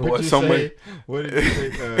 What did you say?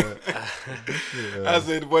 I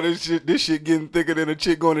said, "Boy, this shit getting thicker than a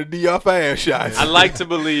chick going to D off ass shots." I like to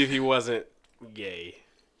believe he wasn't gay.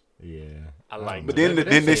 Yeah, I like. But then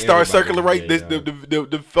they start circling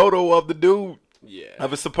the photo of the dude. Yeah.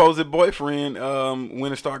 Of his supposed boyfriend.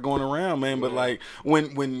 When it start going around, man. But like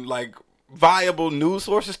when like. Viable news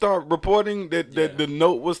sources start reporting that the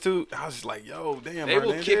note was to. I was just like, damn. They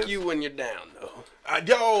will kick you when you're down, I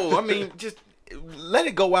though. mean, just let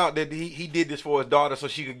it go out that he did this for his daughter so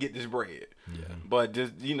she could get this bread. Yeah. But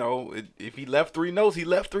just if he left 3 notes, he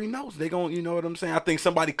left 3 notes. They gon' you know what I'm saying. I think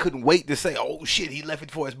somebody couldn't wait to say, oh shit, he left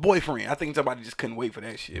it for his boyfriend. I think somebody just couldn't wait for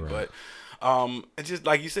that shit. Right. But it's just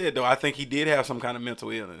like you said though. I think he did have some kind of mental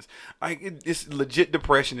illness. Like it's legit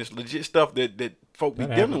depression. It's legit stuff that folk be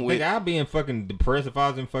dealing with. I'd be in fucking depressed if I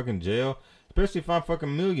was in fucking jail, especially if I'm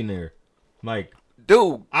fucking millionaire. Like,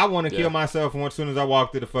 dude, I want to kill myself as soon as I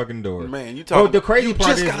walk through the fucking door. Man, you talking? The crazy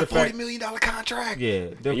part just is got a $40 million contract. Yeah,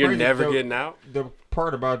 you're never getting out. The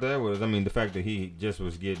part about that was, the fact that he just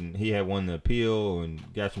was he had won the appeal and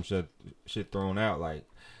got some shit thrown out. Like,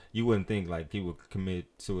 you wouldn't think like he would commit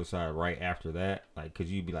suicide right after that, like, cause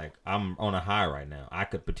you'd be like, I'm on a high right now. I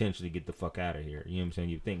could potentially get the fuck out of here. You know what I'm saying?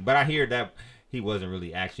 You think, but I hear that he wasn't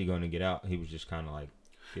really actually going to get out. He was just kind of like.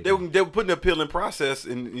 They were putting the appeal in process,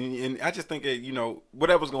 and I just think that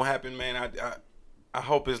whatever's gonna happen, man. I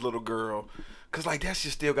hope his little girl, cause like that's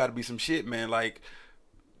just still got to be some shit, man. Like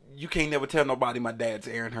you can't never tell nobody my dad's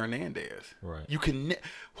Aaron Hernandez. Right. You can.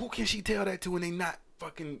 Who can she tell that to, and they not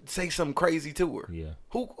fucking say something crazy to her? Yeah.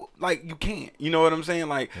 Who like you can't. You know what I'm saying?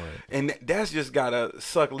 Like, right. And that's just gotta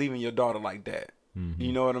suck leaving your daughter like that. Mm-hmm.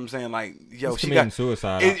 You know what I'm saying? Like, she got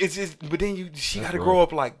suicide. It's just, but then she got to grow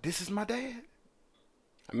up like this is my dad.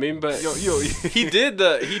 I mean, but he did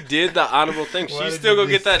the honorable thing. She's still gonna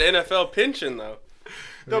get that NFL pension though.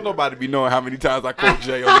 Don't nobody be knowing how many times I quote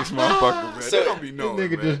Jay on these motherfuckers, man. So, they don't be knowing. This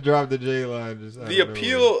nigga man. just dropped the J line.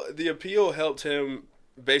 The appeal helped him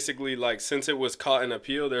basically, like, since it was caught in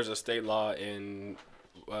appeal. There's a state law in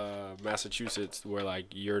Massachusetts where like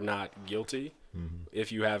you're not guilty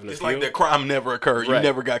if you have an appeal. It's like that crime never occurred. Right. You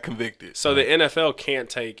never got convicted. So the NFL can't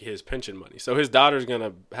take his pension money. So his daughter's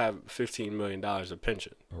gonna have $15 million of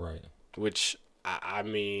pension. Right. Which I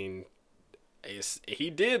mean, he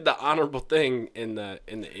did the honorable thing in the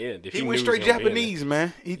end. If he went straight Japanese,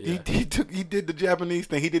 man. He did the Japanese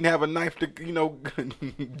thing. He didn't have a knife to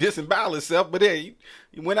disembowel himself, but he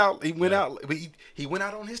went out. He went out. But he went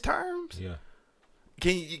out on his terms. Yeah.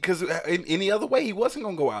 Because in any other way, he wasn't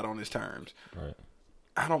gonna go out on his terms. Right.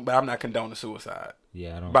 But I'm not condoning suicide.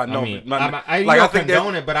 Yeah, I don't. By no, I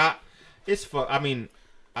condone it, but it's fuck. I mean,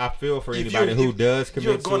 I feel for anybody who does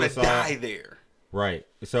commit suicide. You're gonna die there. Right.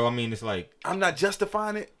 So I mean, it's like I'm not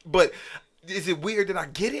justifying it, but is it weird that I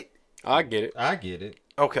get it? I get it.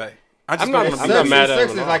 Okay. I'm not mad at it.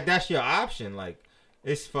 It's like that's your option. Like.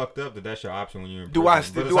 It's fucked up that that's your option when you're in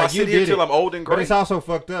prison. Do I sit here till I'm old and gray? But it's also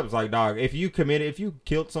fucked up. It's like, dog, if you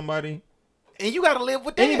killed somebody, and you got to live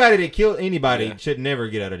with that. Anybody that killed anybody should never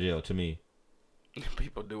get out of jail. To me,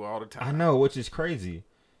 people do all the time. I know, which is crazy.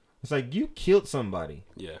 It's like you killed somebody.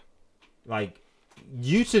 Yeah. Like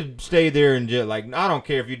you should stay there in jail. Like I don't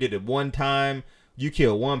care if you did it one time. You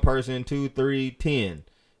killed one person, 2, 3, 10.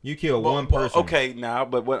 You kill one person. Okay, now,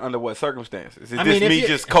 but under what circumstances? Is this me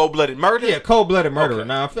just cold-blooded murder? Yeah, cold-blooded murder. Okay.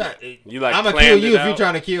 Now, I'm gonna kill you if you're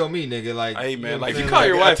trying to kill me, nigga. Like, hey man, like you call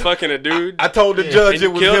your wife fucking a dude. I told the judge it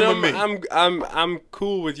was him or me. I'm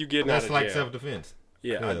cool with you getting out of jail. That's like self-defense.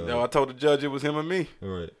 Yeah, I told the judge it was him or me. All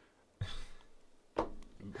right.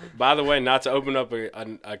 By the way, not to open up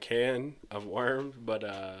a can of worms,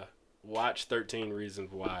 but watch 13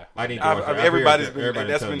 Reasons Why. I need to watch that. Everybody's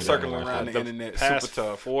been circling around the internet. Past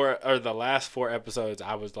super tough. The last 4 episodes,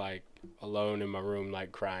 I was like alone in my room,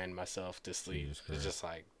 like crying myself to sleep. It's just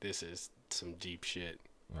like, this is some deep shit.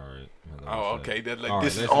 All right. Oh, okay.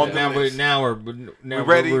 This is on the list. Now we're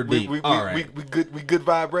ready. We're deep. We good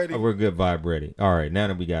vibe ready. We're good vibe ready. All right. Now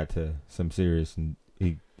that we got to some serious, and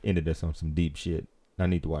he ended us on some deep shit. I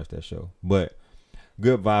need to watch that show. But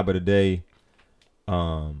good vibe of the day.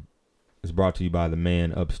 Is brought to you by the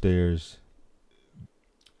man upstairs.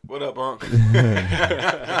 What up, Unc?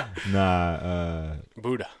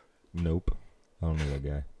 Buddha. Nope. I don't know that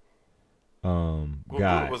guy.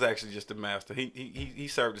 Buddha was actually just the master. He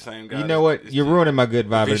served the same guy. You know what? You're ruining my good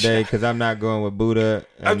vibe today because I'm not going with Buddha.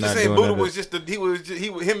 I'm just saying Buddha was just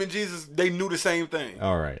him and Jesus. They knew the same thing.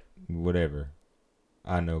 All right, whatever.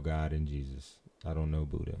 I know God and Jesus. I don't know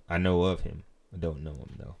Buddha. I know of him. I don't know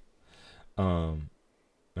him though.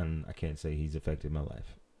 And I can't say he's affected my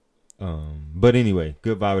life. But anyway,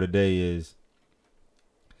 good vibe of the day is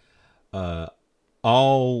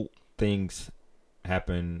all things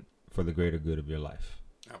happen for the greater good of your life.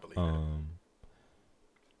 I believe that.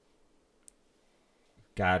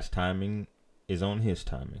 God's timing is on his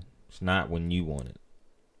timing. It's not when you want it.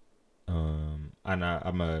 And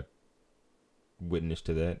I'm a witness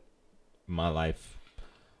to that. My life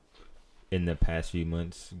in the past few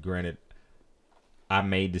months, granted, I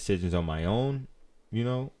made decisions on my own, you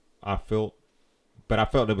know. I felt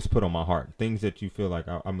it was put on my heart. Things that you feel like,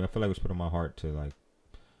 I feel like it was put on my heart to like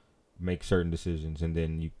make certain decisions, and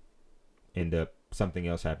then you end up, something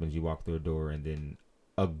else happens, you walk through a door, and then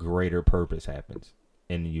a greater purpose happens,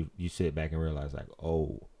 and you sit back and realize like,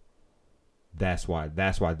 oh, that's why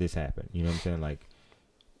this happened. You know what I'm saying? Like,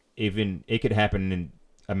 even it could happen in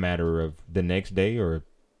a matter of the next day or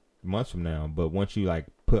months from now, but once you like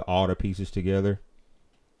put all the pieces together,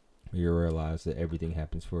 you realize that everything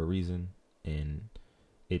happens for a reason, and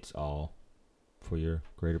it's all for your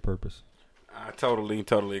greater purpose. I totally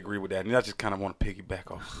agree with that, and I just kind of want to piggyback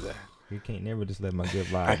off of that. You can't never just let my good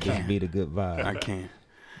vibe just be the good vibe. I can't.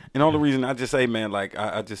 And the only reason I just say, man, like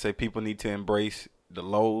I just say people need to embrace the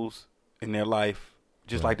lows in their life,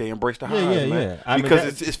 just like they embrace the highs, man.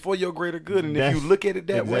 Because it's for your greater good, and if you look at it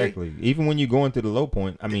that way, even when you're going through the low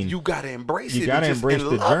point, I mean, you gotta embrace it. You gotta embrace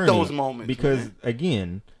the journey. Those moments, because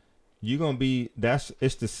again, you're gonna be.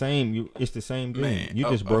 It's the same. It's the same thing. Man, you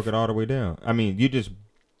just broke it all the way down. I mean, you just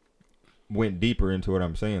went deeper into what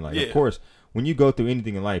I'm saying. Like, of course, when you go through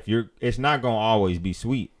anything in life, it's not gonna always be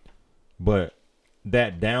sweet, but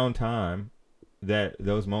that downtime,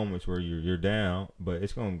 those moments where you're down, but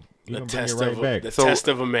it's gonna. You're gonna bring it right back. The test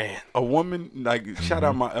of a man. A woman, like, shout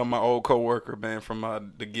out my old coworker, man, from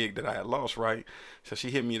the gig that I had lost, right? So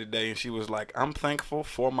she hit me today, and she was like, I'm thankful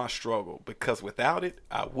for my struggle, because without it,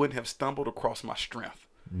 I wouldn't have stumbled across my strength.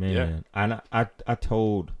 Man, I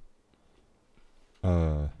told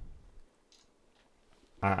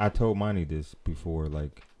I told Monty this before,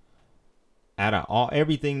 like, out of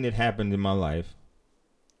everything that happened in my life,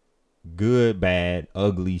 good, bad,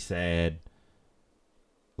 ugly, sad,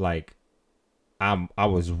 like, I'm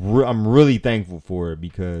really thankful for it,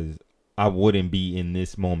 because I wouldn't be in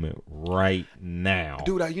this moment right now,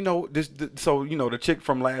 dude. The chick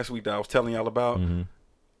from last week that I was telling y'all about,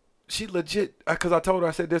 she legit, because I told her,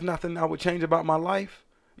 I said, there's nothing I would change about my life.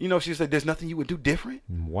 You know, she said, there's nothing you would do different.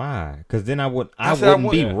 Why? Because then I wouldn't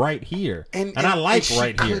be right here, and I like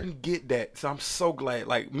right here. I couldn't get that, so I'm so glad.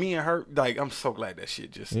 Like, me and her, like, I'm so glad that shit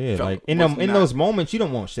just like in those moments, you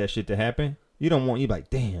don't want that shit to happen. You like,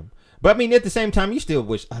 damn. But I mean, at the same time, you still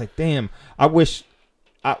wish, like, damn, I wish.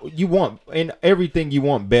 You want, and everything you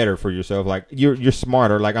want better for yourself. Like, you're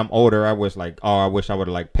smarter. Like, I'm older. I wish, like, I wish I would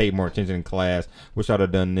have, like, paid more attention in class. Wish I'd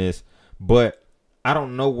have done this. But I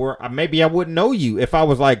don't know where. Maybe I wouldn't know you if I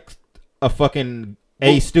was like a fucking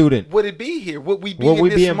A student. Would it be here? Would we be? Would in we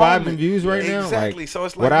this be in moment? Vibes and Views right now? Exactly. Like, so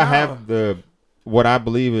it's like what I have what I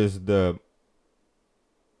believe is the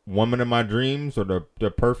woman of my dreams, or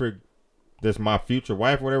the perfect. That's my future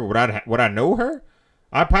wife, whatever. Would I know her?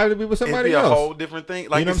 I'd probably be with somebody else. It'd be a whole different thing.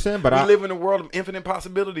 Like, you know what I'm saying? But we live in a world of infinite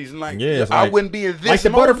possibilities, and like, I wouldn't be in this. Like the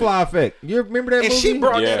moment. Butterfly Effect. You remember that movie? And she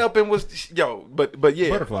brought that up and was but yeah,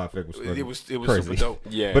 Butterfly Effect was it was crazy. super dope.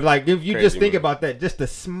 Yeah, but like, if you just think about that, just the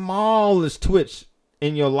smallest twitch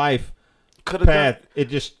in your life path, it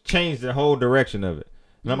just changed the whole direction of it.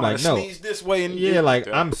 And I'm like, no. This way and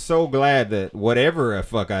I'm so glad that whatever the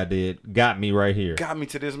fuck I did got me right here. Got me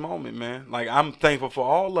to this moment, man. Like, I'm thankful for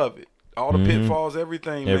all of it. All the pitfalls,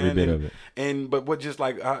 everything, man. Every bit of it. But what just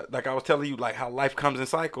like I was telling you, like how life comes in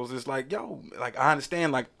cycles. It's like, yo, like I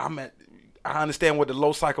understand, like I understand what the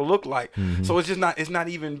low cycle look like. So it's not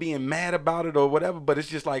even being mad about it or whatever, but it's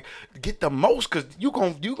just like get the most, because you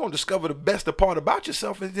gonna discover the best part about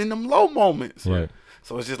yourself is in them low moments. Right.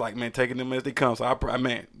 So it's just like, man, taking them as they come. So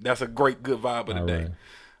man, that's a great good vibe of the day. Right.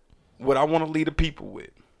 What I want to leave the people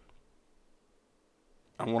with,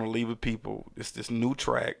 I want to leave the people this new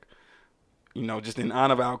track. You know, just in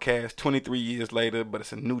honor of Outkast, 23 years later, but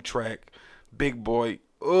it's a new track. Big Boy,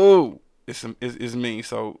 it's me.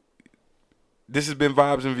 So this has been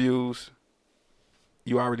Vibes and Views.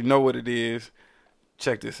 You already know what it is.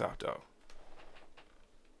 Check this out, though.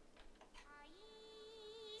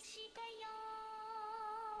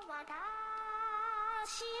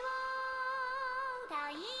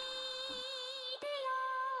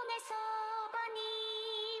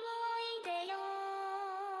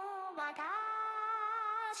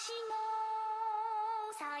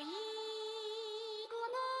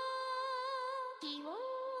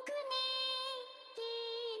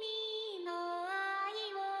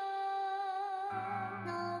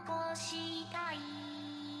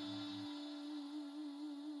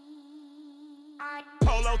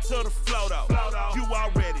 Polo to the flow though. You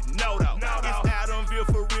already know though. It's Adamville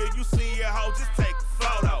for real. You see a hoe, just take a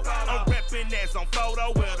photo. I'm reppin' as on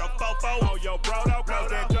photo with a fofo on your brodo. Cause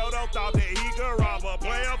that Jodo thought that he could rob a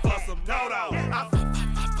player for some dodo.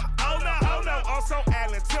 Oh no, I'm so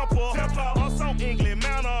Allen Temple. I'm so England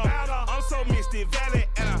Mountain. I'm so Misty Valley.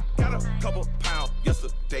 And I got a couple pounds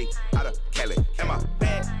yesterday out of Cali. And my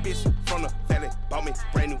bad bitch from the valley bought me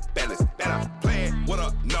brand new balance. And I'm playing with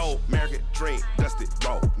a no American dream. Dusty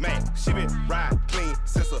roll. Man, she been ride clean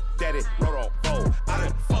since her daddy rode on fold. I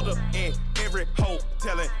done fucked her in every hoe,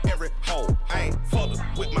 telling every hoe. I ain't fucked her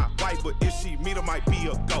with my wife, but if she meet her, might be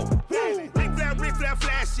a go. Rick flat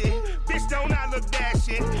flashy. Bitch don't not look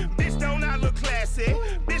dashing. Bitch don't not look classy.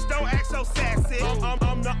 Bitch don't act so sassy.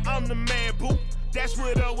 I'm the man, boo. That's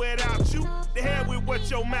with or without you. The hell with what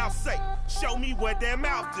your mouth say. Show me what that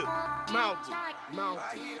mouth do. Mouth do.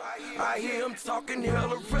 I hear him talking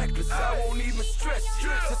hella reckless. I won't even stress.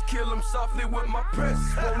 Just kill him softly with my press.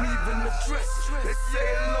 Won't even address. They say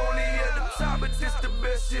it lonely at the top, but this the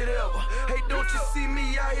best shit ever. Hey, don't you see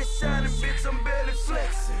me out here shining, bitch? I'm barely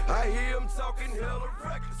flexing. I hear him talking hella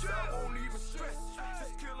reckless.